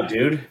layout,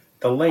 dude.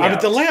 The layout. I mean,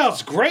 the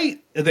layout's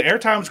great. The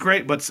airtime's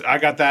great, but I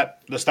got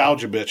that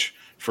nostalgia bitch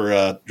for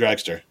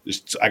Dragster.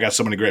 I got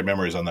so many great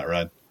memories on that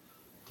ride.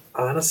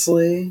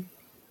 Honestly.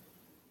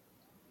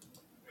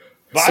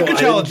 But I could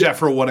challenge that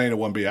for a 1A and a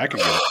 1B. I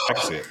could get it. I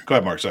can see it. Go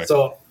ahead, Mark. Sorry.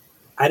 So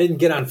I didn't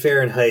get on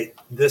Fahrenheit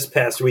this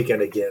past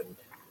weekend again.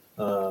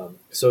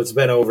 So it's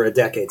been over a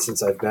decade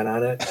since I've been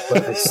on it,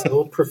 but I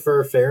still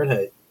prefer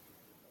Fahrenheit.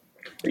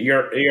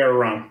 You're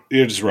wrong.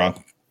 You're just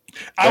wrong.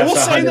 I will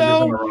say,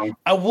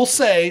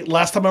 though,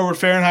 last time I rode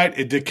Fahrenheit,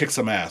 it did kick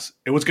some ass.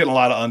 It was getting a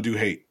lot of undue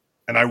hate.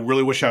 And I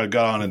really wish I had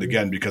got on it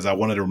again because I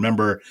wanted to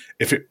remember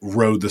if it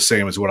rode the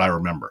same as what I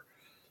remember.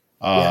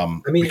 I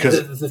mean,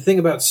 the thing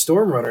about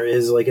Storm Runner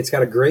is like it's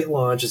got a great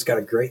launch. It's got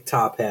a great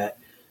top hat.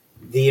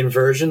 The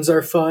inversions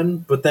are fun,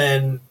 but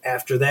then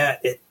after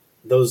that,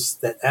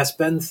 that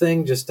S-bend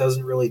thing just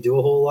doesn't really do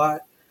a whole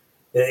lot.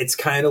 It's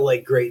kind of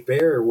like Great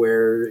Bear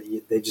where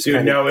they just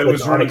it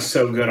was running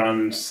so good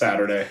on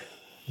Saturday.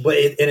 But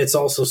it's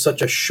also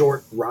such a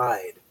short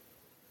ride.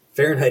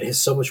 Fahrenheit has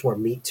so much more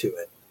meat to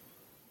it.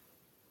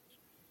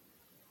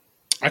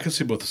 I can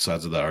see both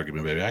sides of that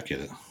argument, baby. I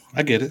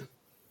get it.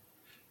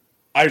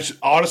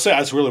 Honestly, I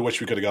just really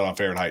wish we could have got on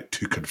Fahrenheit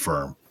to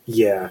confirm.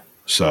 Yeah.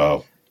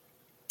 So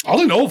I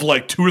only know of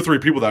like 2 or 3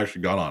 people that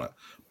actually got on it.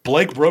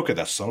 Blake broke it,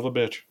 that son of a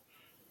bitch.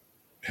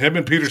 Him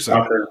and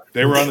Peterson.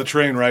 They were on the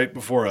train right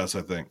before us,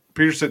 I think.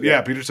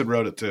 Peterson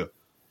rode it too.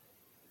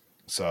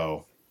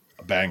 So,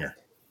 a banger.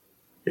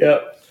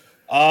 Yep.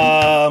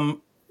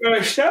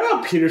 Shout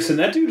out Peterson.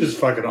 That dude is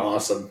fucking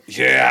awesome.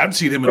 Yeah, I've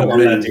seen him in a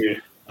while.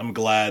 I'm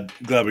glad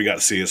we got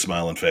to see his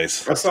smiling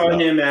face. I saw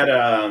him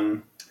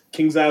at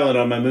Kings Island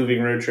on my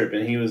moving road trip,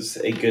 and he was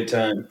a good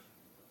time.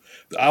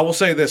 I will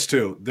say this,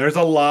 too. There's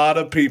a lot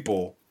of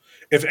people.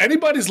 If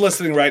anybody's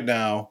listening right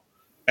now,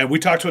 and we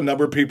talked to a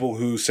number of people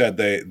who said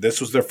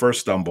this was their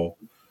first stumble,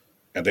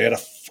 and they had a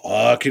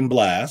fucking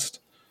blast.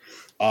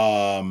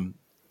 And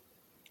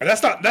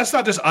that's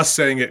not just us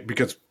saying it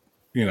because,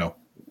 you know,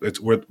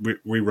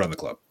 we run the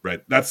club,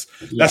 right? That's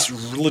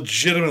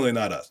legitimately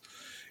not us.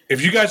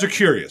 If you guys are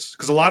curious,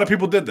 because a lot of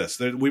people did this,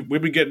 we've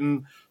been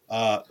getting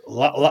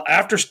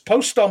after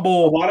post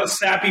stumble, a lot of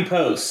sappy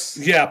posts.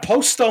 Yeah,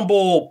 post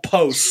stumble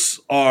posts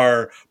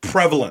are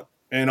prevalent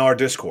in our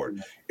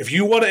Discord. If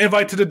you want to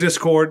invite to the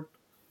Discord,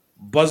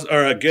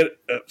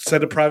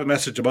 send a private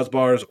message to Buzz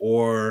Bars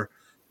or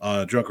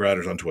Drunk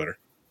Riders on Twitter.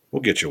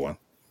 We'll get you one.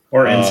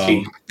 Or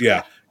Insky.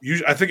 Yeah.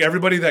 I think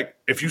everybody that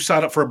if you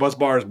sign up for a Buzz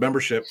Bars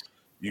membership,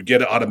 you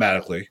get it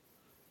automatically.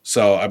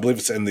 So I believe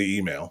it's in the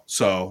email.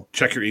 So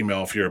check your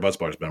email if you're a Buzz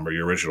Bars member,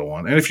 your original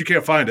one. And if you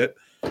can't find it,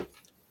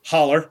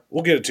 holler.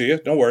 We'll get it to you.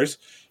 No worries.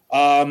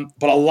 But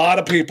a lot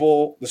of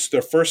people, this is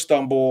their first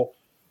stumble.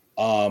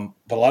 But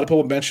a lot of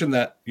people mentioned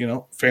that, you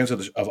know, fans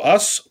of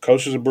us,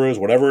 Coasters and Brews,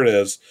 whatever it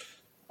is,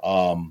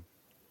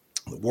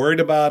 worried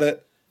about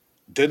it,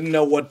 didn't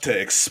know what to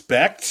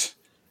expect,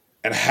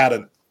 and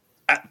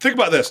think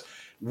about this.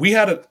 We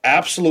had an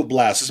absolute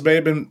blast. This may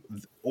have been,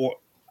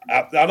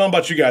 I don't know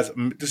about you guys,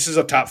 this is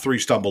a top 3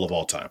 stumble of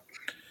all time.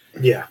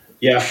 Yeah.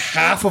 Yeah.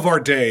 Half of our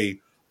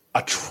day,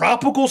 a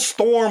tropical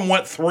storm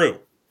went through,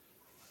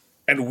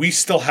 and we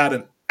still had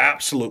an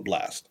absolute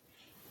blast.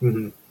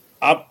 Mm-hmm.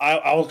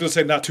 I was going to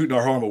say not tooting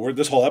our horn, but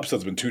this whole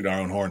episode's been tooting our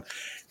own horn.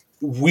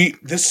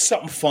 This is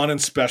something fun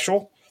and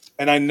special,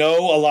 and I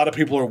know a lot of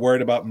people are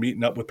worried about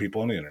meeting up with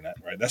people on the internet,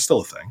 right? That's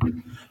still a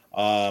thing.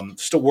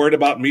 Still worried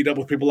about meeting up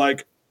with people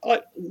like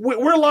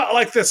we're a lot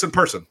like this in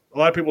person. A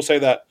lot of people say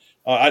that.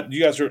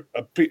 You guys are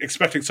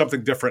expecting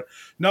something different.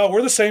 No,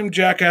 we're the same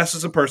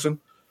jackasses in person.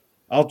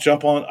 I'll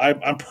jump on.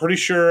 I'm pretty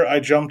sure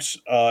I jumped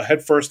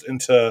headfirst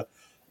into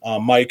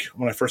Mike,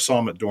 when I first saw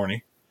him at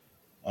Dorney.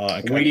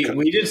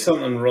 We did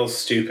something real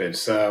stupid,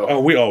 so... Oh,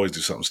 we always do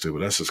something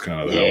stupid. That's just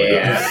kind of how we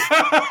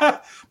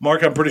are.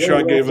 Mark, I'm pretty We'll sure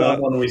I gave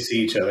out when we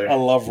see each other. a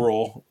love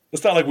roll.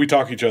 It's not like we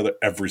talk to each other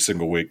every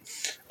single week.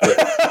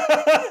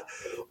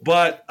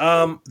 But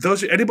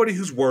anybody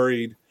who's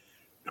worried,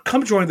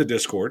 come join the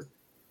Discord.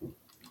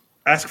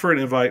 Ask for an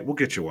invite. We'll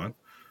get you one.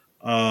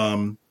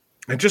 And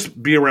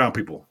just be around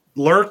people.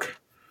 Lurk,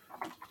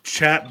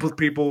 chat with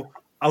people.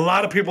 A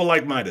lot of people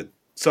like-minded.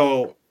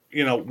 So,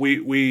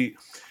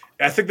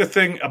 I think the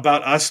thing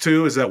about us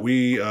too is that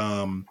we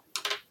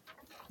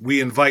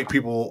invite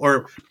people,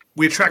 or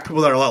we attract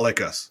people that are a lot like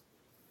us.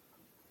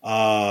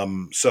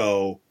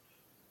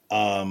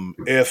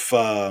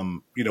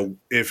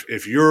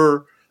 If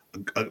you're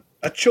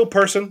a chill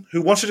person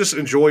who wants to just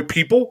enjoy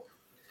people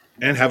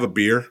and have a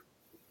beer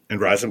and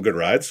ride some good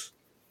rides,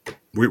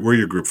 we're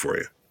your group for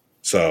you.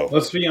 So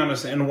let's be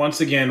honest, and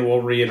once again,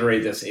 we'll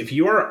reiterate this: if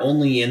you are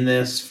only in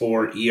this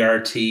for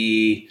ERT,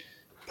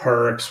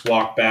 perks,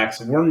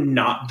 walkbacks, we're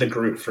not the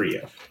group for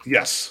you.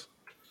 Yes.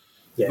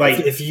 Yeah,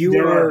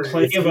 there are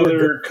plenty of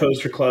other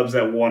coaster clubs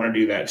that want to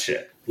do that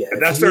shit. Yeah,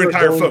 and that's their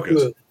entire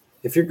focus.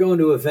 If you're going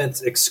to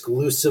events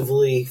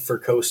exclusively for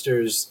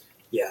coasters,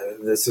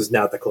 this is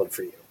not the club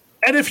for you.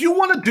 And if you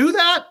want to do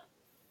that,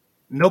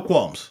 no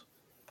qualms.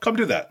 Come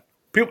do that.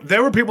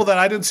 There were people that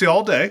I didn't see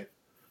all day.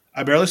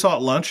 I barely saw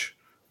at lunch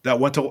that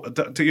went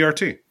to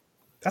ERT.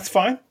 That's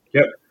fine.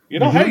 Yep.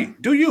 Hey,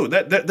 do you.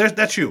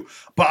 That's you.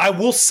 But I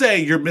will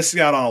say you're missing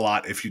out on a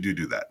lot if you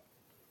do that.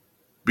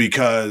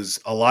 Because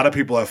a lot of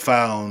people have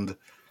found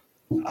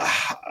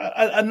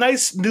a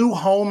nice new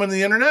home in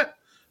the internet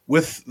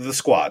with the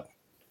squad.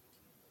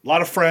 A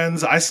lot of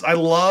friends. I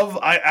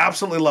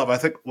absolutely love. I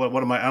think I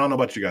don't know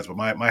about you guys, but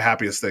my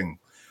happiest thing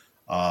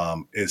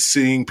is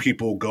seeing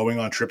people going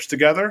on trips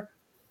together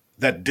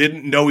that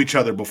didn't know each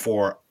other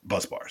before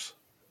buzz bars.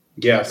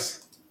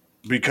 Yes.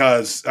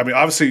 Because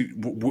obviously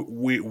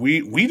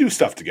we do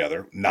stuff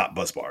together, not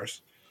buzz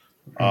bars.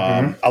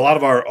 A lot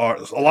of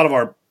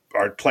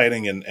our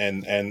planning and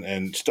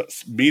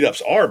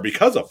meetups are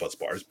because of buzz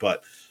bars,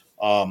 but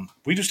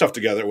we do stuff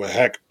together. Well,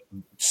 heck,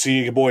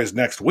 see you boys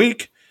next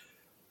week.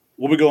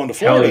 We'll be going to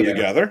Florida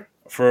together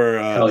for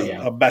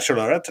a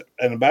bachelorette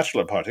and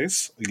bachelor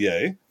parties.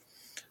 Yay!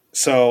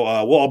 So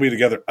we'll all be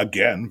together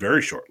again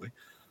very shortly.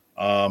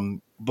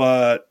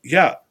 But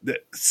yeah,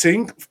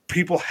 seeing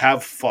people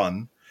have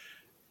fun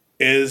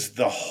is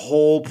the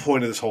whole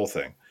point of this whole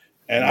thing.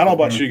 And I don't know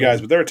about you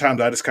guys, but there are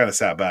times I just kind of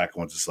sat back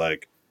and was just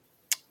like,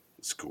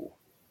 it's cool.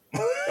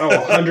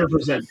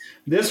 100%.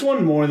 This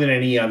one more than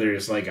any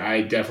others,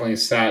 I definitely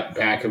sat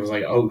back and was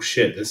like, oh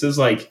shit, this is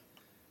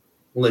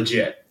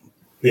legit.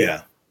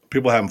 Yeah.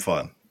 People having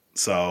fun.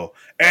 So,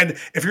 and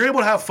if you're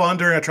able to have fun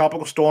during a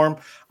tropical storm,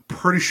 I'm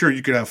pretty sure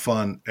you can have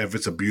fun if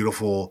it's a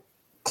beautiful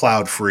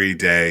cloud-free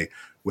day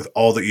with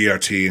all the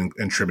ERT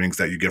and trimmings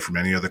that you get from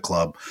any other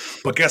club.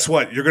 But guess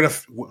what? You're going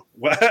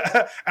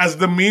to, as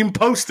the meme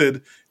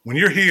posted, when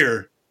you're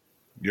here,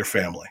 you're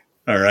family.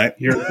 All right?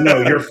 You're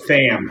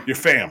fam. You're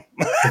fam.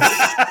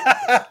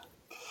 That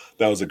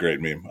was a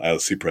great meme. I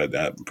see, Pred.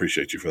 I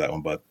appreciate you for that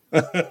one, bud.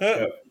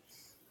 Yep.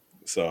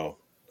 So,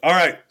 all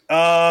right.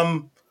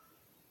 I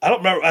don't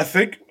remember.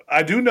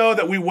 I do know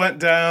that we went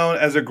down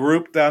as a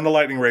group down the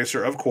Lightning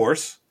Racer, of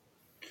course.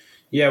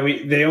 Yeah,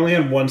 they only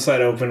had one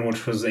side open,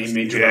 which was a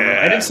major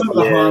level. I did some of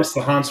the haunts.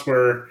 The haunts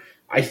were,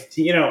 I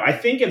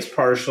think it's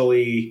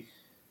partially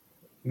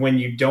when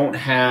you don't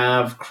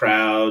have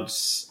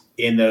crowds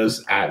in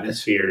those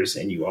atmospheres,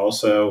 and you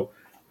also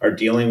are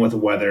dealing with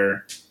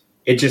weather.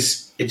 It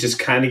just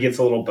kind of gets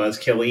a little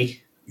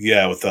buzzkilly.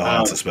 Yeah, with the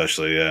haunts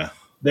especially. Yeah,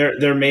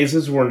 their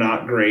mazes were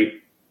not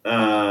great.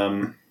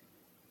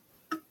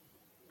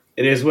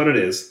 It is what it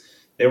is.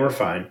 They were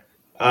fine.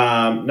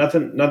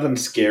 Nothing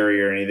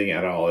scary or anything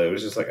at all. It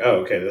was just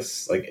okay,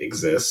 this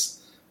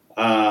exists.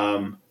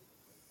 And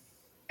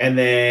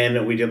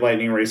then we did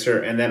Lightning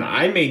Racer, and then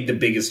I made the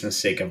biggest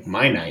mistake of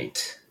my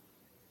night.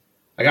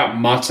 I got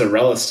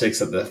mozzarella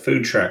sticks at the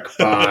food truck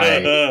by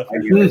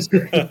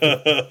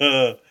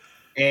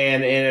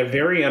and in a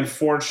very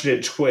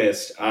unfortunate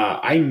twist,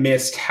 I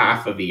missed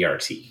half of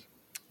ERT.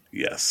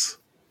 Yes.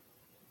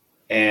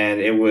 And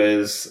it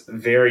was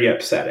very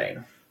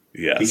upsetting.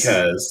 Yes.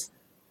 Because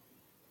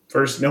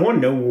first, no one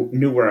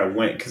knew where I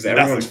went because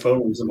everyone's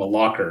phone was in the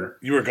locker.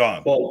 You were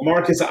gone. Well,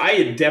 Marcus, I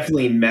had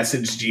definitely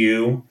messaged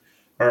you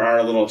or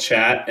our little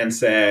chat and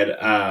said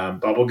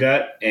Bubble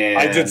Gut. And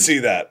I did see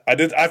that. I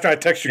did after I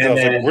texted you. I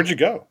was like, "Where'd you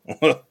go?"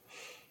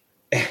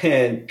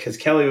 And because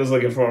Kelly was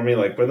looking for me,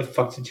 where the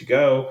fuck did you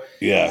go?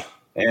 Yeah.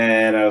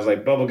 And I was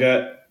like, Bubble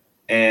Gut.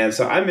 And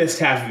so I missed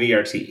half of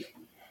ERT.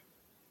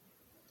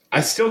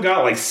 I still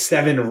got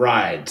 7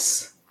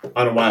 rides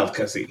on a Wild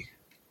Cussy.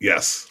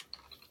 Yes.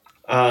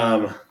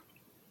 And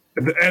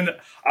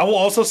I will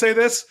also say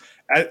this,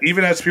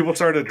 even as people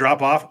started to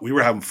drop off, we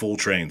were having full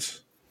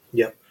trains.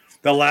 Yep.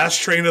 The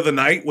last train of the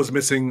night was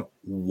missing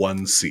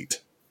 1 seat.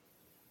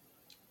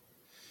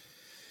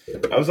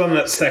 I was on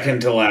that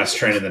second to last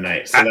train of the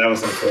night, so that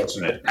was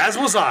unfortunate. As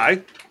was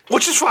I,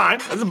 which is fine.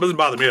 It doesn't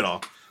bother me at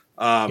all.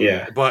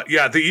 But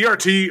yeah, the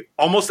ERT,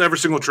 almost every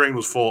single train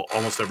was full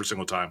almost every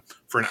single time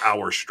for an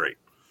hour straight.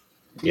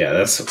 Yeah,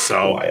 that's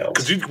wild.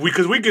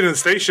 Because we get in the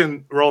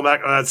station, roll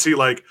back, and I'd see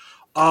like,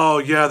 oh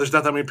yeah, there's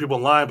not that many people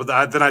in line.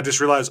 But then I just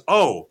realized,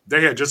 oh,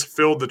 they had just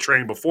filled the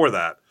train before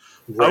that.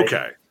 Right.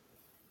 Okay,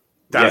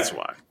 that's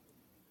why.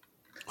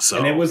 So,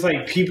 and it was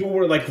like people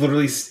were like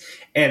literally,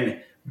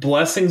 and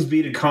blessings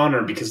be to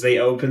Connor because they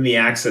opened the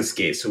access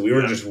gate, so we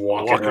were just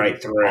walking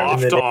right through. Off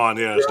to on,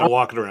 still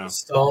walking around.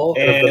 Stall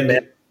and the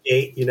Magic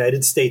Gate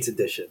United States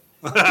edition.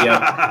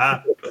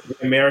 Yeah,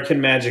 American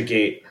Magic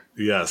Gate.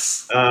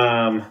 Yes.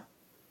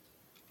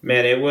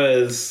 Man, it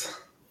was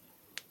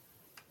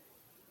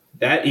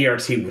that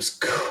ERT was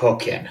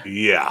cooking.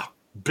 Yeah,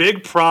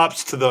 big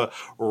props to the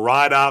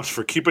ride ops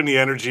for keeping the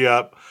energy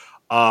up.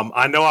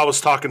 I know I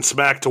was talking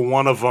smack to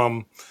one of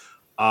them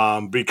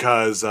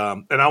because,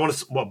 and I want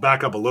to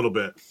back up a little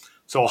bit.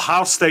 So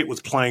Ohio State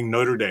was playing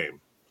Notre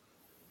Dame.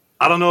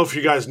 I don't know if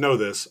you guys know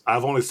this.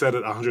 I've only said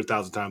it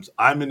 100,000 times.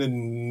 I'm an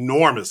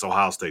enormous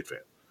Ohio State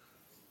fan.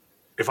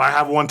 If I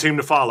have one team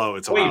to follow,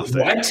 it's Ohio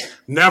State. What?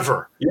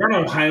 Never. You're an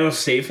Ohio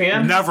State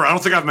fan? Never. I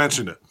don't think I've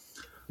mentioned it.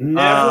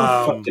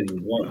 Never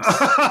fucking once.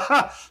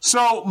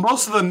 So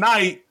most of the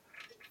night,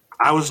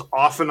 I was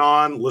off and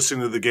on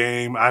listening to the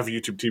game. I have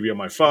YouTube TV on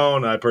my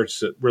phone. I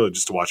purchased it really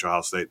just to watch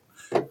Ohio State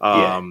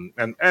and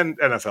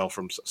NFL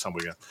from some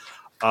weekend.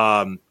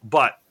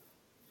 But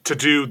to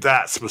do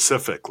that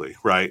specifically,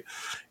 right?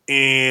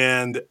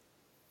 And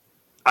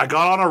I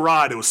got on a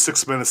ride. It was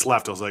 6 minutes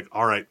left. I was like,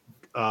 all right.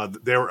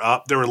 They were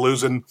up. They were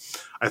losing,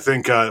 I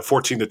think,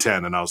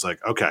 14-10. And I was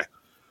like, okay,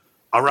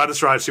 I'll ride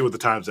this ride, see what the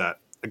time's at.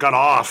 I got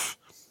off.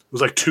 It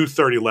was like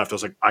 2:30 left. I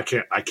was like, I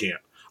can't.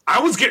 I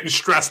was getting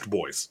stressed,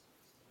 boys.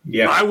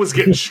 Yeah. I was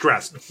getting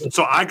stressed.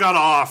 So I got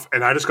off,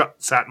 and I just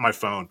sat in my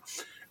phone.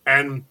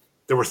 And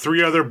there were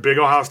 3 other big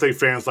Ohio State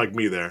fans like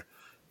me there.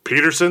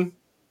 Peterson,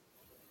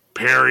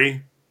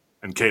 Perry,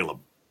 and Caleb.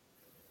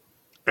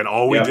 And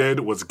all we did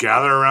was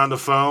gather around the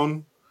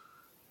phone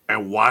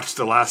and watch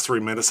the last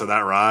 3 minutes of that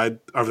ride,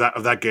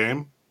 of that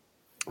game.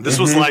 This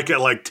was like at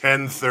like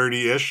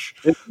 10:30-ish.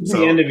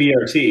 The end of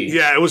ERT.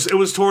 Yeah, it was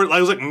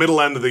like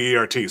middle end of the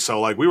ERT. So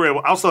like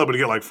I was able to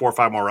get like 4 or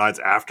 5 more rides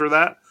after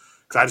that.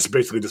 Because I just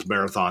basically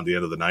marathoned the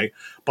end of the night.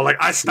 But like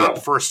I stopped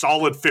for a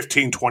solid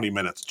 15, 20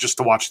 minutes just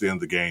to watch the end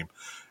of the game.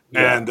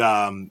 Yeah.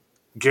 And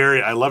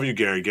Gary, I love you,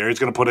 Gary. Gary's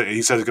gonna put it,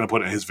 he said he's gonna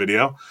put it in his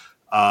video.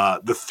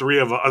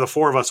 The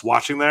 4 of us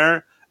watching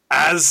there,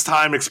 as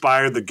time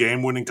expired, the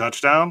game winning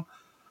touchdown.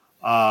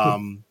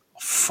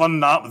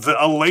 The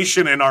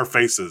elation in our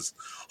faces,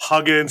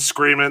 hugging,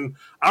 screaming.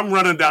 I'm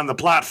running down the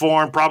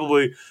platform,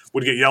 probably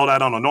would get yelled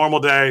at on a normal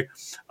day.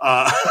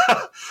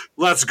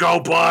 Let's go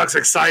Bucks,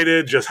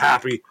 excited, just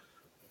happy.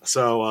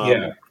 So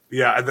and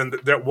then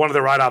one of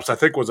the ride ops I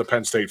think was a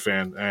Penn State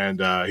fan, and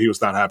he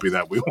was not happy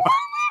that we won.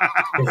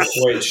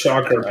 Wait,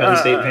 shocker, Penn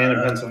State fan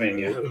in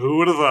Pennsylvania. Who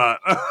would have thought?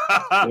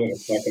 Who would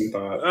have fucking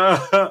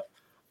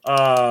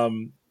thought?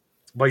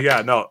 But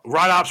yeah, no,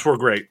 ride ops were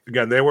great.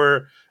 Again, they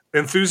were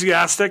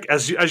enthusiastic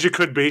as you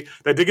could be.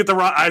 They did get the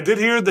ride. I did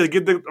hear they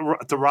get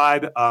the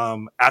ride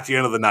at the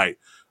end of the night.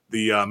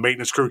 The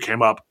maintenance crew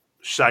came up,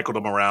 cycled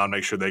them around,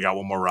 make sure they got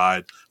one more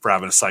ride for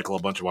having to cycle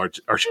a bunch of our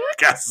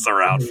jackasses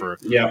around for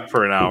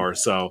an hour.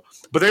 So,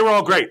 but they were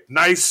all great,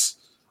 nice,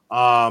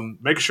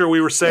 making sure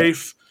we were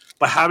safe,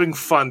 but having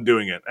fun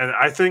doing it. And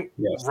I think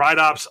ride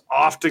ops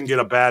often get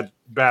a bad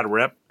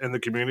rep in the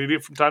community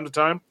from time to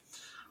time,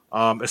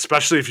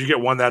 especially if you get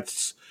one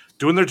that's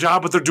doing their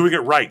job, but they're doing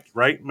it right?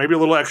 Maybe a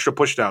little extra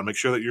push down, make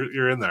sure that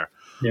you're in there.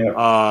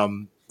 Yeah.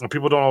 And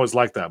people don't always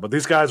like that, but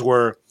these guys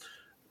were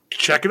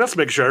checking us,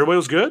 making sure everybody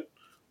was good.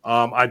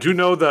 I do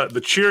know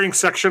the cheering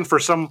section for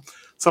some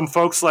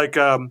folks like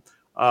Kyrie,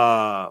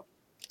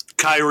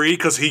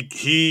 because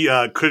he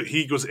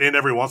was in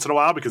every once in a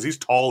while because he's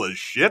tall as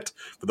shit.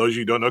 For those of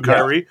you who don't know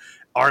Kyrie,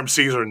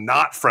 RMCs are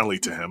not friendly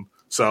to him.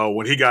 So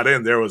when he got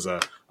in, there was a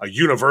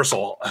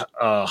universal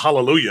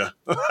hallelujah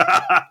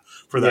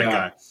for that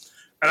guy.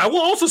 And I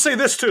will also say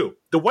this too: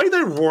 the way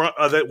they run,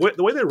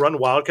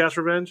 Wildcats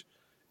Revenge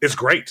is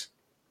great.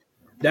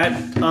 That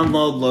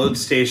unload load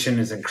station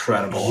is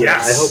incredible.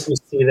 Yes. I hope we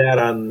see that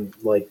on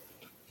most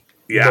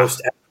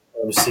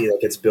RMC that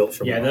gets built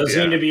from. Yeah, those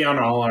need to be on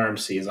all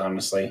RMCs,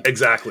 honestly.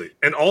 Exactly,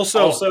 and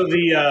also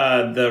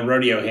the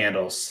rodeo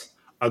handles.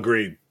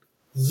 Agreed.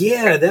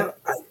 Yeah,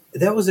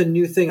 that was a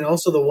new thing, and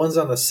also the ones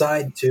on the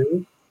side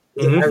too.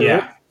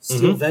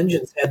 Steel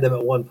Vengeance had them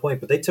at one point,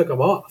 but they took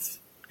them off.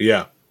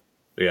 Yeah.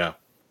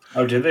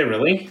 Oh, did they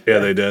really? Yeah,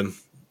 they did.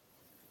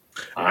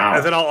 Wow.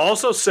 And then I'll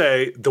also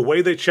say the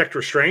way they checked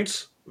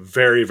restraints,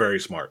 very, very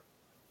smart.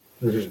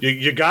 Mm-hmm.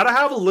 You got to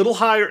have a little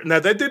higher. Now,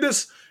 they did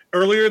this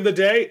earlier in the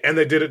day, and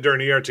they did it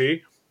during ERT.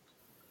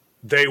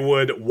 They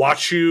would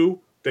watch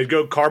you. They'd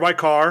go car by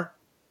car,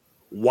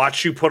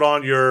 watch you put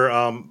on your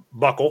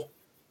buckle,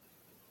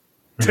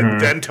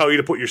 then tell you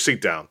to put your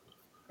seat down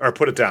or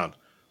put it down.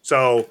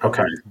 So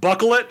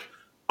buckle it.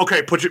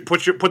 okay, put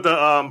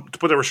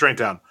the restraint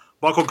down.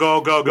 Buckle, go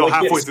Like,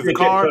 halfway through the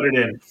car. Put it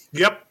in.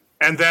 Yep,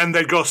 and then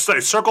they go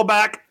circle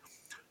back,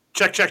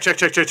 check,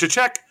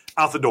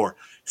 out the door.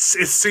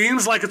 It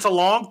seems like it's a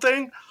long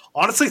thing.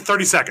 Honestly,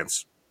 30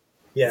 seconds.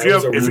 Yeah,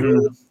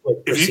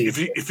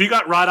 If you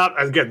got right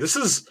out again, this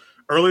is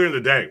earlier in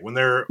the day when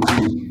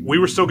we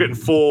were still getting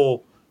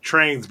full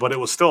trains, but it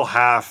was still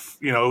half.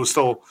 It was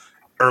still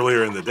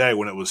earlier in the day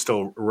when it was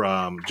still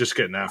just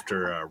getting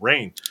after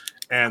rain,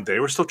 and they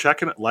were still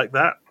checking it like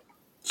that.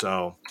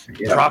 So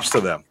props to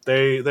them.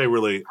 They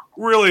really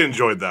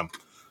enjoyed them.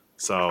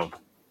 So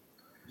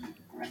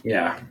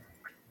yeah.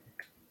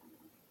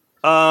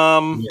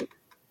 I'm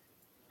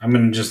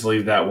gonna just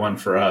leave that one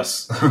for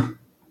us.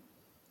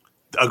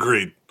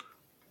 Agreed.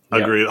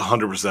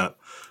 100%.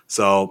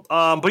 So,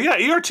 but yeah,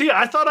 ERT.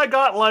 I thought I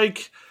got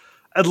like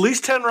at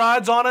least 10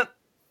 rides on it.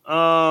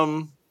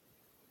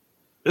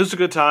 It was a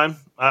good time.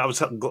 I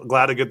was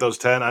glad to get those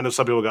 10. I know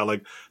some people got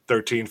like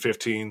 13,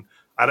 15.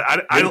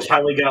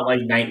 Kelly got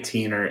like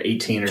 19 or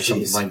 18 or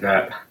something like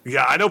that.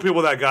 Yeah, I know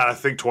people that got, I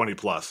think, 20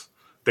 plus.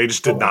 They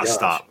just did not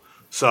stop.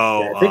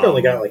 So yeah, I think I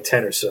only got like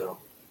 10 or so.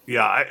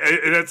 Yeah,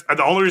 it's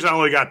the only reason I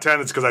only got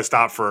 10 is because I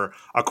stopped for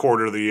a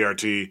quarter of the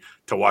ERT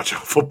to watch a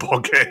football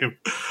game.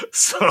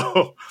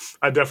 So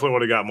I definitely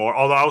would have got more.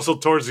 Although also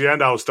towards the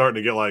end, I was starting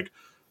to get like,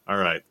 all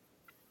right,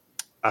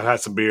 I've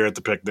had some beer at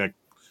the picnic.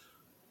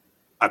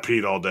 I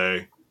peed all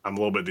day. I'm a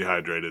little bit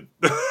dehydrated.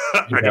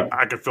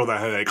 I could feel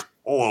that headache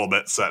a little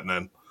bit setting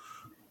in.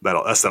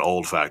 That's that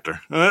old factor.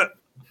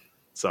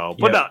 So,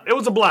 but no, it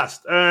was a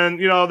blast. And,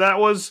 that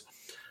was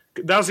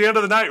the end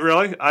of the night,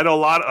 really. I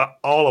know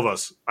all of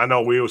us, I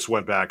know we just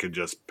went back and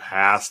just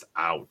passed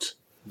out.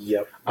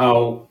 Yep.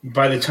 Oh,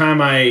 by the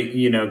time I,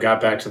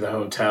 got back to the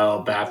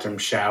hotel, bathroom,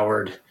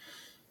 showered,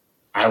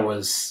 I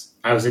was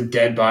a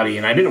dead body,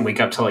 and I didn't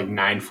wake up till like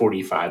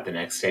 9:45 the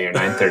next day or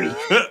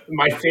 9:30.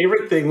 My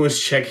favorite thing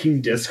was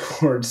checking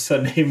Discord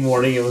Sunday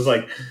morning. It was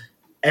like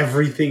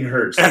everything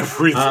hurts.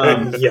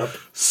 Everything. Yep.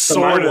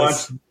 So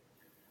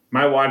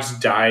my watch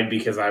died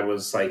because I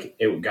was like,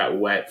 it got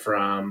wet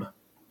from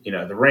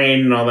the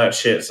rain and all that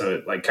shit. So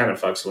it like kind of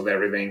fucks with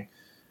everything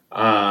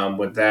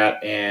with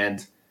that.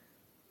 And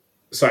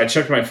so I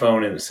checked my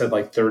phone and it said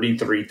like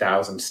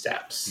 33,000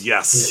 steps.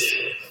 Yes.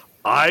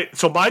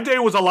 So my day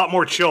was a lot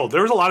more chill.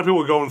 There was a lot of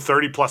people going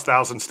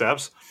 30,000+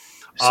 steps.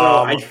 So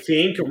I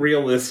think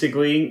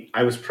realistically,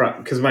 I was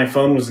because my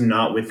phone was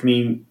not with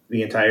me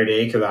the entire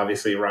day because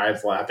obviously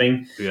rides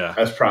lapping. Yeah,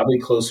 I was probably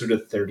closer to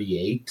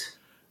 38.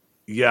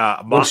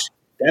 Yeah,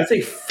 that's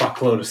a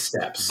fuckload of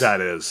steps. That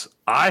is.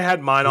 I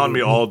had mine on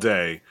me all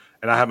day,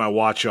 and I had my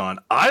watch on.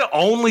 I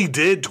only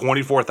did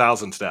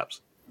 24,000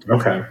 steps.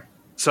 Okay.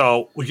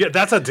 So yeah,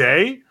 that's a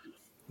day.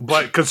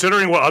 But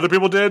considering what other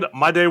people did,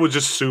 my day was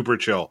just super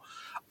chill.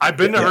 I've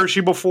been to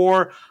Hershey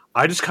before.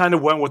 I just kind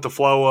of went with the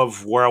flow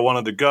of where I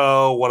wanted to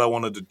go, what I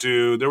wanted to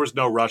do. There was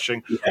no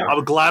rushing. Yeah.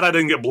 I'm glad I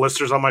didn't get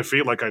blisters on my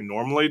feet like I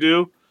normally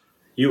do.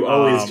 You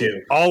always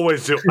do.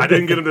 Always do. I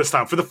didn't get them this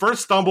time. For the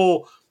first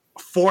stumble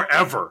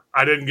forever,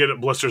 I didn't get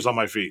blisters on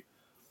my feet.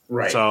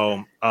 Right.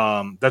 So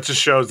that just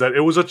shows that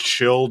it was a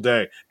chill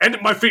day. And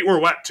my feet were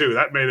wet, too.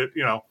 That made it,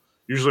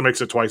 usually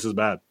makes it twice as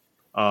bad.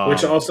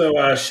 Which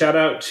also, shout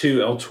out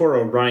to El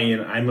Toro Ryan.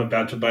 I'm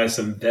about to buy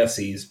some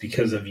Bessies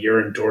because of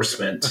your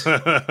endorsement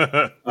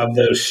of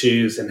those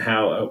shoes and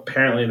how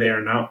apparently they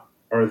are not,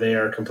 or they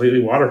are completely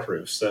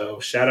waterproof.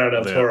 So shout out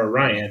El Toro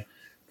Ryan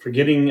for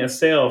getting a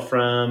sale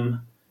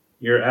from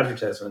your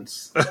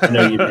advertisements. I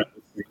know you know,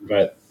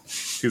 but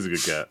he's a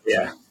good cat.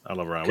 Yeah, I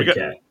love Ryan. We got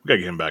to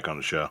get him back on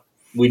the show.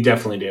 We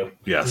definitely do.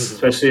 Yes,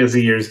 especially as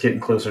the year is getting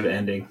closer to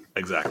ending.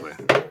 Exactly.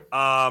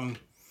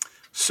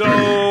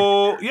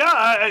 So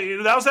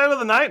yeah, that was the end of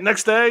the night.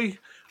 Next day,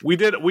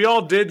 we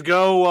all did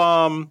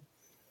go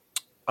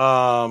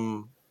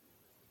to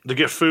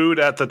get food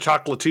at the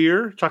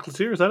Chocolatier.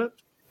 Chocolatier, is that it?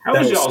 How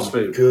was y'all's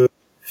food? Good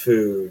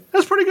food.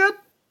 That's pretty good.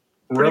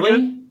 Really?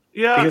 Good.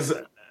 Yeah. Because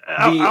the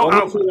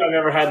only food I've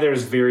ever had there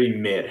is very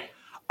mid.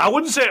 I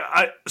wouldn't say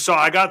so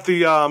I got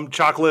the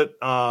chocolate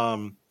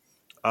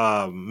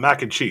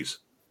mac and cheese.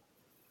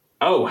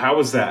 Oh, how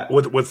was that?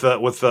 With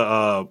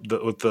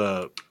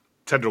the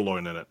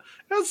tenderloin in it.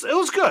 It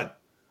was good.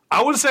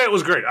 I wouldn't say it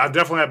was great. I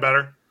definitely had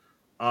better.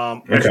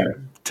 Okay.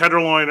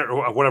 Tenderloin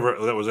or whatever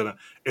that was in it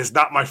is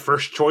not my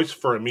first choice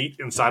for a meat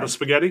inside of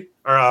spaghetti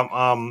or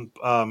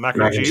mac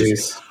and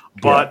cheese.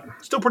 But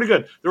still pretty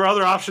good. There were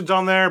other options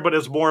on there, but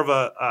it's more of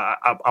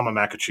I'm a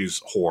mac and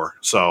cheese whore.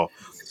 So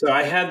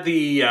I had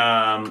the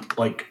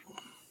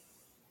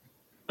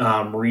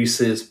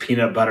Reese's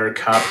peanut butter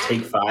cup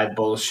take 5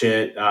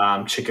 bullshit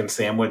chicken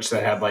sandwich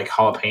that had like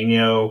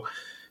jalapeno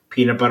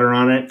peanut butter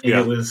on it. And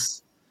it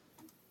was,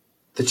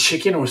 the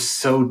chicken was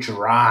so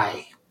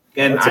dry.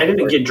 And I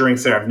didn't get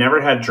drinks there. I've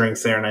never had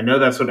drinks there. And I know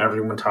that's what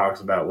everyone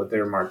talks about with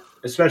their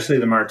especially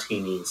the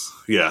martinis.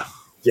 Yeah.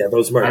 Yeah,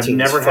 those martinis. I've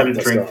never had a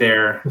drink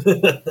there.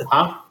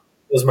 Huh?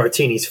 Those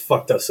martinis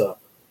fucked us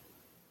up.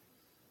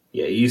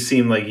 Yeah, you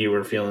seem like you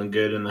were feeling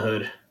good in the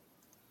hood.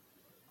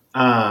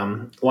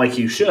 Like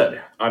you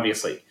should,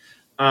 obviously.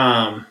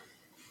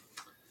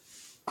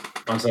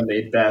 on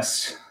Sunday.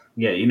 Best.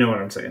 Yeah, you know what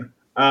I'm saying.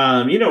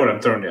 You know what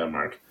I'm throwing down,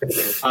 Mark.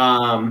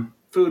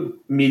 Food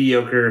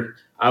mediocre.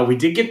 We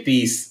did get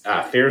these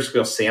Ferris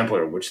wheel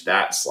sampler, which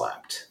that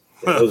slapped.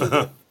 Yeah, those are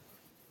good.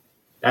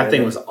 That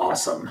thing was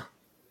awesome.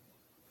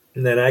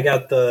 And then I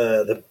got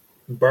the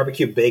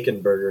barbecue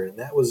bacon burger, and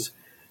that was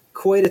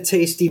quite a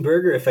tasty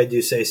burger, if I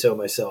do say so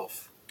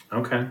myself.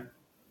 Okay.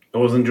 It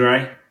wasn't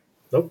dry?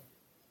 Nope.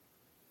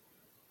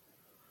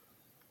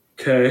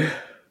 Okay.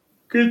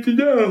 Good to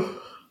know.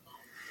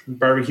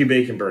 Barbecue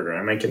bacon burger.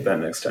 I might get that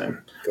next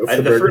time.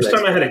 The first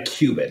time I had a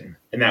Cuban,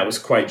 and that was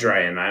quite dry,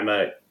 and I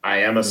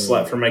am a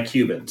slut for my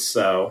Cubans,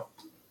 so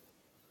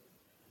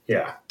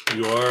yeah.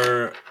 You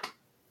are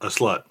a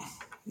slut.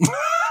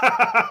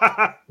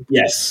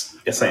 Yes,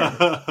 I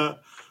am.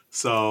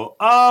 So,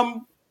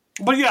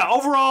 but yeah,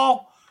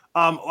 overall,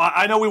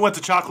 I know we went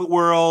to Chocolate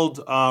World,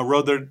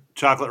 rode their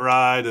chocolate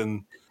ride,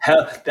 and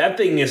hell, that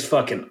thing is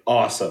fucking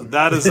awesome.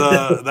 That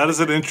is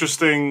an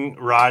interesting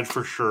ride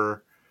for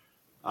sure.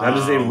 That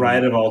is a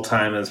ride of all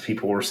time, as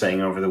people were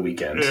saying over the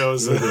weekend. It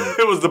was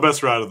the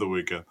best ride of the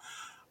weekend.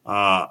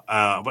 But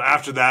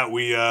after that,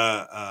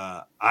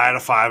 I had a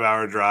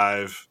 5-hour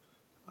drive,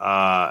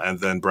 and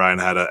then Brian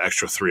had an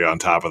extra 3 on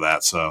top of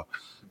that. So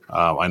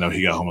I know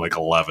he got home like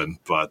 11.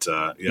 But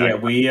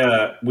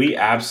we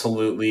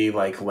absolutely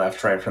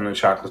left right from the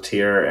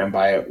chocolatier, and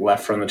by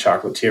left from the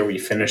chocolatier, we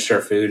finished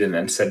our food and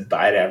then said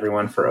bye to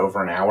everyone for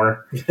over an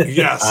hour.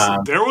 Yes,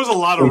 there was a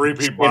lot of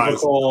repeat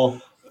buys.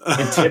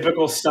 In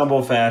typical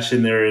Stumble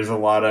fashion, there is a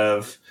lot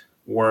of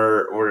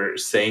we're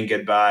saying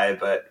goodbye,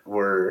 but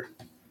we're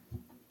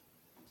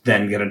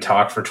then going to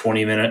talk for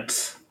 20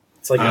 minutes.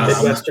 It's like a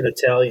Midwestern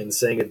Italian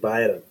saying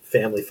goodbye at a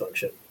family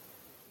function.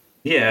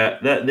 Yeah,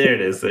 there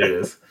it is.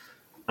 That's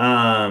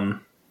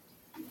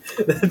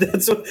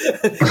what,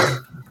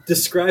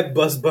 describe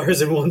Buzz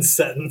Bars in one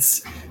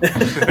sentence. Can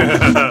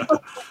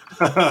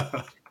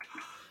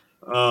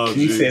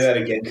you say that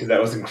again? Because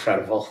that was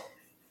incredible.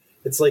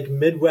 It's like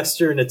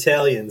Midwestern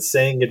Italians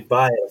saying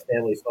goodbye at a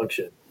family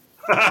function.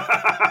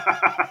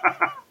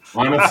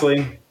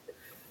 Honestly,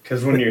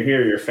 because when you're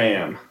here, you're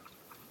fam.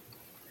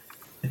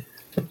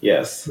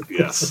 Yes.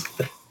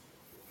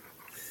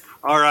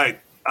 All right.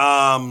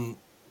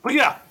 But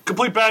yeah,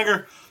 complete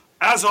banger.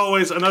 As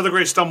always, another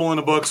great stumble in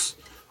the books.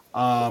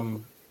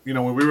 When we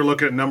were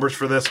looking at numbers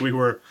for this, we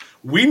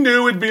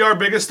knew it'd be our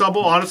biggest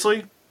stumble,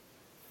 honestly.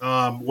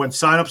 When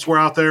signups were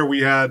out there,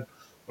 we had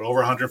over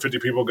 150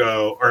 people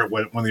go, or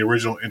when the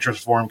original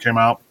interest form came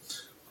out,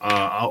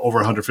 over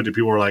 150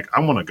 people were like, I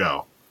want to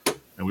go.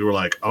 And we were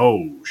like,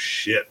 oh,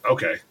 shit,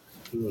 okay.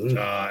 Mm-hmm.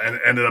 And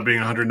it ended up being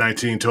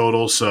 119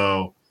 total,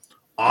 so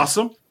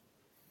awesome.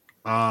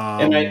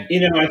 And I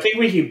think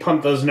we can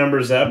pump those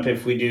numbers up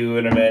if we do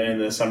an event in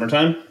the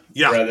summertime,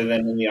 rather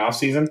than in the off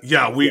season.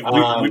 Yeah, we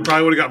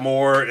probably would have got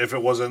more if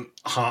it wasn't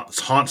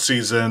haunt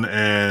season,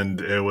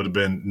 and it would have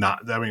been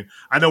not. I mean,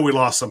 I know we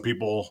lost some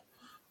people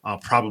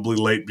probably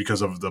late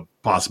because of the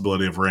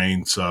possibility of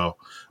rain. So,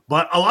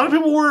 but a lot of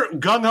people were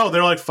gung ho.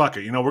 They're like, "Fuck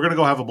it, we're gonna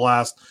go have a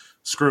blast.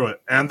 Screw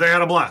it," and they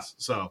had a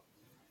blast. So,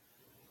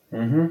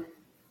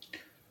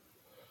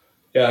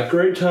 yeah,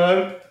 great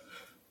time.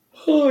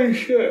 Holy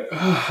shit.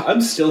 I'm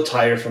still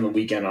tired from the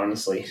weekend,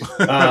 honestly.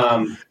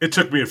 It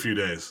took me a few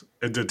days.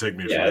 It did take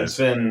me a few days. Yeah, it's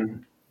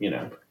been,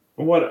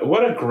 what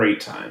a great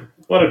time.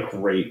 What a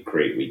great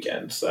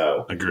weekend.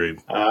 So agreed.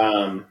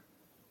 Yeah,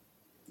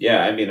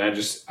 I mean,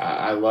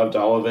 I loved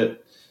all of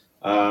it.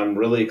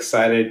 Really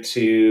excited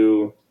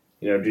to,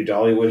 do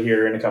Dollywood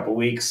here in a couple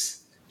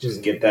weeks.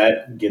 Just get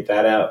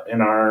that out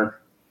in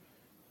our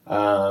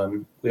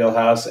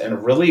wheelhouse,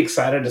 and really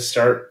excited to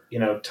start,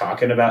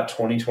 talking about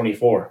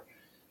 2024.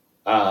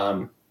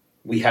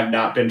 We have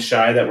not been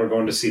shy that we're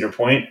going to Cedar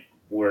Point.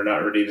 We're not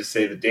ready to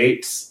say the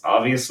dates,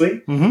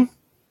 obviously,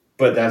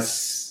 but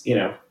that's,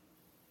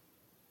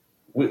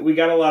 we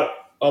got a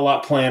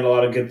lot planned, a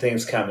lot of good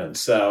things coming.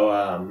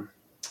 So,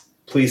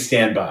 please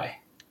stand by.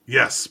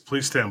 Yes,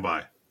 please stand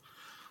by.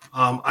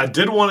 I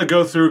did want to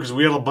go through, because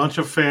we had a bunch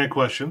of fan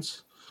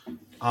questions.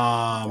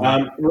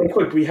 Real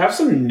quick, we have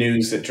some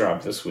news that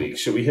dropped this week.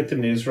 Should we hit the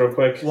news real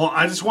quick? Well,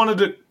 I just wanted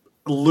to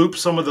loop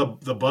some of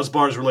the Buzz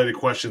Bars related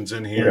questions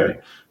in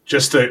here,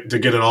 just to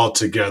get it all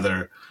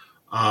together.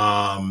 There's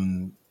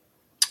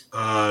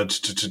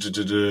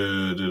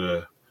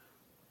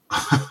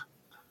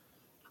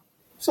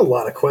a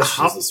lot of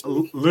questions this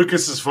week.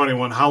 Lucas is a funny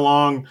one. How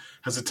long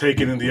has it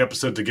taken in the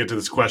episode to get to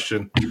this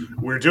question?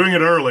 We're doing it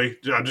early.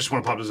 I just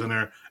want to pop this in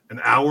there. 1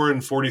 hour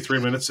and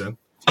 43 minutes in.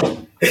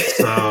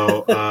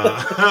 So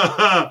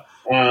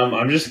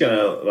I'm just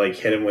gonna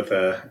hit him with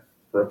a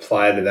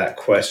reply to that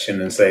question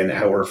and say 1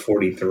 hour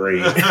 43.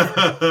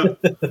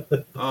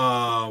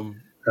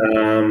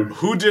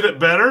 Who did it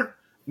better?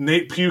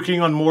 Nate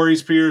puking on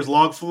Maurice Pierre's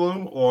log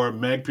flume or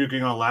Meg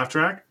puking on Laugh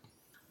Track?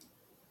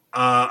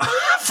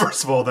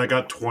 First of all, that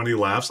got 20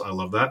 laughs. I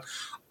love that.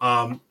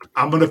 I'm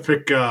going to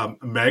pick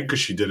Meg because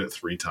she did it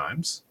 3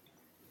 times.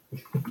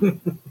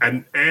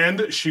 and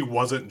she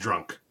wasn't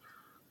drunk.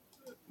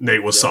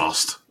 Nate was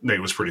sauced.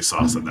 Nate was pretty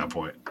sauced at that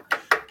point.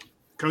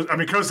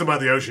 Coasting by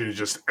the Ocean is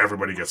just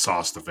everybody gets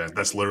sauced event.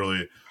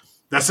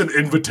 That's an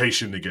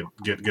invitation to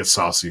get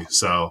saucy.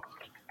 So,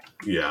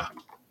 yeah.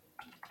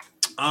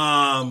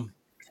 You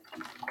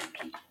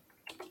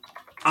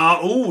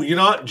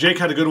know what? Jake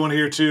had a good one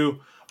here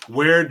too.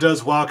 Where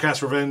does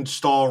Wildcats Revenge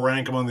stall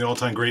rank among the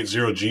all-time great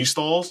zero-G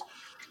stalls?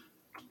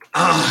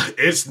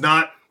 It's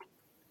not.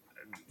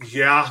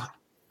 Yeah,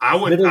 I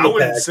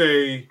would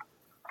say.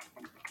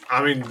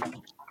 I mean,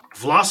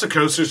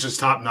 Velocicoasters is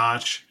top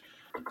notch.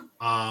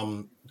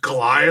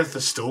 Goliath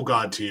is still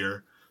god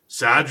tier.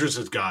 Sadras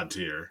is god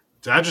tier.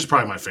 Sadras is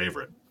probably my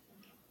favorite.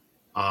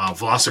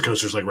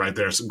 Velocicoaster's like right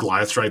there. So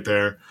Goliath's right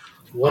there.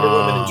 Wonder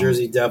Woman and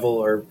Jersey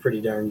Devil are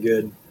pretty darn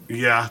good.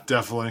 Yeah,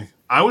 definitely.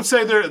 I'd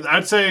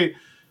say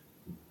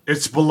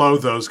it's below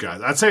those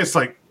guys. I'd say it's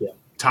like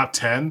top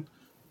 10,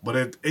 but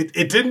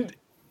it didn't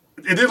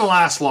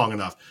last long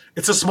enough.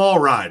 It's a small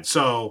ride,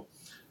 so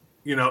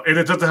and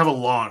it doesn't have a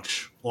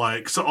launch.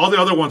 So all the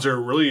other ones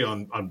are really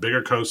on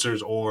bigger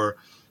coasters or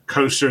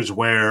coasters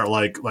where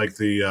like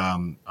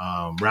the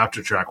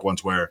Raptor Track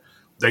ones where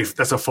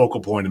that's a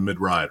focal point in mid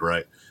ride,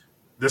 right?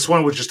 This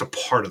one was just a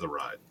part of the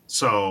ride,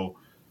 so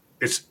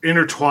it's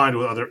intertwined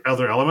with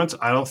other elements.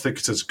 I don't think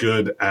it's as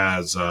good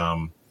as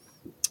the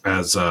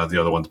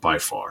other ones by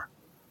far.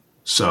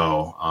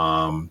 So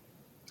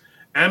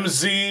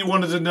MZ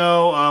wanted to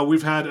know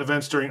we've had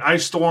events during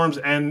ice storms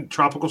and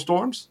tropical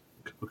storms.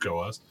 Go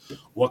us.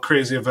 What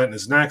crazy event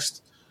is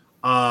next?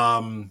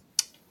 What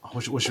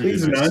should we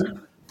do next?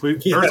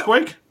 Please, yeah.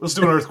 Earthquake? Let's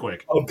do an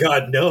earthquake. Oh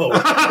God, no.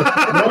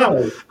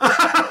 No.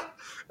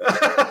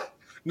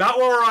 Not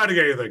while we're riding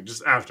anything,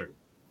 just after.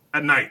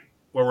 At night,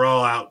 where we're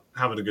all out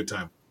having a good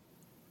time.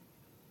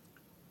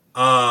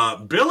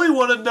 Billy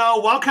wanted to know,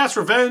 Wildcats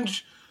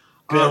Revenge.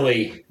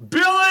 Billy.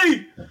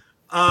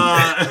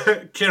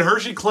 Can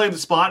Hershey claim the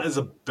spot as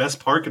the best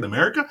park in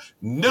America?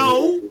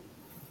 No.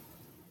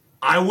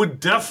 I would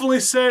definitely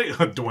say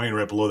Dwayne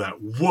right below that.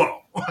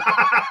 Whoa.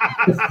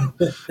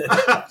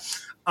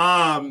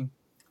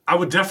 I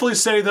would definitely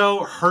say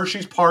though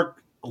Hershey's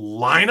Park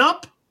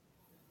lineup.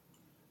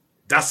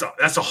 That's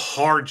a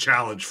hard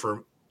challenge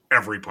for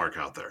every park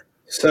out there.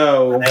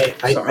 So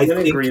I'm going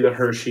to agree the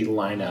Hershey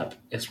lineup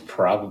is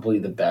probably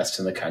the best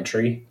in the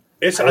country.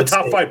 It's a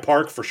top 5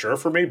 park for sure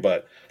for me,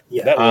 but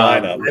that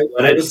lineup.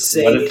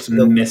 It's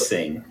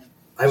missing.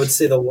 I would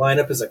say the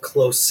lineup is a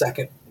close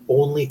second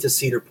only to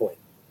Cedar Point.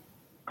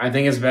 I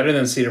think it's better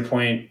than Cedar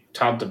Point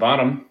top to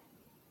bottom.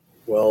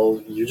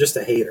 Well, you're just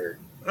a hater.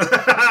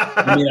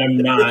 I mean, I'm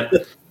not.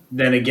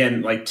 Then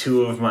again, like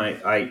two of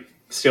my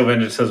Steel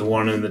Vengeance has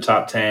one in the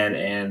top 10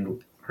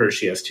 and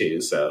Hershey has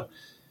 2. So,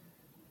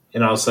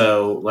 and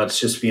also, let's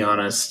just be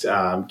honest,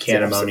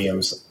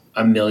 Candemonium's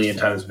a million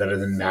times better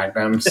than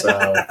Magnum.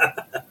 So,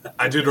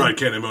 I did ride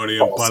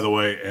Candemonium, by the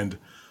way, and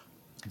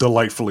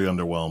delightfully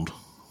underwhelmed.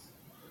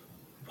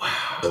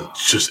 Wow,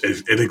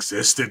 it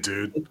existed,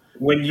 dude.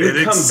 When you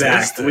come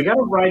back, we got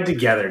to ride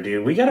together,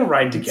 dude. We got to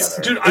ride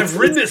together, dude. I've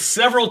ridden it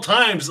several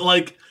times.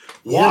 Like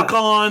walk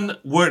on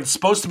where it's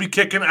supposed to be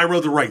kicking. I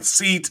rode the right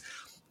seat.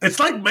 It's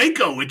like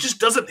Mako. It just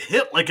doesn't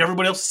hit like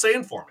everybody else is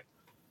saying for me.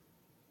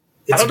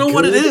 I don't know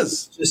what it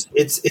is.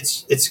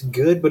 It's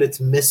good, but it's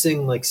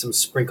missing like some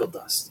sprinkle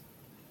dust.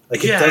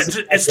 Like it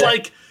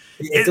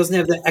doesn't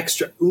have that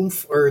extra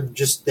oomph or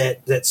just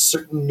that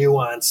certain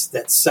nuance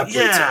that separates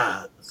it.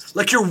 Yeah.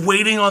 Like you're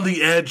waiting on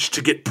the edge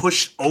to get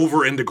pushed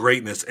over into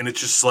greatness, and it's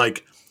just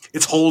like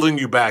it's holding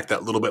you back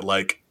that little bit.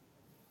 Like,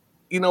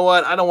 you know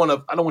what? I don't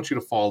want you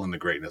to fall into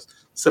greatness.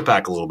 Sit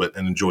back a little bit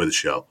and enjoy the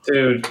show,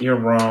 dude. You're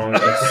wrong.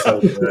 It's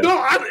so good.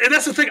 No, and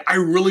that's the thing. I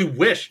really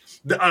wish.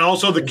 And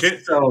also the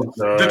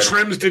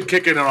trims did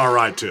kick in on our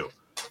ride too.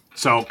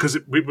 So because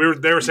they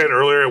were saying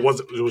earlier it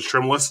was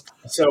trimless.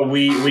 So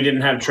we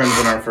didn't have trims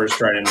in our first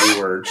ride, and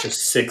we were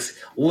just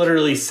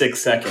literally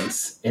 6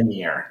 seconds in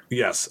the air.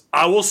 Yes,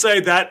 I will say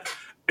that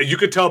you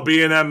could tell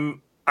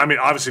B&M. I mean,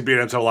 obviously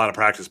B&M's had a lot of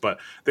practice, but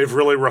they've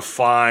really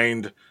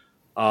refined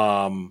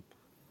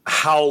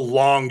how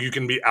long you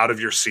can be out of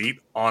your seat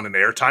on an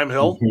airtime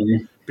hill.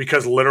 Mm-hmm.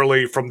 Because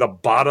literally from the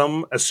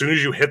bottom, as soon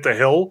as you hit the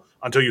hill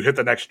until you hit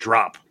the next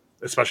drop,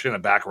 especially in the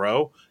back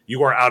row,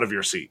 you are out of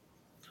your seat.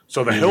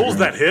 So the hills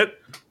that hit,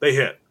 they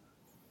hit.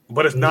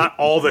 But it's not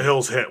all the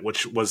hills hit,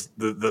 which was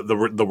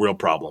the real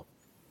problem.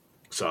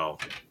 So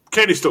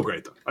Candy's still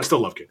great, though. I still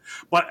love Candy.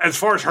 But as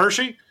far as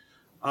Hershey,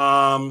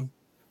 you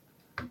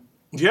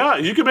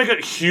can make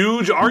a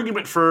huge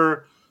argument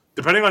for,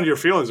 depending on your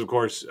feelings, of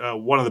course,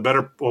 one of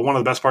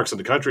the best parks in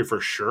the country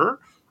for sure.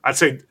 I'd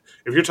say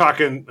if you're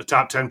talking the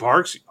top 10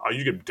 parks,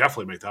 you could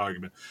definitely make that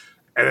argument.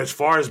 And as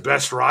far as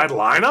best ride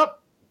lineup,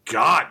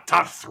 God,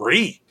 top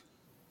 3.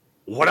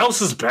 What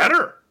else is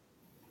better?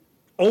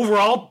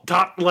 Overall,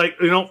 top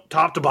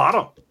to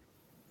bottom.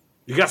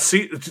 You got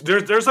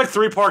there's like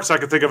 3 parks I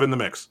could think of in the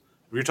mix.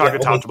 If you're talking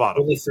top to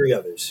bottom. Only 3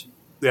 others.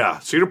 Yeah,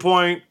 Cedar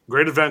Point,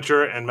 Great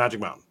Adventure, and Magic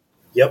Mountain.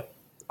 Yep.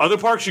 Other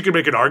parks you could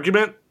make an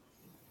argument,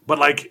 but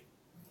like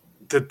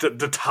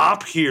the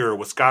top here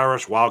with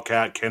Skyrush,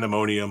 Wildcat,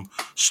 Candemonium,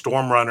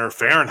 Stormrunner,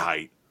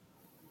 Fahrenheit,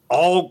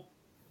 all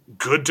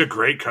good to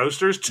great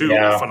coasters to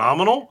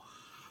phenomenal.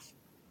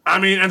 I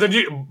mean, and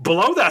then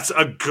below that's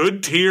a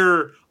good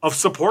tier of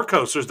support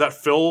coasters that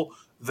fill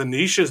the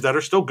niches that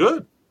are still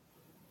good.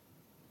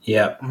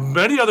 Yeah.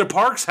 Many other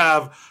parks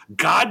have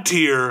God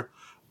tier,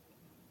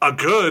 a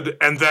good,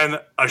 and then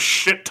a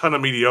shit ton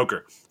of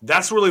mediocre.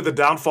 That's really the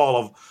downfall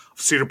of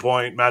Cedar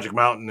Point, Magic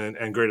Mountain,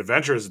 and Great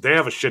Adventures. They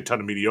have a shit ton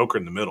of mediocre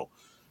in the middle.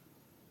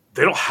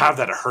 They don't have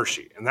that at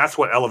Hershey, and that's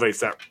what elevates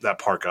that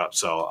park up.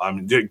 So, I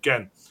mean,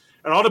 again,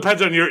 it all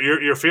depends on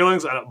your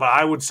feelings, but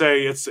I would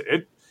say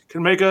it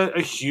can make a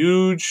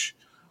huge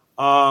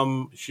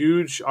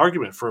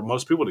argument for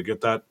most people to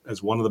get that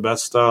as one of the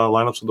best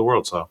lineups in the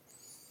world. So,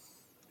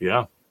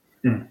 yeah.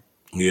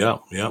 Yeah.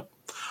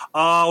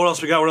 What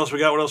else we got?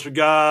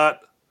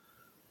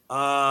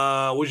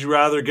 Would you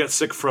rather get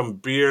sick from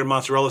beer and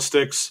mozzarella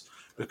sticks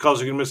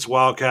because you can miss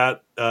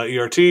Wildcat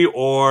ERT,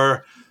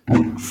 or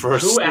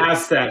who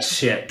asked that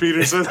shit?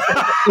 Peterson.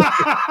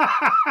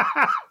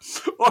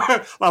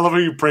 I love how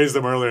you praised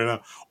them earlier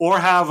now. Or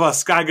have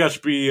Sky Gush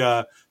be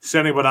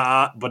standing but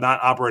not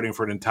operating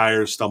for an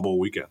entire Stumble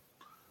weekend.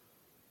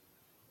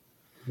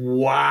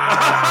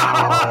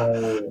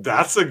 Wow.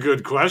 That's a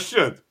good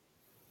question.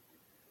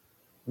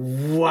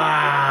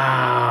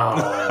 Wow.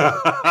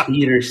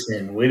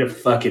 Peterson, way to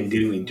fucking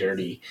do me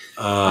dirty.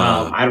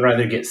 I'd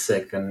rather get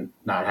sick than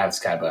not have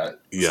Sky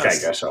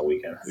Gush all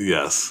weekend.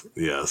 Yes.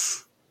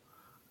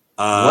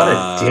 What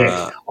a dick.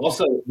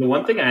 Also, the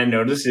one thing I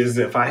noticed is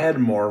if I had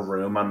more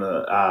room on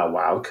the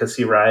Wild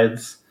Cussy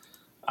rides,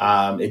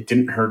 it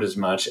didn't hurt as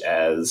much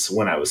as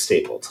when I was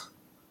stapled.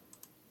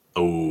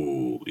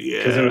 Oh, yeah.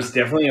 Because there was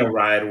definitely a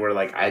ride where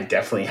I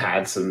definitely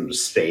had some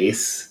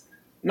space.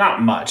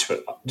 Not much,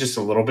 but just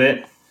a little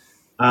bit.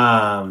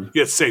 You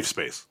had safe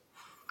space.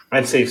 I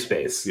had safe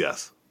space.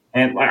 Yes.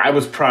 And I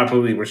was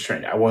properly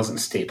restrained. I wasn't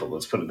stapled,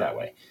 let's put it that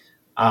way.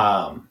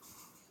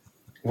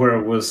 Where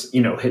it was,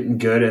 hitting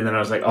good, and then I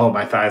was like, oh,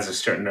 my thighs are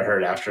starting to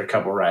hurt after a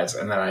couple rides.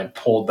 And then I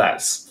pulled that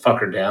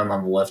fucker down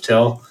on the lift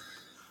hill.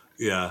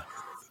 Yeah.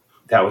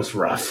 That was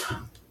rough.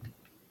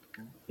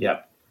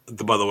 Yep.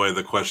 By the way,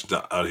 the question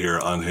out here,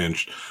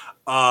 Unhinged.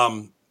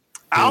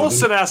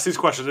 Allison asked these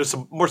questions. There's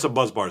some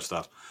Buzz Bar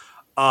stuff.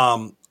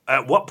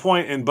 At what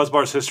point in Buzz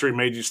Bar's history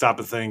made you stop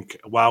and think,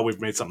 wow,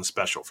 we've made something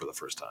special for the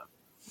first time?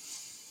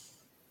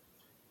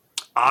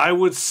 I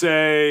would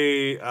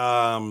say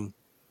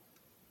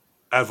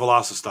at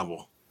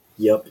VelociStumble.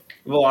 Yep.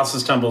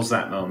 VelociStumble's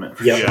that moment.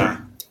 For Yep.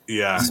 sure.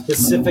 Yeah.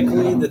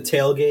 Specifically the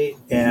tailgate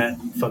at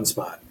Fun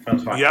Spot.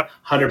 Yep.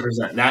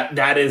 100%.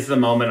 That is the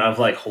moment of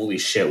holy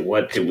shit,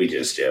 what did we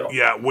just do?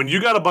 Yeah. When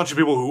you got a bunch of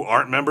people who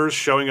aren't members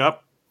showing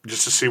up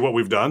just to see what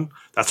we've done,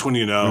 that's when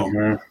you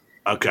know,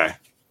 okay,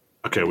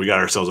 we got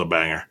ourselves a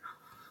banger.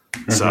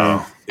 Mm-hmm.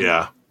 So,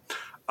 yeah.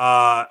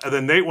 And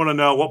then Nate want to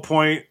know, what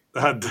point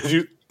did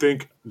you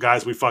think,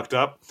 guys, we fucked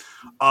up?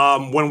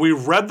 When we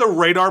read the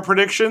radar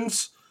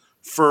predictions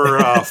for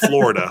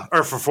Florida,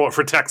 or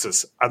for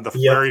Texas, the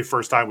very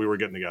first time we were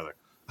getting together.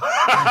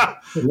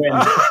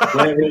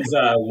 when it was,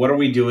 what are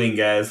we doing,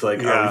 guys? Are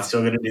we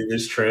still going to do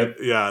this trip?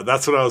 Yeah,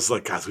 that's what I was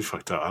like, guys, we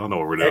fucked up. I don't know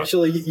what we're doing.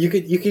 Actually, you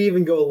could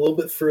even go a little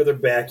bit further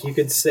back. You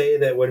could say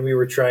that when we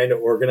were trying to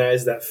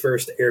organize that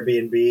first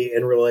Airbnb,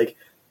 and we're like,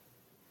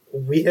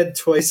 we had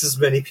twice as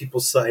many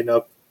people sign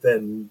up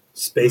than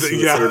space in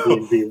this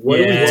Airbnb. What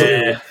are we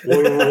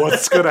doing?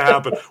 What's going to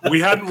happen?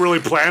 We hadn't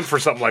really planned for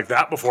something like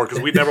that before because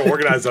we'd never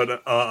organized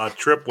a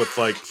trip with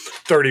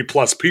 30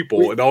 plus people.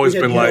 It'd always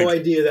been no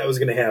idea that was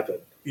going to happen.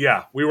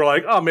 Yeah, we were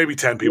like, oh, maybe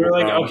 10 people. We were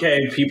like,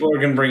 okay, people are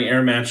going to bring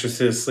air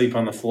mattresses, sleep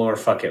on the floor.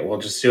 Fuck it. We'll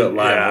just do it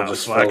live. Yeah, we'll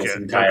just fill this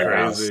entire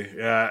house.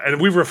 Yeah,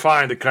 and we've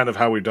refined it kind of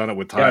how we've done it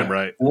with time,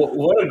 right?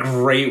 What a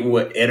great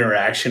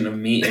interaction of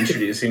me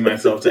introducing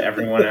myself to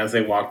everyone as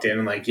they walked in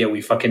and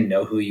we fucking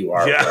know who you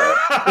are. Yeah.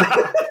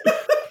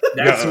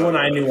 That's when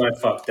I knew I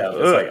fucked up.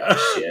 It's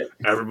oh, shit.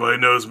 Everybody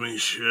knows me,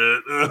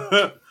 shit.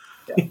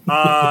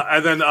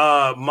 And then,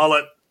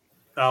 Mullet,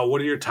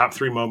 what are your top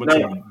 3 moments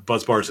in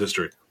Buzz Bar's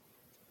history?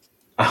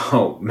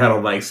 Oh,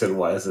 Metal Mike said,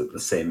 why is it the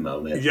same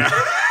moment? Yeah.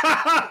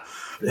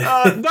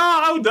 No,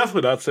 I would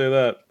definitely not say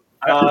that.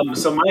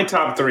 So my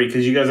top 3,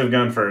 because you guys have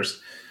gone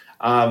first.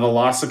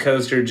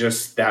 VelociCoaster,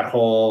 just that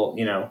whole,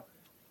 that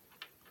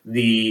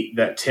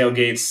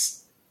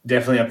tailgate's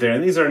definitely up there.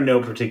 And these are in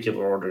no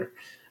particular order.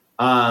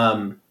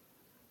 The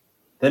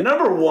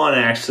number 1,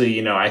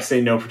 actually, I say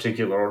no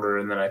particular order,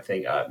 and then I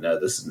think, no,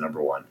 this is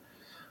number 1.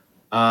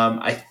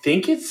 I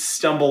think it's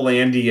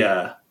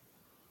Stumblelandia.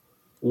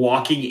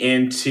 Walking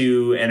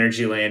into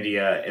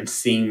Energylandia and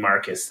seeing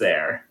Marcus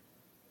there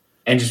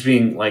and just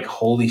being like,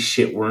 holy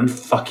shit, we're in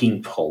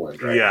fucking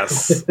Poland right now.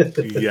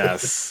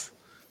 Yes.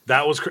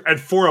 That was and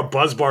for a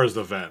Buzz Bars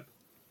event.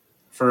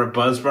 For a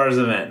Buzz Bars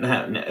event.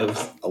 It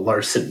was a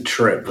Larson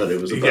trip, but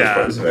it was a Buzz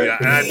Bars event. Yeah,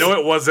 and I know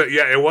it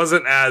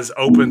wasn't as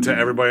open to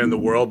everybody in the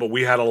world, but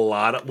we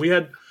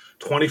had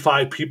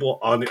 25 people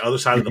on the other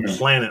side of the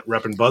planet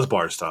repping Buzz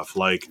Bar stuff.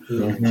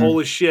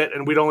 Holy shit,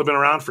 and we'd only been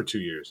around for 2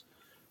 years.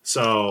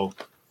 So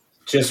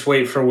Just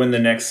wait for when the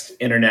next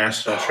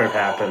international trip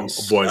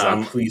happens. Boys,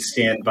 please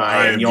stand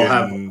by, and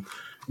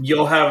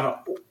you'll have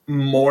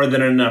more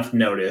than enough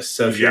notice.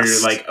 So if you're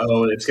like,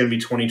 oh, it's going to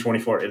be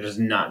 2024, it is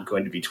not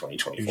going to be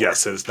 2024.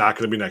 Yes, it's not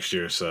going to be next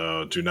year.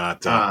 So do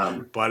not.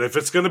 But if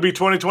it's going to be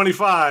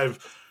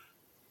 2025,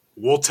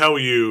 we'll tell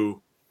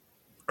you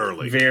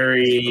early,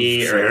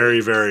 very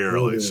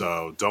early.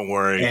 So don't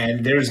worry.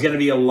 And there's going to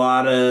be a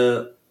lot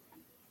of.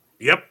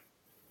 Yep.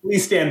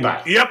 Please stand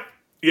by. Yep.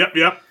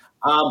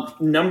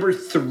 Number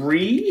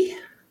 3,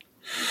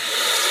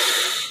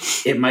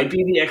 it might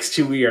be the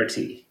X2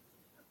 ERT.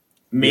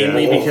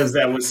 Mainly because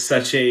that was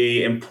such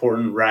a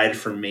important ride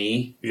for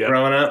me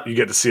growing up. You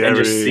get to see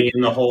just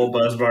seeing the whole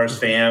Buzz Bars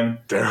fam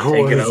take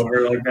it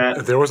over like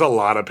that. There was a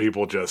lot of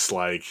people just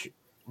like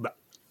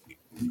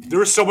there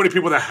were so many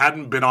people that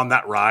hadn't been on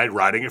that ride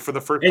riding it for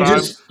the first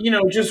time.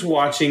 Just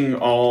watching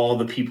all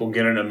the people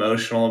getting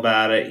emotional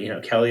about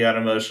it. Kelly got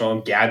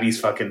emotional. Gabby's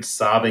fucking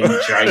sobbing.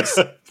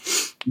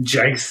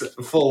 Jake's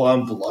full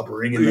on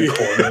blubbering in the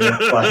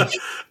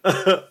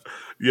corner.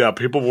 Yeah,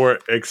 people were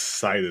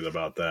excited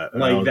about that.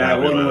 Like that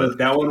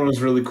one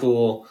was really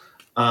cool.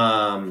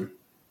 But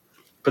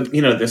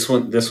this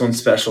one's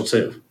special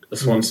too.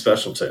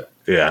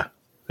 Yeah.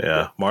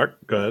 Mark,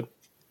 go ahead.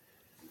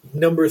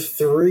 Number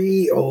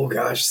 3. Oh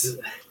gosh,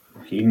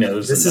 he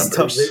knows. This is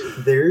tough.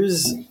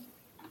 There's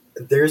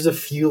a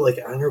few like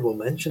honorable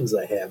mentions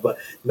I have, but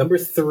number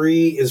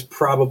 3 is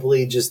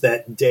probably just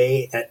that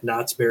day at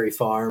Knott's Berry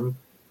Farm.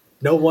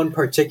 No one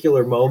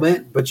particular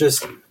moment, but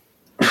just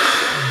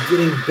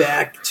getting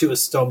back to a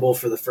stumble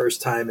for the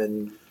first time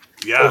in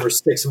over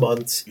 6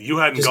 months. You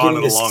hadn't gone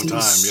in a long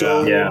time.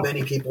 So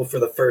many people for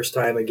the first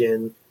time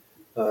again,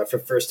 for the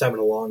first time in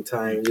a long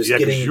time. Just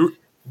getting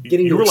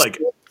you were like,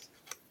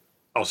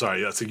 oh,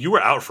 sorry. Yeah, so you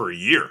were out for a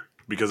year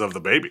because of the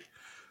baby.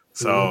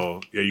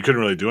 So you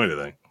couldn't really do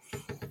anything.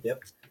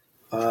 Yep.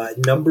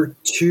 Number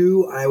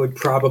 2, I would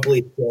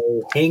probably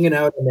say hanging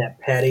out in that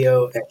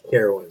patio at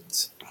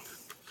Carowinds.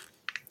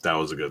 That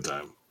was a good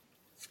time.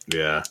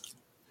 Yeah.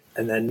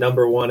 And then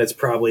number 1 is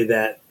probably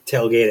that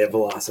tailgate at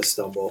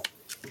SooperDooperStumble.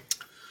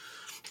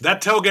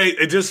 That tailgate,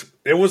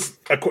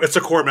 it's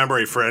a core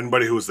memory for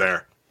anybody who was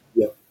there.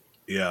 Yep.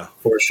 Yeah.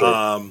 For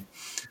sure.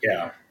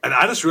 Yeah. And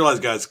I just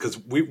realized, guys, because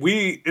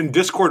we in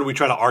Discord, we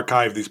try to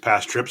archive these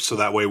past trips so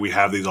that way we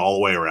have these all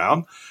the way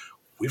around.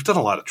 We've done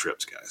a lot of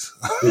trips, guys.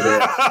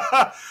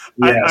 Yeah.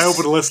 I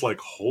opened a list like,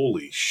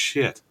 holy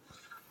shit.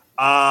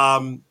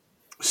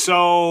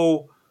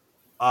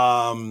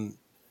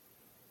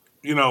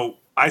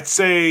 I'd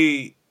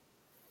say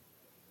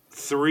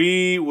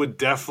 3 would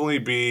definitely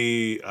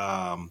be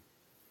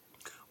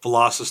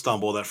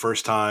SooperDooperStumble that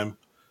first time,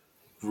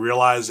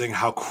 realizing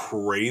how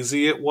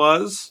crazy it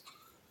was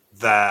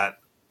that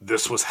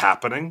this was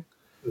happening,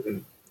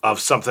 of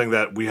something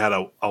that we had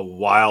a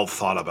wild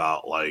thought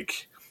about,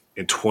 like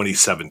in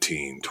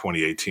 2017,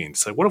 2018.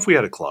 It's like, what if we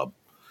had a club?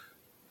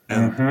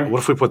 And what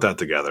if we put that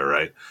together,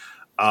 right?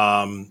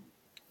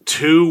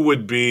 2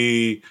 would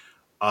be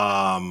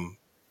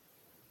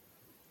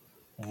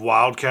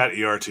Wildcat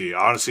ERT.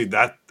 Honestly,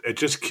 that it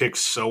just kicks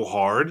so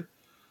hard.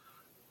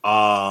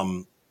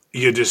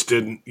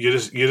 It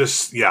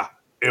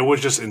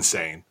was just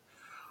insane.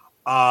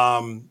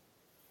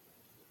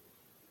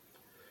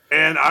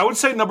 And I would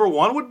say number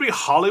 1 would be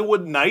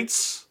Hollywood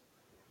Nights,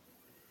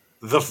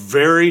 the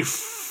very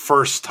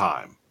first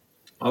time.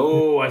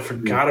 Oh, I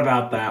forgot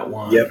about that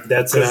one. Yep,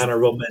 that's an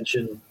honorable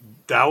mention.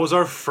 That was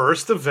our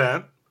first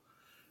event,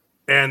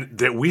 and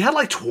we had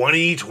like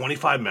 20,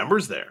 25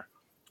 members there.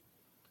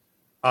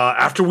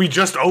 After we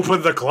just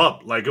opened the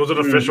club. Like, it was an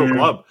official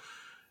club.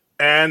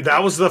 And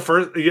that was the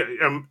first.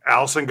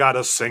 Allison got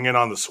us singing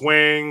on the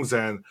swings,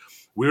 and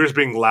we were just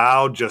being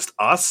loud, just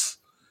us.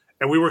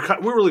 And we were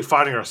really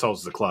finding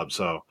ourselves as a club.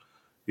 So,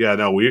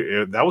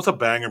 that was a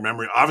banger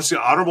memory. Obviously,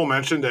 honorable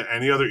mention to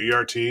any other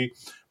ERT.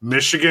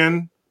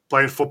 Michigan,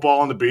 playing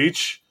football on the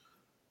beach,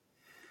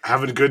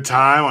 having a good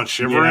time on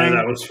Shivering. Yeah,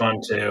 that was fun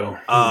too.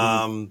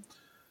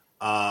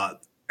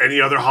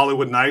 Any other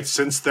Hollywood Nights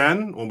since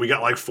then, when we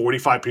got like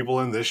 45 people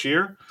in this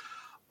year?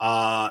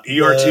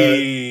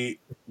 ERT,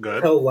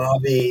 good. Hotel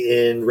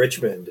lobby in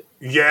Richmond.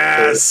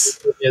 Yes.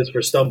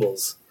 For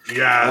Stumbles.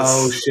 Yes.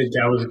 Oh, shit,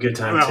 that was a good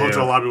time, that too.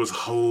 Hotel lobby was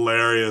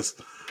hilarious.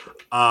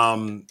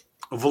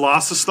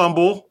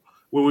 SooperDooperStumble,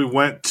 where we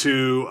went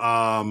to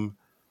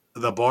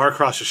the bar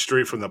across the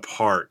street from the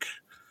park,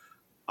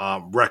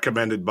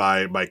 recommended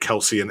by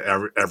Kelsey and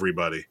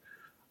everybody.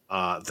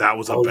 That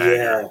was a banger.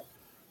 Yeah.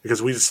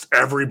 Because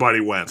everybody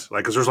went,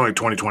 because there's only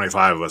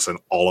 25 of us, and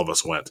all of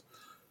us went,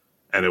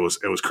 and it was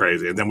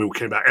crazy. And then we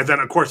came back, and then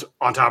of course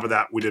on top of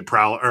that we did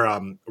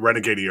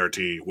Renegade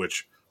ERT,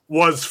 which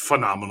was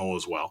phenomenal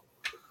as well.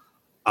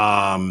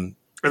 And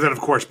then of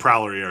course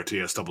Prowler ERT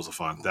at Stumbles of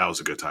Fun, that was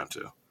a good time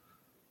too.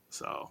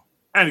 So,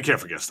 and you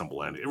can't forget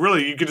Stumbleland.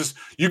 Really, you could just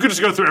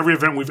go through every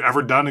event we've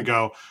ever done and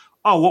go,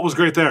 oh, what was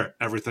great there?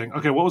 Everything.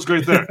 Okay, what was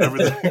great there?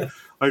 Everything.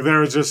 Like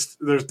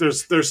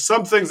there's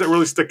some things that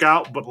really stick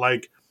out, but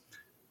like.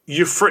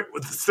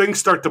 Things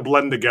start to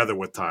blend together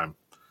with time.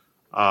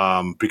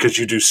 because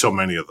you do so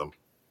many of them.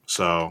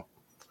 So,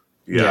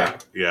 yeah.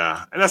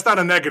 And that's not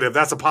a negative.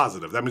 That's a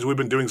positive. That means we've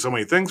been doing so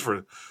many things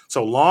for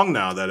so long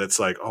now that it's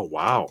like, oh,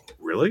 wow,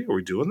 really? Are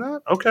we doing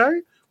that?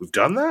 Okay. We've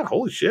done that?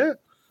 Holy shit.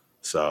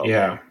 So,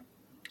 yeah.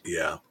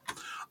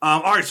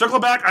 All right,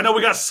 circling back. I know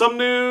we got some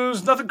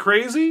news. Nothing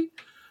crazy.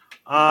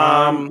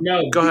 No,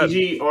 go ahead.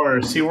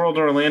 SeaWorld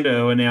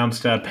Orlando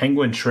announced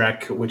Penguin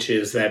Trek, which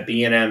is that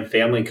B&M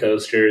family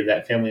coaster,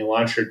 that family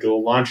launcher,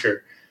 dual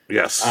launcher.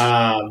 Yes.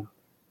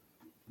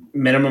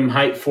 Minimum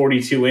height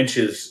 42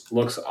 inches.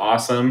 Looks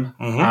awesome.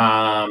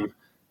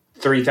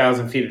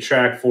 3,000 feet of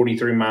track,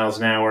 43 miles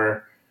an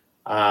hour.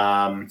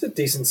 It's a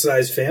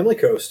decent-sized family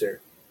coaster.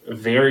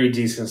 Very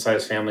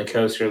decent-sized family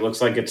coaster.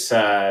 Looks like it's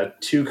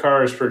 2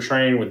 cars per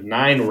train with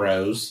 9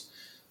 rows.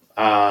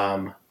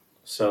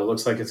 So it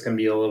looks like it's going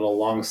to be a little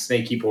long,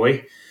 snaky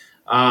boy.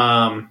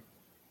 I'm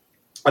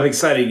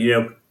excited.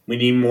 We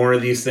need more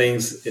of these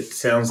things. It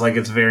sounds like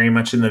it's very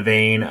much in the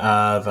vein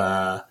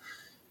of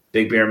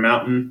Big Bear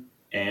Mountain,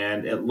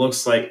 and it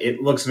looks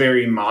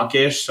very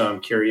Mach-ish. So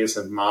I'm curious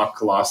if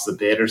Mach lost the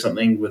bid or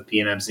something with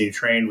B&M's new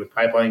train with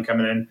Pipeline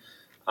coming in.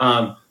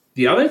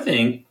 The other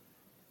thing,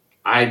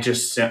 I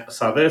just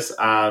saw this.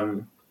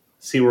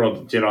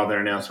 SeaWorld did all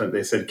their announcement.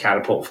 They said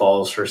Catapult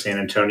Falls for San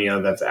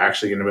Antonio. That's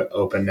actually going to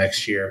open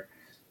next year.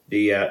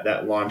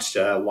 That launched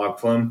Log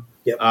Flume.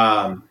 Yep.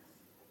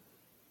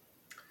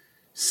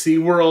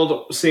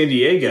 SeaWorld San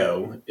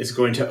Diego is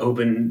going to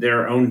open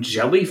their own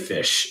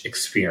jellyfish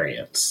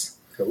experience.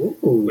 Ooh.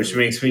 Which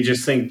makes me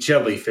just think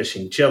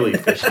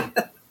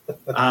jellyfishing.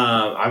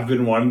 I've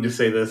been wanting to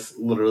say this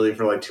literally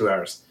for like 2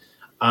 hours.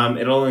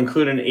 It'll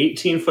include an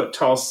 18-foot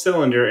tall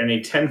cylinder and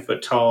a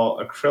 10-foot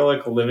tall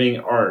acrylic living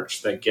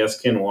arch that guests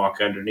can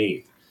walk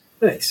underneath.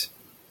 Nice.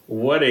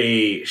 What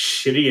a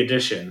shitty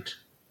addition.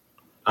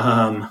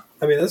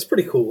 That's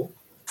pretty cool.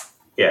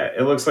 Yeah,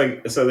 it looks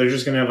like, so they're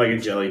just going to have like a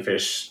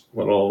jellyfish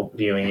little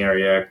viewing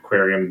area,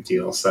 aquarium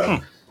deal.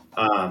 So,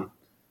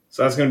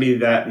 so that's going to be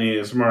that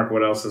news. Mark,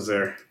 what else is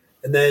there?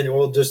 And then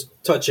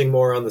just touching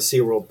more on the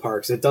SeaWorld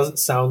parks. It doesn't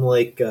sound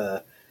like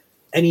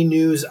any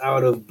news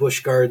out of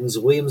Busch Gardens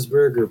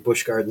Williamsburg or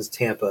Busch Gardens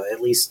Tampa,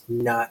 at least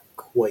not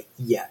quite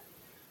yet.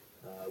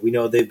 We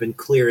know they've been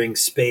clearing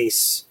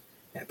space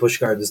at Busch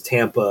Gardens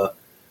Tampa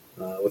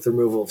with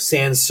removal of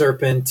Sand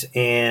Serpent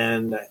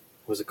and, what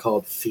was it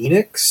called,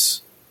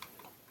 Phoenix?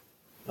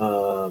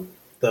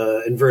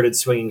 The inverted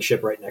swinging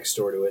ship right next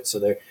door to it.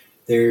 So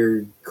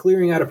they're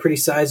clearing out a pretty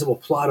sizable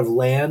plot of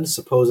land,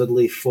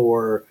 supposedly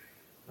for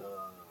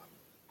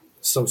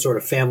some sort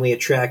of family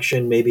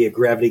attraction, maybe a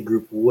Gravity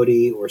Group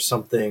Woody or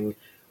something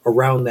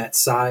around that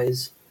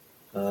size,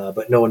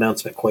 but no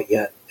announcement quite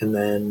yet. And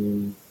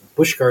then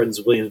Busch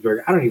Gardens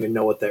Williamsburg, I don't even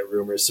know what that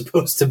rumor is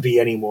supposed to be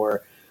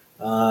anymore.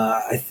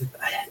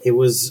 It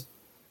was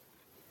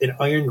an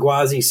Iron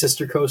Gwazi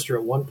sister coaster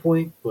at one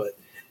point, but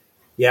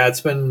yeah,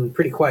 it's been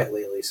pretty quiet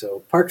lately.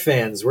 So park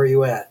fans, where are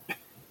you at?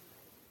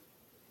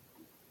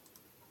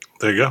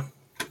 There you go.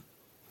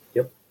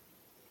 Yep.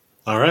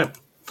 All right.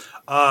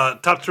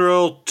 Top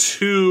Thrill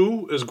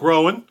 2 is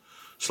growing.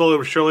 Slowly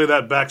but surely,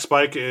 that back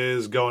spike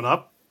is going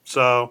up.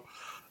 So,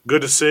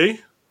 good to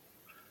see.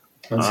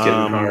 That's getting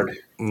hard.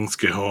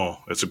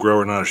 It's a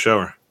grower, not a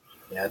shower.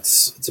 Yeah,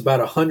 it's about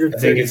 130 I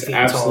think it's feet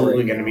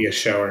absolutely tall going to be a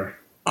shower.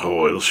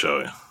 Oh, it'll show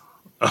you.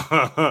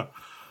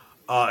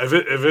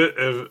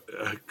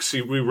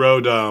 See, we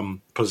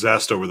rode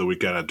Possessed over the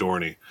weekend at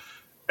Dorney,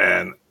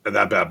 and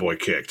that bad boy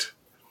kicked.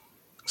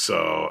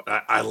 So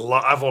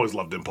I've always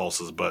loved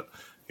impulses, but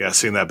yeah,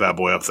 seeing that bad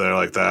boy up there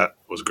like that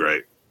was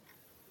great.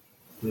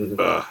 Mm-hmm.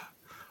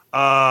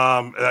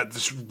 That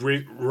just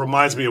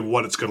reminds me of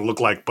what it's going to look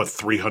like, but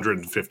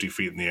 350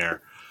 feet in the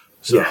air.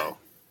 So,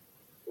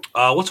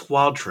 what's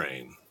Wild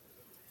Train?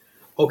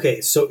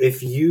 Okay, so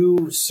if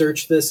you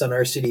search this on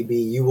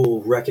RCDB, you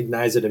will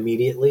recognize it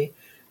immediately.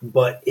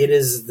 But it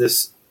is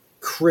this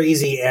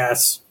crazy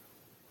ass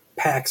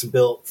PAX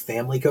built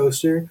family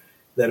coaster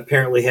that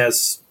apparently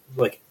has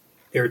like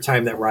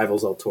airtime that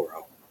rivals El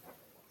Toro.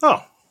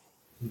 Oh,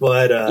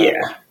 but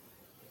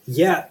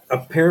yeah,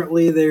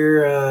 apparently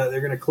they're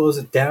going to close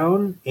it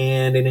down.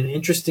 And in an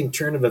interesting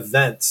turn of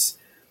events,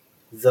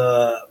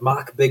 the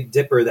Mach Big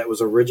Dipper that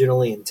was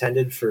originally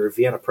intended for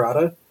Vienna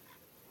Prada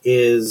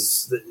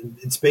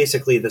it's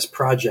basically this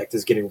project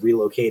is getting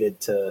relocated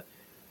to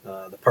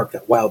the park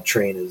that Wild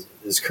Train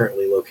is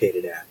currently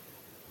located at.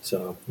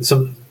 So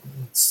some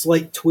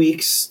slight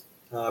tweaks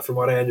from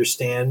what I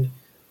understand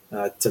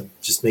to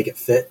just make it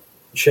fit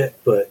and shit.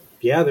 But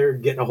yeah, they're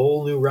getting a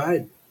whole new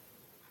ride.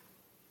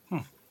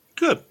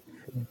 Good.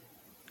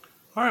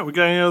 All right, we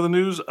got any other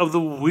news of the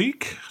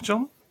week,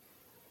 gentlemen?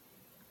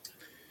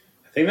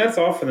 I think that's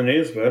all for the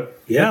news, bud.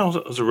 Yeah,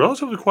 it was a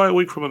relatively quiet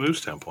week from a news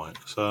standpoint,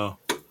 so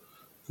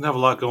didn't have a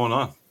lot going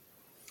on.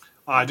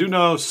 I do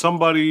know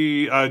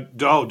somebody.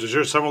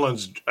 Desir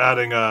Summerlin's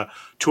adding a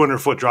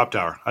 200-foot drop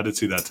tower. I did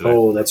see that today.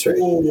 Oh, that's right.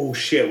 Oh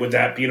shit! With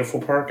that beautiful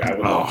park, I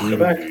would love to go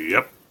back.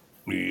 Yep.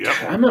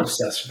 I'm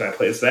obsessed with that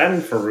place. That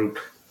and Farouk.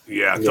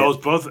 Yeah, those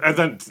both. And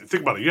then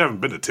think about it. You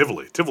haven't been to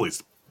Tivoli.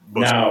 Tivoli's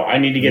No, I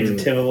need to get to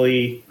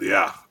Tivoli.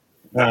 Yeah.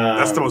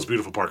 That's the most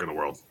beautiful park in the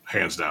world,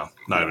 hands down.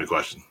 Not even a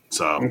question.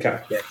 So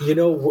okay.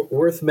 Yeah,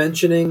 worth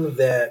mentioning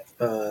that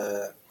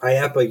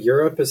IAPA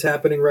Europe is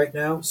happening right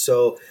now.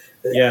 So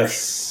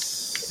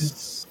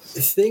yes,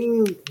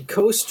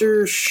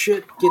 coaster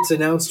shit gets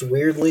announced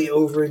weirdly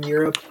over in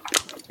Europe.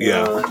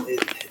 Yeah.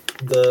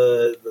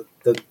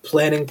 The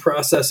planning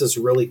process is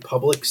really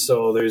public,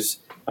 so there's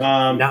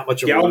not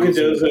much of a Gal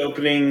reason. Gadot's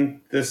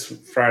opening this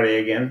Friday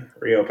again,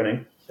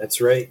 reopening.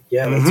 That's right.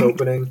 Yeah, that's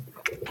opening.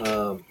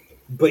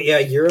 But yeah,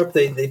 Europe,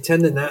 they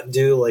tend to not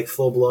do like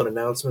full-blown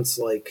announcements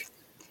like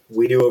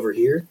we do over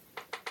here.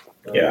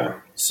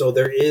 So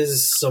there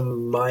is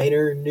some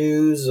minor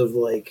news of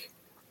like,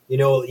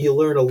 you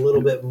learn a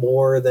little bit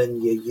more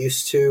than you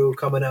used to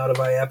coming out of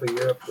IAPA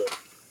Europe. But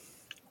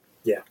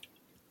yeah.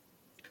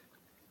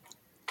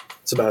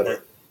 That's about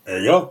it. There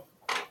you go.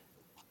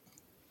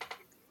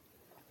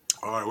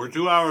 All right, we're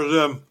 2 hours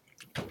in.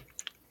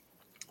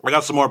 I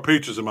got some more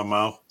peaches in my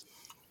mouth.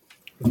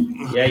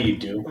 Yeah, you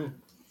do.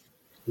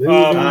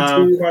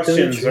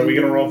 Questions? Are we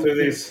going to roll through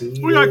these?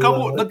 We got a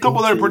couple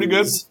that are pretty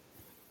good.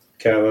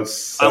 Okay,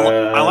 let's.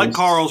 I like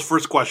Carl's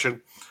first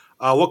question.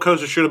 What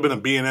coaster should have been a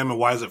B&M and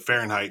why is it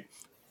Fahrenheit?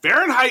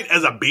 Fahrenheit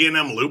as a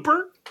B&M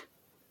looper?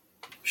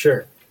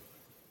 Sure.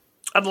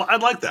 I'd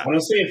like that.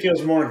 Honestly, it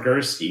feels more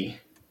Gursky.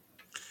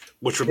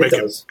 Which would make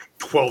it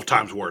 12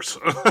 times worse.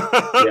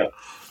 Yeah.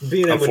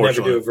 B&M would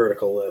never do a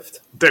vertical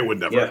lift. They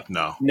would never. Yeah.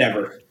 No.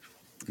 Never.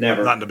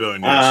 Not in a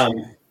billion years.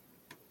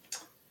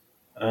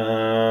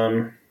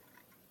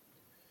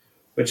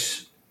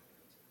 Which,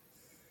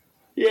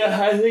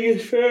 yeah, I think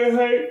it's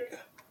Fahrenheit.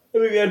 I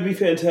think that'd be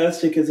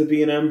fantastic as a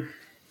B&M.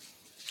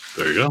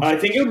 There you go. I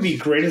think it would be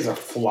great as a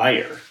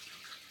flyer.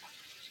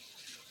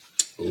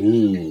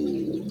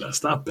 Ooh,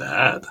 that's not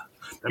bad.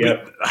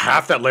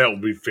 Half that layout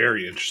would be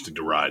very interesting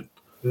to ride.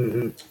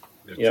 Mm-hmm.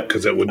 Yeah,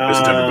 because it's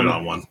never been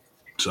on one.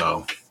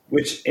 So,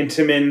 which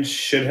Intamin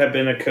should have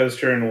been a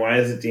coaster, and why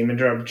is it Demon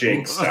Drop?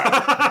 Jake,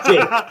 stop.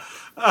 Jake.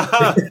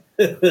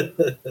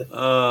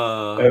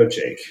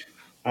 Jake.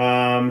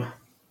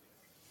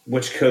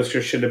 Which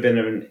coaster should have been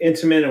an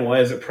Intamin, and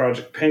why is it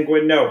Project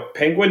Penguin? No,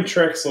 Penguin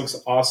Treks looks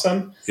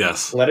awesome.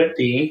 Yes, let it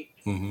be.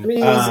 Mm-hmm. I mean,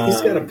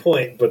 he's got a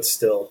point, but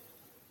still.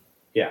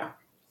 Yeah.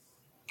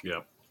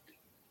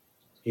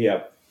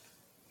 Yep.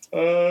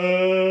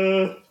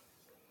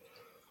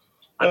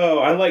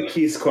 I like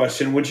Keith's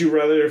question. Would you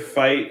rather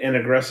fight an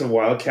aggressive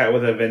wildcat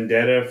with a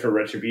vendetta for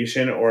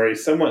retribution or a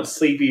somewhat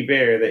sleepy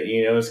bear that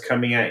you know is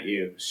coming at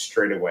you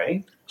straight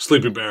away?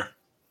 Sleepy bear.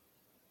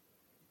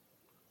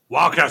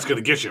 Wildcat's going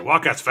to get you.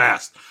 Wildcat's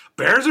fast.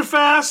 Bears are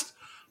fast,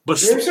 but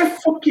bears are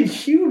fucking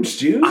huge,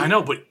 dude. I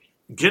know, but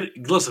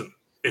listen,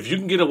 if you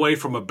can get away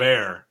from a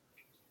bear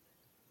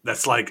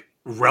that's like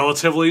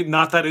relatively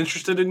not that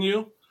interested in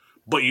you,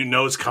 but you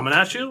know it's coming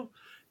at you,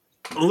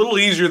 a little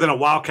easier than a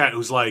wildcat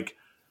who's like,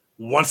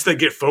 once they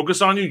get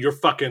focused on you,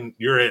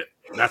 you're it.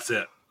 That's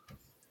it.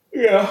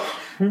 Yeah.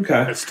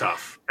 Okay. It's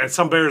tough. And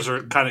some bears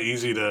are kind of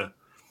easy to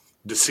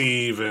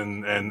deceive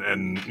and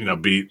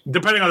beat,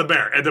 depending on the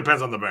bear. It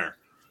depends on the bear.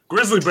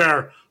 Grizzly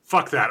bear,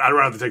 fuck that. I'd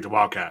rather take the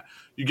wildcat.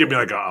 You give me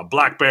like a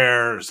black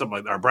bear or something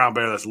like that, or a brown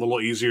bear that's a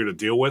little easier to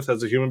deal with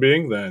as a human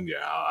being, then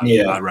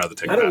I'd rather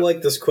take that. I don't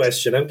like this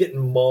question. I'm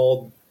getting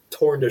mauled,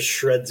 torn to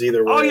shreds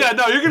either way. Oh, yeah,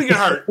 no, you're going to get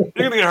hurt. You're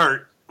going to get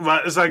hurt.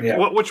 But it's like,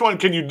 which one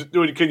can you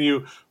do? Can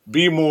you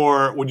be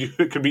more?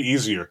 It could be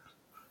easier.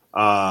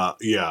 Yeah.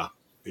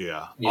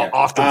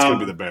 Often it's going to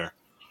be the bear.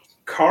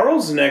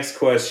 Carl's next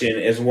question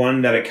is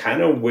one that I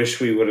kind of wish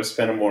we would have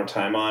spent more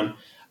time on.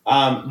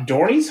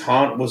 Dorney's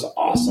haunt was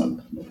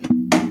awesome.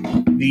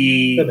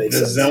 The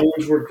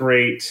zones were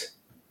great.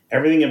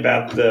 Everything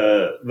about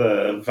the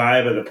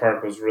vibe of the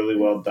park was really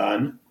well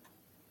done.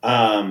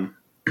 The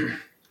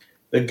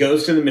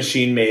Ghost in the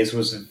Machine maze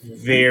was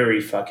very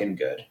fucking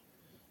good.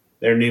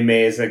 Their new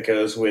maze that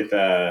goes with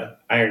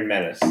Iron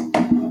Menace.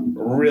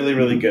 Really,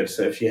 really good.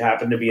 So if you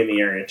happen to be in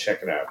the area,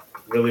 check it out.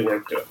 Really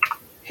worth doing.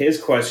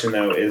 His question,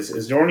 though, is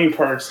Dorney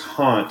Park's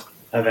haunt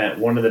event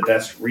one of the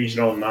best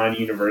regional,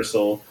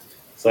 non-universal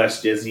 /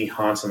 Disney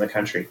haunts in the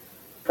country?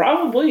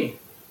 Probably.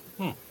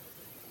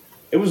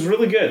 It was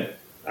really good.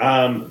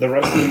 The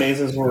rest of the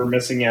mazes were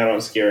missing out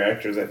on scare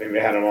actors. I think they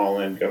had them all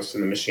in Ghost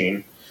in the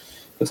Machine.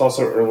 It's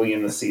also early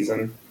in the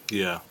season.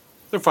 Yeah.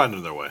 They're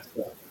finding their way.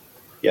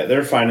 Yeah,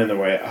 they're finding their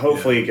way.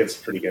 Hopefully it gets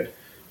pretty good.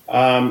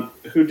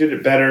 Who did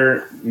it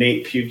better?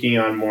 Nate puking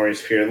on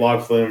Maury's Pier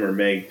Log Flume or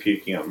Meg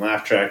puking on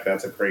Laugh Track?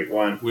 That's a great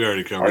one. We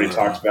already covered that.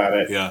 Talked about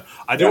it. Yeah.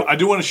 I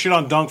do want to shit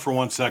on Dunk for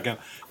 1 second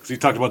because he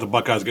talked about the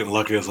Buckeyes getting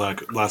lucky as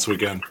last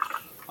weekend.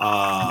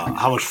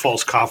 How much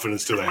false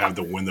confidence do they have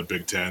to win the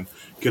Big Ten?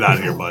 Get out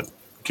of here, bud.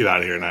 Get out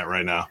of here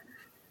right now.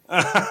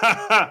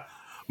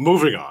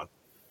 Moving on.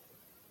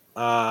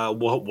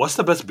 What's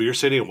the best beer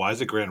city and why is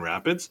it Grand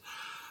Rapids?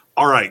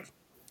 All right.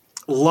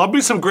 Love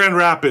me some Grand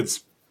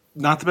Rapids.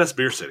 Not the best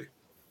beer city.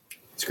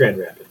 It's Grand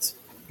Rapids.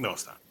 No,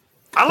 it's not.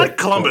 I like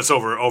Columbus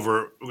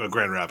over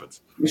Grand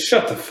Rapids.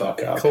 Shut the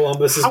fuck up.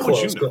 Columbus is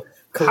close. You know?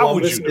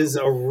 Columbus is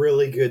a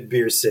really good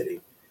beer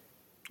city.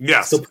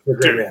 Yes. Still prefer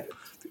Grand Rapids.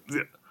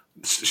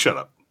 Shut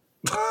up.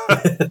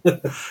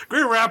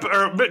 Grand Rapids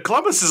or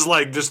Columbus is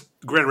like just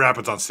Grand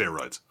Rapids on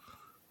steroids.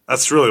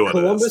 That's really what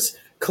it is.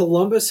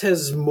 Columbus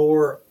has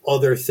more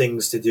other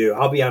things to do.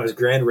 I'll be honest,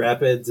 Grand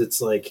Rapids,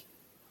 it's like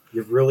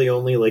you really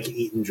only like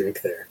eat and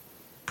drink there.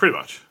 Pretty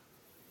much.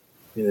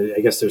 You know, I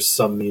guess there's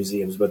some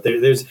museums, but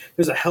there's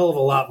a hell of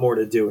a lot more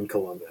to do in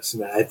Columbus,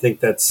 and I think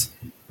that's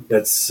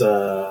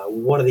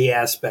one of the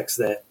aspects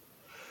that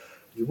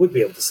you would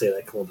be able to say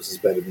that Columbus is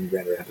better than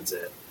Grand Rapids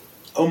at.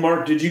 Oh,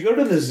 Mark, did you go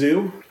to the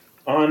zoo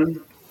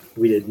on?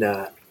 We did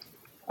not.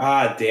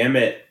 Ah, damn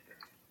it.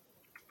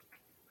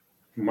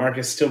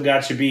 Marcus still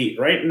got you beat,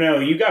 right? No,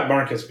 you got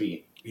Marcus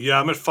beat. Yeah,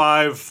 I'm at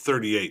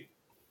 538.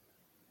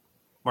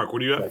 Mark,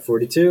 what are you at?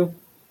 542.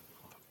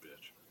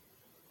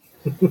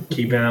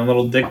 Keeping that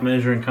little dick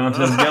measuring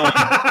contest going.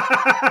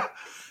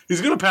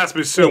 He's going to pass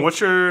me soon. What's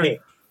your... Hey,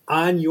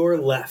 on your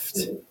left.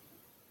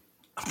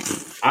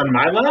 On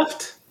my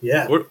left?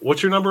 Yeah.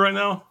 What's your number right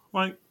now,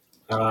 Mike?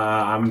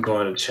 I'm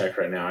going to check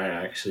right now. I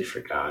actually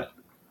forgot.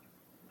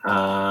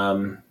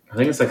 I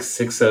think it's like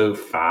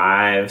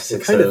 605,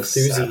 607. Kind of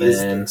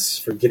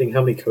enthusiastic forgetting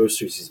how many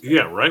coasters he's got.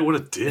 Yeah, right? What a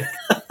dick.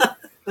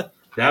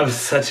 That was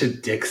such a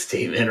dick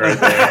statement right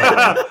there.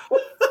 I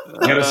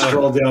gotta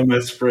scroll down my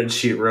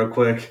spreadsheet real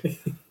quick.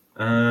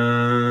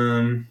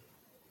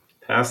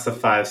 Past the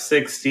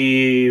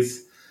 560s.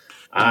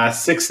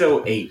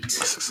 608.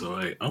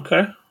 608.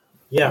 Okay.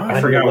 Yeah.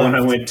 I forgot when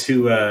I went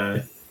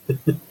to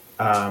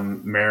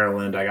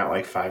Maryland, I got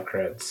like 5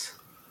 creds.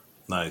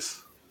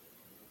 Nice.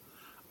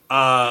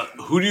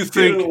 Who do you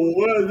think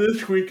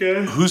this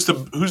weekend? Who's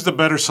the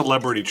better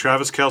celebrity,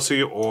 Travis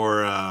Kelce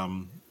or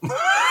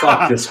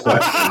Fuck this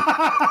question.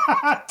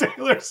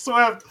 Taylor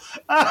Swift?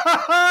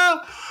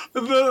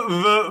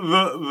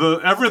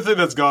 the everything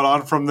that's gone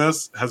on from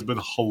this has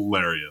been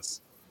hilarious.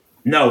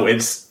 No,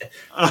 it's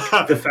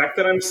the fact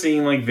that I'm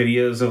seeing like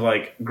videos of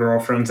like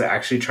girlfriends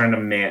actually trying to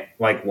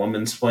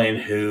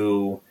womansplain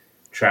who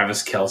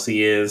Travis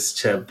Kelce is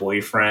to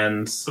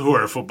boyfriends who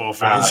are football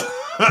fans.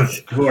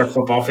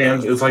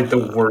 It's like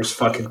the worst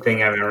fucking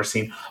thing I've ever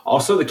seen.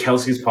 Also, the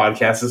Kelce's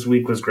podcast this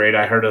week was great.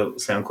 I heard a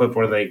sound clip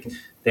where they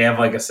have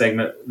like a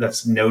segment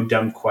that's no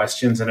dumb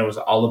questions, and it was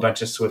all a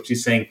bunch of Swifties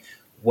saying,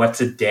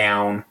 "What's a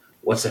down?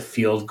 What's a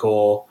field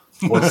goal?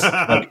 What's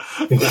like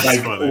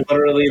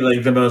literally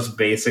like the most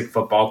basic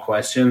football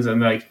questions?" And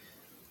like,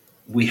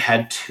 we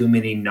had too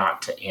many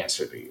not to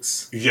answer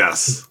these.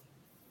 Yes.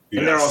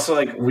 And they're also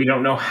like, we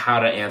don't know how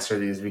to answer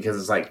these because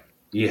it's like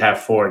you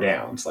have 4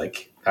 downs.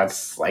 Like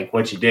that's like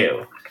what you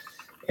do.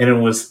 And it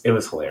was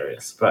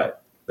hilarious,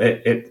 but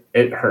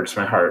it hurts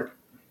my heart.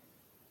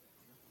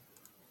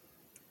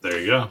 There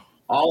you go.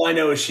 All I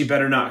know is she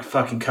better not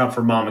fucking come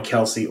for Mama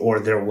Kelce or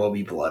there will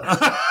be blood.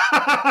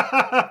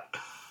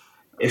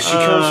 If she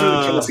comes for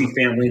the Kelce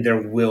family,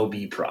 there will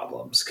be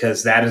problems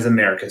because that is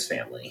America's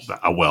family.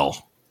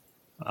 Well,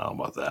 I don't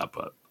know about that,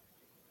 but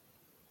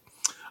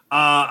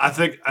I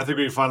think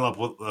we can final up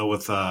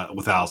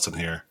with Allison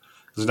here.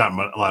 There's not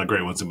a lot of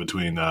great ones in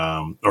between,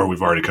 or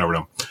we've already covered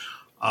them.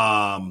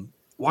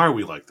 Why are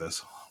we like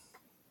this?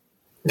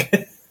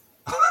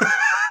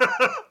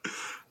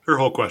 Her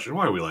whole question: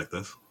 why are we like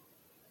this?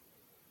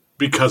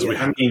 Because we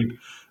have.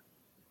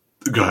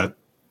 Go ahead.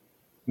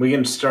 We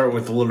can start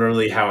with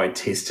literally how I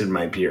tasted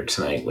my beer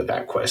tonight with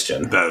that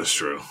question. That is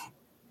true.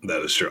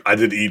 I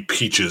did eat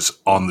peaches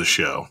on the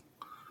show.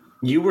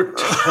 You were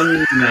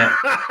tonguing that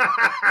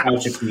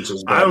pouch of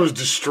peaches. Bro. I was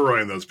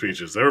destroying those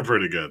peaches. They were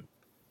pretty good.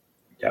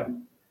 Yep.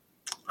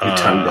 You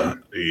tongued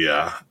them.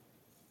 Yeah.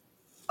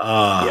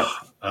 Yep.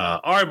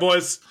 All right,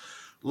 boys.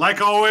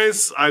 Like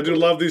always, I do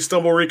love these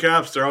Stumble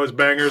recaps. They're always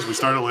bangers. We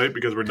started late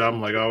because we're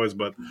dumb, like always.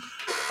 But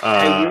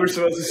we were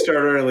supposed to start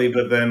early,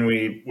 but then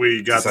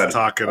we got to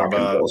talking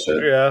about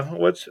bullshit. Yeah.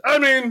 Which I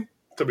mean,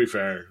 to be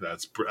fair,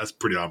 that's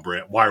pretty on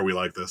brand. Why are we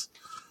like this?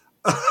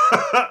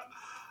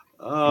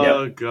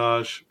 Yep.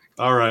 Gosh.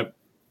 All right,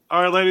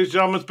 ladies and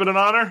gentlemen, it's been an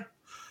honor.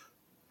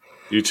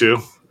 You too,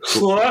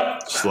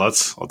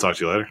 sluts. I'll talk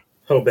to you later.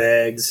 Ho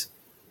bags.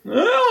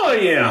 Oh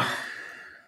yeah.